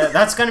fine with it.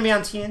 That's going to be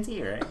on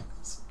TNT, right?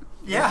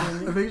 Yeah.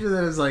 I picture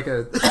that as like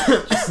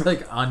just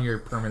like on your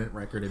permanent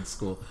record in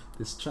school.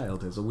 This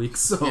child has a weak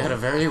soul. He had a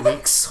very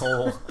weak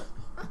soul.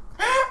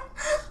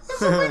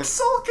 It's a weak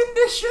soul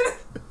condition.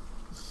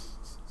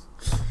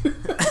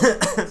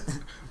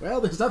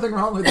 Well, there's nothing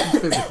wrong with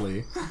him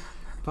physically.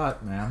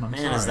 But, man, I'm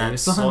sorry. Is that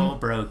soul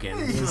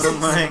broken? He's a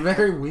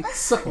very weak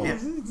soul.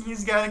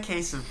 He's got a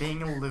case of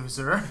being a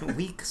loser.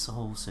 Weak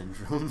soul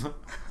syndrome.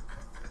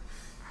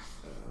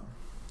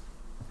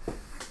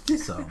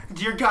 So.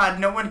 Dear God,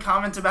 no one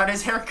comments about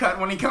his haircut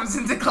when he comes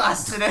into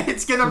class today.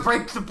 It's gonna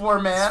break the poor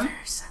man. It's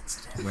very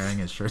sensitive.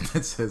 Wearing a shirt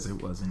that says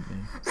it wasn't me.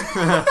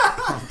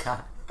 Oh,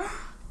 God.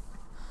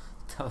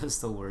 That was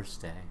the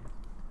worst day.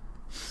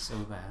 So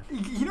bad.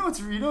 You know what's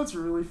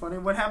really funny?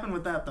 What happened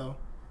with that though?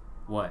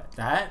 What?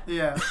 That?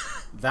 Yeah.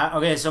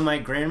 Okay, so my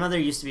grandmother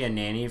used to be a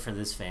nanny for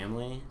this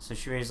family. So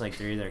she raised like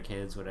 3 of their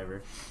kids,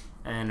 whatever.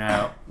 And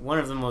one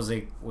of them was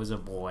a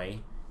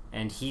boy,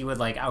 and he would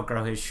like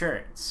outgrow his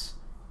shirts.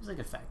 He was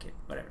like a fat kid,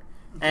 whatever.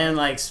 And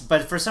like,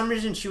 but for some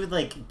reason she would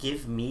like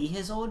give me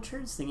his old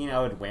shirts, thinking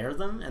I would wear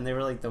them, and they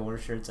were like the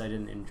worst shirts I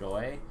didn't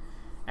enjoy.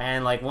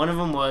 And like one of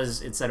them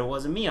was, it said It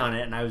Wasn't Me on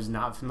it, and I was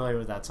not familiar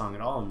with that song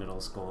at all in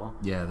middle school.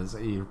 Yeah,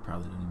 you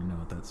probably didn't even know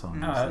what that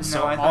song was. No,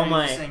 So I all thought you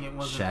my- were saying it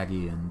wasn't.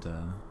 Shaggy and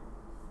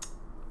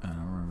I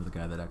don't remember the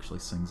guy that actually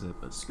sings it,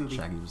 but Scooby.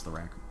 Shaggy was the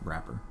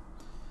rapper.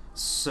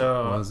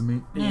 So Was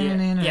me?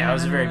 yeah, it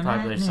was a very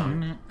popular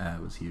song.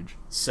 It was huge.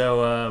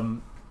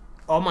 So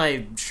all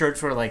my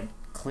shirts were like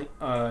clean,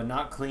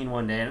 not clean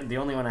one day. The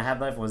only one I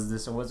had left was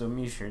this It Wasn't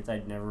Me shirt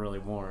I'd never really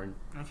worn.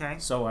 Okay.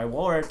 So I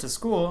wore it to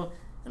school,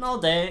 and all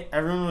day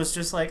everyone was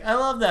just like, I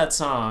love that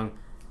song.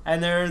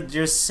 And they're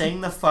just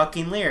saying the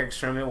fucking lyrics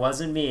from It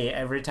Wasn't Me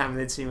every time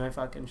they'd see my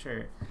fucking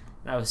shirt.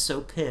 And I was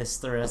so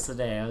pissed the rest of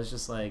the day. I was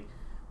just like,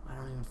 I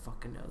don't even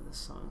fucking know this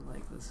song.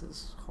 Like, this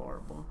is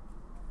horrible.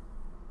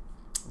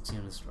 That's the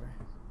end of the story.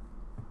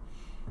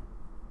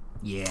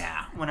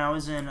 Yeah. When I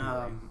was in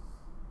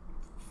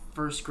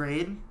first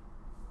grade,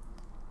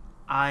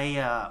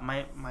 I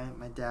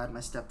my dad, my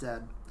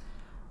stepdad,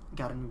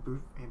 got a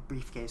new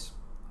briefcase,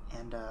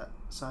 and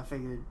so I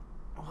figured,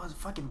 oh,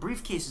 fucking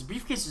briefcases.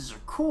 Briefcases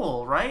are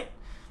cool, right?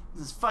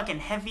 This fucking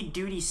heavy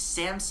duty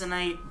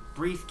Samsonite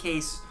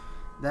briefcase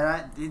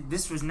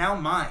this was now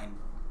mine.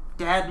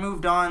 Dad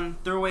moved on,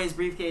 threw away his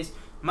briefcase.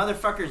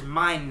 Motherfucker's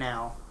mine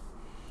now.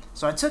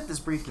 So I took this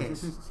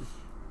briefcase.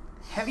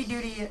 Heavy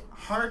duty,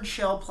 hard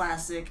shell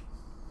plastic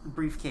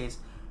briefcase.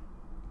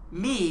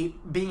 Me,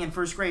 being in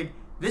first grade,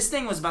 this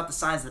thing was about the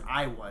size that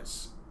I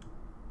was.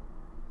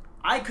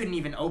 I couldn't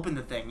even open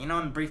the thing. You know,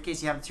 in the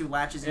briefcase you have the two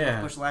latches, you have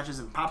to push the latches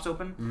and it pops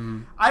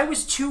open. I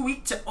was too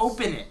weak to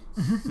open it.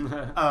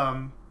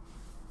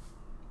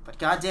 But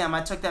goddamn,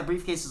 I took that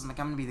briefcase and was like,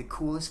 I'm gonna be the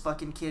coolest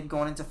fucking kid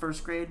going into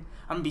first grade.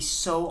 I'm gonna be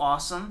so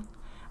awesome.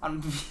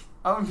 I'm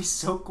gonna be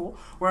so cool.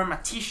 Wearing my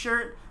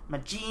t-shirt, my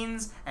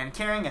jeans, and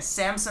carrying a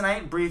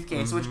Samsonite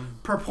briefcase, which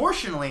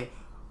proportionally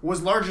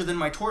was larger than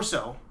my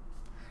torso.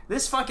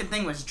 This fucking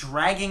thing was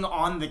dragging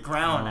on the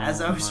ground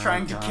as I was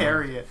trying to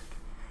carry it.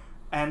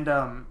 And,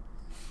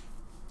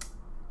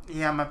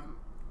 yeah,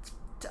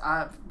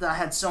 I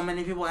had so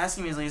many people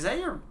asking me, like, is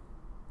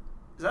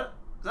that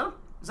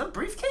a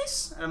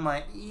briefcase? And I'm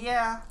like,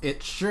 yeah.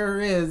 It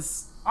sure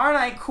is. Aren't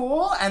I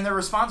cool? And their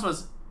response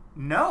was,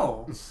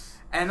 no.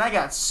 And I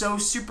got so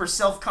super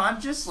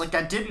self-conscious, like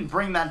I didn't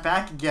bring that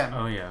back again.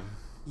 Oh, yeah.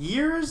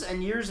 Years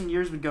and years and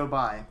years would go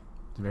by.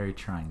 It's a very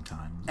trying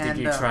time. And,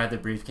 Did you try the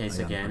briefcase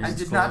yeah, again? I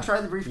did not try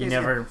the briefcase. You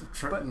never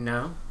again.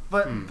 No?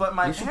 But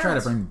my You should parents, try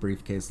to bring the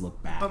briefcase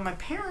look back. But my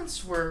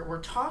parents were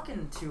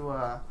talking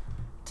to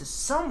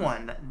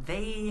someone.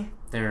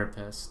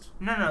 Therapist.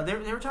 No,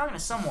 they were talking to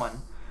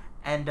someone,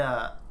 and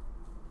I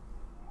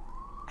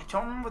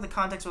don't remember what the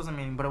context was in the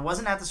meeting, but it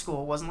wasn't at the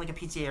school. It wasn't like a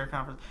PTA or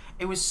conference.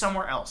 It was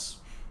somewhere else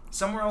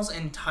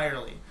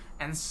entirely.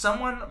 And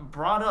someone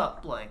brought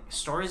up like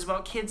stories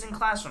about kids in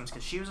classrooms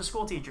because she was a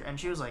school teacher, and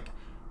she was like,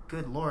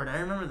 "Good Lord, I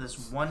remember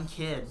this one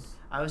kid.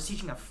 I was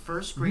teaching a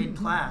first grade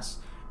class,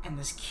 and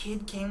this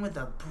kid came with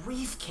a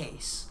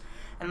briefcase."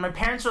 And my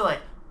parents were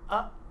like,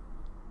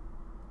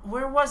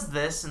 where was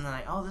this? And they're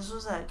like, oh, this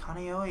was at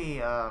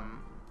Kaneohe.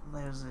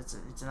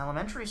 It's an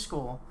elementary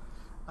school.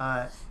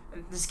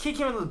 This kid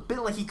came with a bit,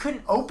 like, he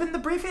couldn't open the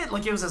briefcase.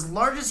 Like, it was as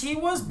large as he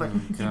was, but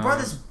he brought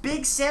this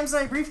big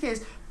Samsonite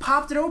briefcase,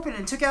 popped it open,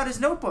 and took out his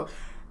notebook.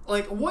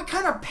 Like, what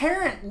kind of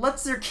parent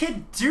lets their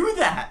kid do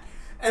that?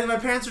 And my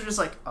parents were just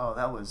like, oh,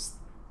 that was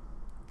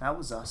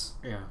us.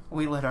 Yeah.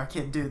 We let our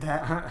kid do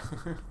that.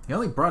 He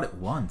only brought it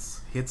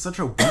once. He had such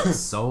a weak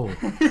soul.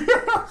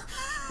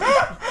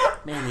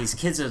 Man, these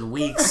kids are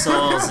weak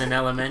souls in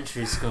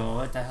elementary school.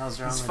 What the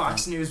hell's wrong As with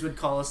Fox them? News would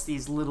call us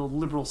these little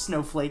liberal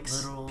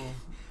snowflakes.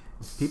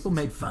 People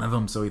made fun of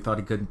him, so he thought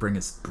he couldn't bring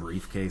his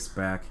briefcase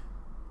back.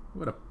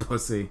 What a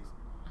pussy.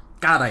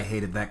 God, I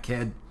hated that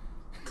kid.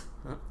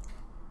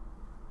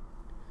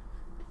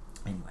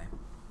 Anyway.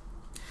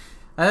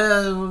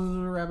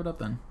 We'll wrap it up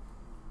then.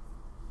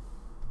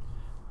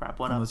 Wrap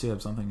one up. Unless you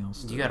have something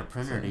else. You got a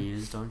printer to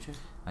use, don't you?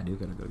 I do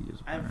gotta go use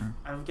a printer.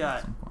 I've got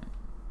at some point.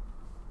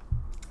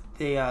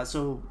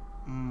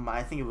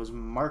 I think it was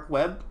Mark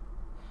Webb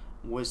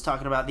was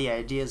talking about the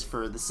ideas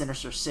for the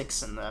Sinister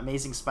Six and the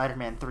Amazing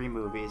Spider-Man 3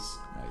 movies.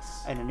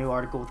 Nice. In a new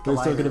article with They're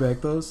still Collider. gonna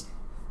make those?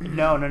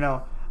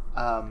 No.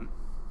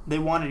 They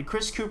wanted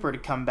Chris Cooper to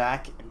come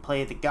back and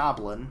play the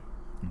Goblin.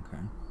 Okay.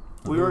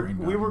 We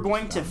were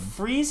going to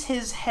freeze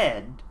his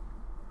head,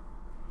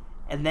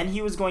 and then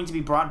he was going to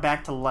be brought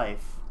back to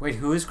life. Wait,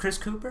 who is Chris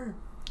Cooper?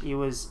 He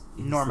was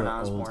He's Norman the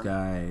Osborn. old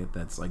guy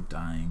that's like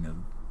dying of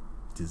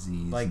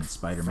disease, Like, and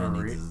Spider-Man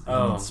for needs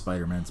oh.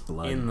 Spider-Man's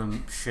blood. In the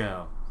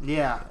show.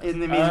 Yeah, in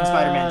the Amazing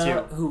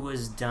Spider-Man 2. Who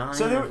was dying?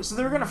 So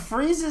they were gonna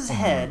freeze his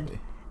head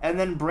and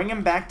then bring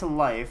him back to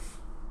life.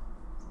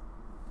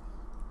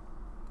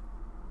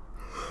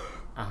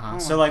 Uh-huh. Oh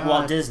So my like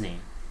Walt God. Disney.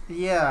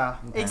 Yeah,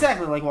 Okay.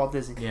 exactly like Walt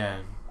Disney. Yeah.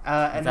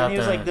 And then he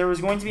was Without like, there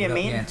was going to be a Without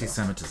the main.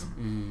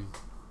 anti-Semitism.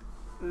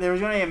 There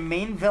was going to be a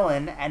main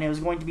villain, and it was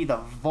going to be the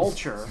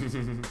Vulture.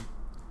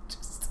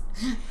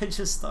 I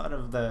just thought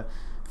of the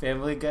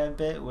Family Guy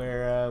bit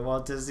where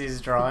Walt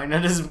Disney's drawing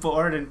on his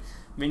board and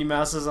Minnie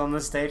Mouse is on the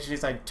stage and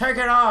he's like, "Take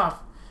it off!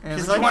 And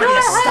He's he's like, like, you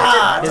want to be a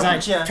star, He's don't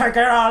like, you? take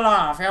it all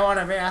off. You want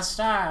to be a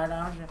star,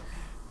 don't you?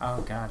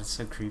 Oh god, it's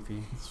so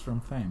creepy. It's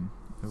from Fame.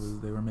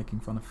 They were making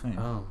fun of Fame.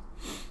 Oh.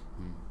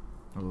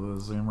 Well,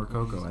 Zane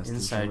Coco as to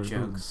Inside Shivers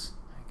jokes.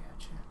 I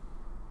gotcha.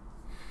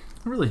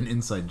 Not really an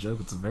inside joke.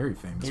 It's a very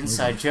famous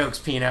Inside movie. jokes,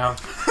 Pino.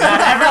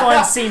 Not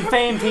everyone's seen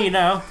Fame,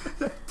 Pino.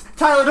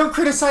 Tyler, don't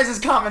criticize his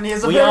comedy. He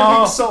has a We very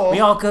all big soul.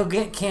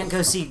 can't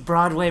go see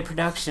Broadway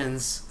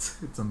productions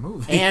It's a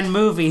movie. and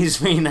movies.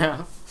 We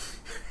know.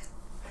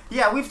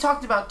 Yeah, we've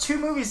talked about 2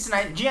 movies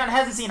tonight. Gian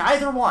hasn't seen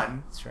either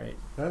one. That's right.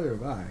 Neither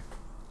have I.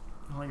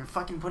 Well, you're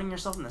fucking putting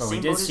yourself in the But same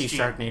we did boat as see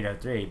Gian. Sharknado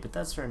 3, but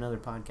that's for another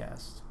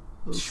podcast.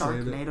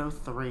 Sharknado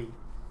 3.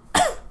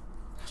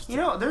 You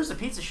know, there's a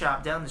pizza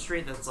shop down the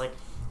street that's like,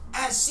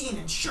 as seen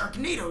in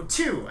Sharknado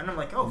 2. And I'm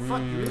like, oh,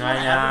 fuck, you really want to I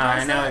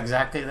advertise know that?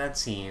 exactly that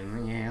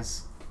scene.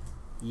 Yes.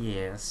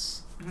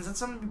 Yes. Is that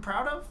something to be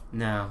proud of?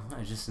 No,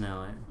 I just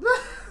know it.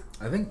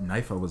 I think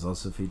Knifo was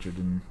also featured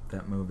in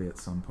that movie at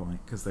some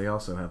point because they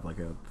also have like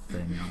a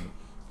thing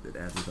that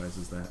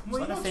advertises that. There's a Well,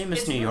 lot you of know, famous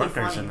it's New really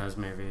Yorkers funny. in those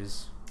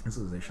movies. This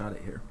is they shot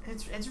it here.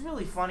 It's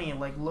really funny,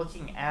 like,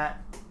 looking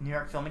at New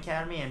York Film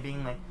Academy and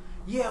being like,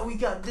 yeah, we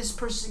got this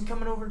person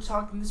coming over to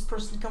talk, and this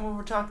person come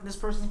over to talk, and this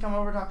person come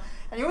over to talk.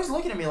 And you're always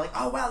looking at me like,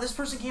 oh, wow, this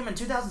person came in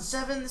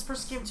 2007, this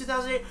person came in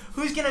 2008.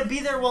 Who's going to be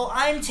there while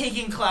I'm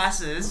taking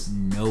classes?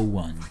 No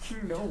one.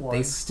 No one.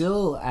 They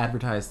still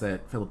advertise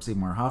that Philip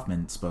Seymour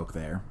Hoffman spoke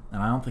there,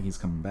 and I don't think he's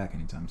coming back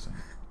anytime soon.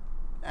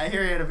 I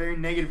hear you had a very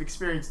negative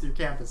experience through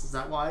campus. Is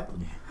that why?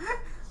 Yeah.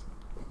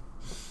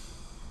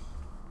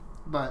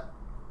 But,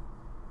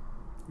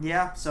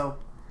 yeah, so,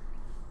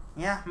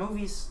 yeah,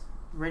 movies.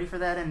 Ready for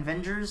that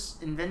Avengers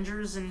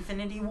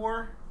Infinity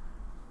War?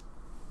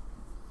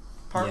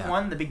 Part Yeah.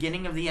 1, the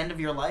beginning of the end of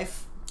your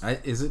life?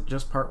 Is it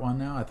just part 1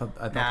 now? I thought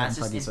Nah, Captain it's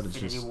just Feige said it's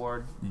Infinity just.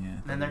 War. Yeah. I Then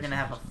thought they're it going to was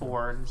have a just-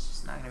 4, and it's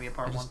just not going to be a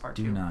part I 1, just part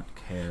do 2. not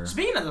care.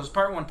 Speaking of those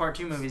part 1, part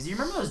 2 movies, do you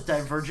remember those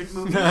Divergent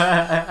movies?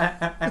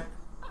 Yeah.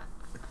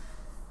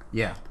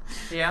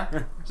 Yeah?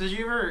 So did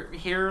you ever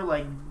hear,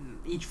 like,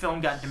 each film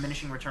got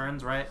diminishing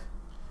returns, right?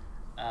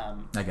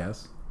 I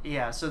guess.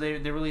 Yeah, so they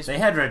released... They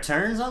had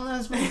returns on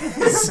those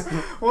movies?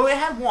 Well, they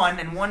had 1,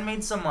 and 1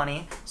 made some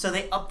money, so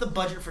they upped the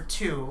budget for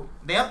 2.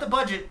 They upped the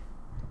budget.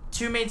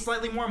 2 made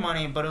slightly more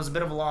money, but it was a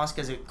bit of a loss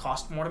because it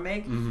cost more to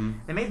make. Mm-hmm.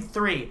 They made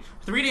 3.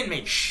 3 didn't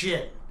make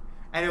shit.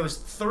 And it was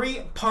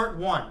 3 part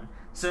 1.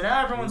 So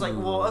now everyone's like,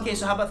 well, okay,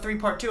 so how about 3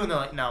 part 2? And they're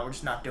like, no, we're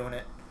just not doing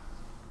it.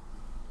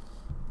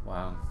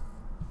 Wow.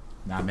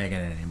 Not making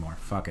it anymore.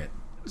 Fuck it.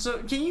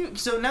 So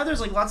now there's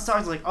like lots of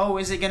talks like, oh,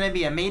 is it going to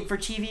be a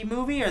made-for-TV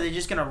movie? Or are they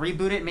just going to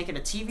reboot it and make it a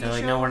TV They're show?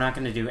 like, no, we're not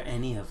going to do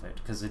any of it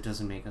because it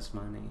doesn't make us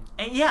money.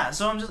 And yeah,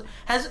 so I'm just...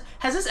 Has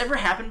this ever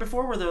happened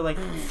before where they're like,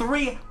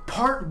 3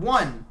 part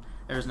 1?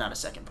 There's not a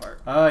second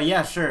part.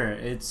 Yeah, sure.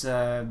 It's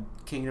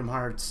Kingdom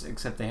Hearts,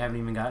 except they haven't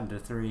even gotten to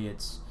 3.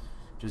 It's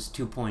just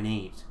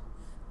 2.8.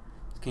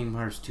 Kingdom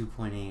Hearts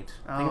 2.8.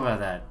 Oh. Think about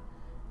that.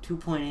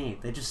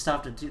 2.8. They just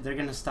stopped at 2. They're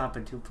gonna stop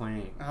at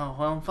 2.8. Oh,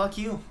 well, fuck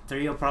you.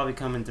 3 will probably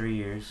come in 3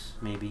 years,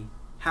 maybe.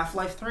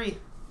 Half-Life 3.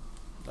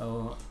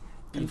 Oh,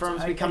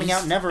 Confirms to be coming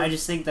out never. I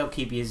just think they'll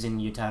keep using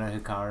Utada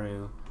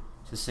Hikaru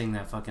to sing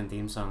that fucking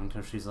theme song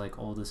until she's like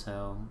old as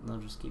hell. And they'll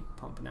just keep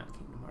pumping out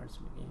Kingdom Hearts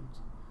games.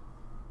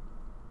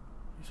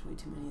 There's way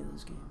too many of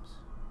those games.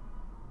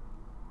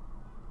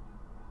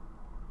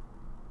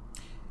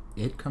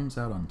 It comes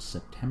out on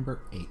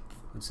September 8th.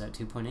 What's that,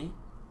 2.8?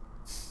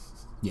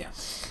 Yeah.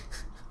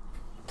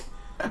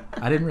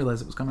 I didn't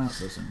realize it was coming out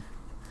so soon.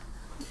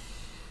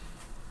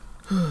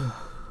 He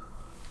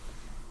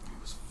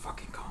was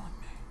fucking calling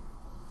me.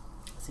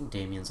 I think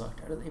Damien's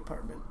locked out of the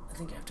apartment. I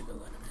think I have to go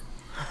let him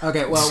in.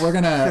 Okay, well, we're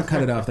gonna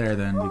cut it off there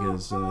then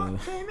because. Damien.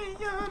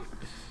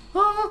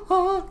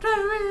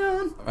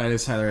 My name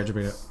is Tyler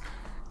Edgerbito.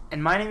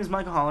 And my name is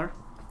Michael Holler.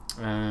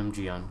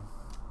 Gian.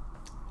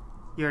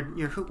 You're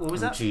who? What was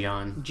that?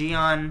 Gian.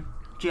 Gian.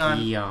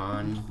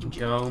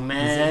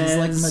 Gomez. He's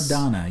like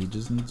Madonna. He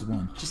just needs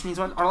one. Just needs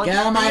one. Or like Get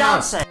out of my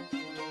house. Beyonce.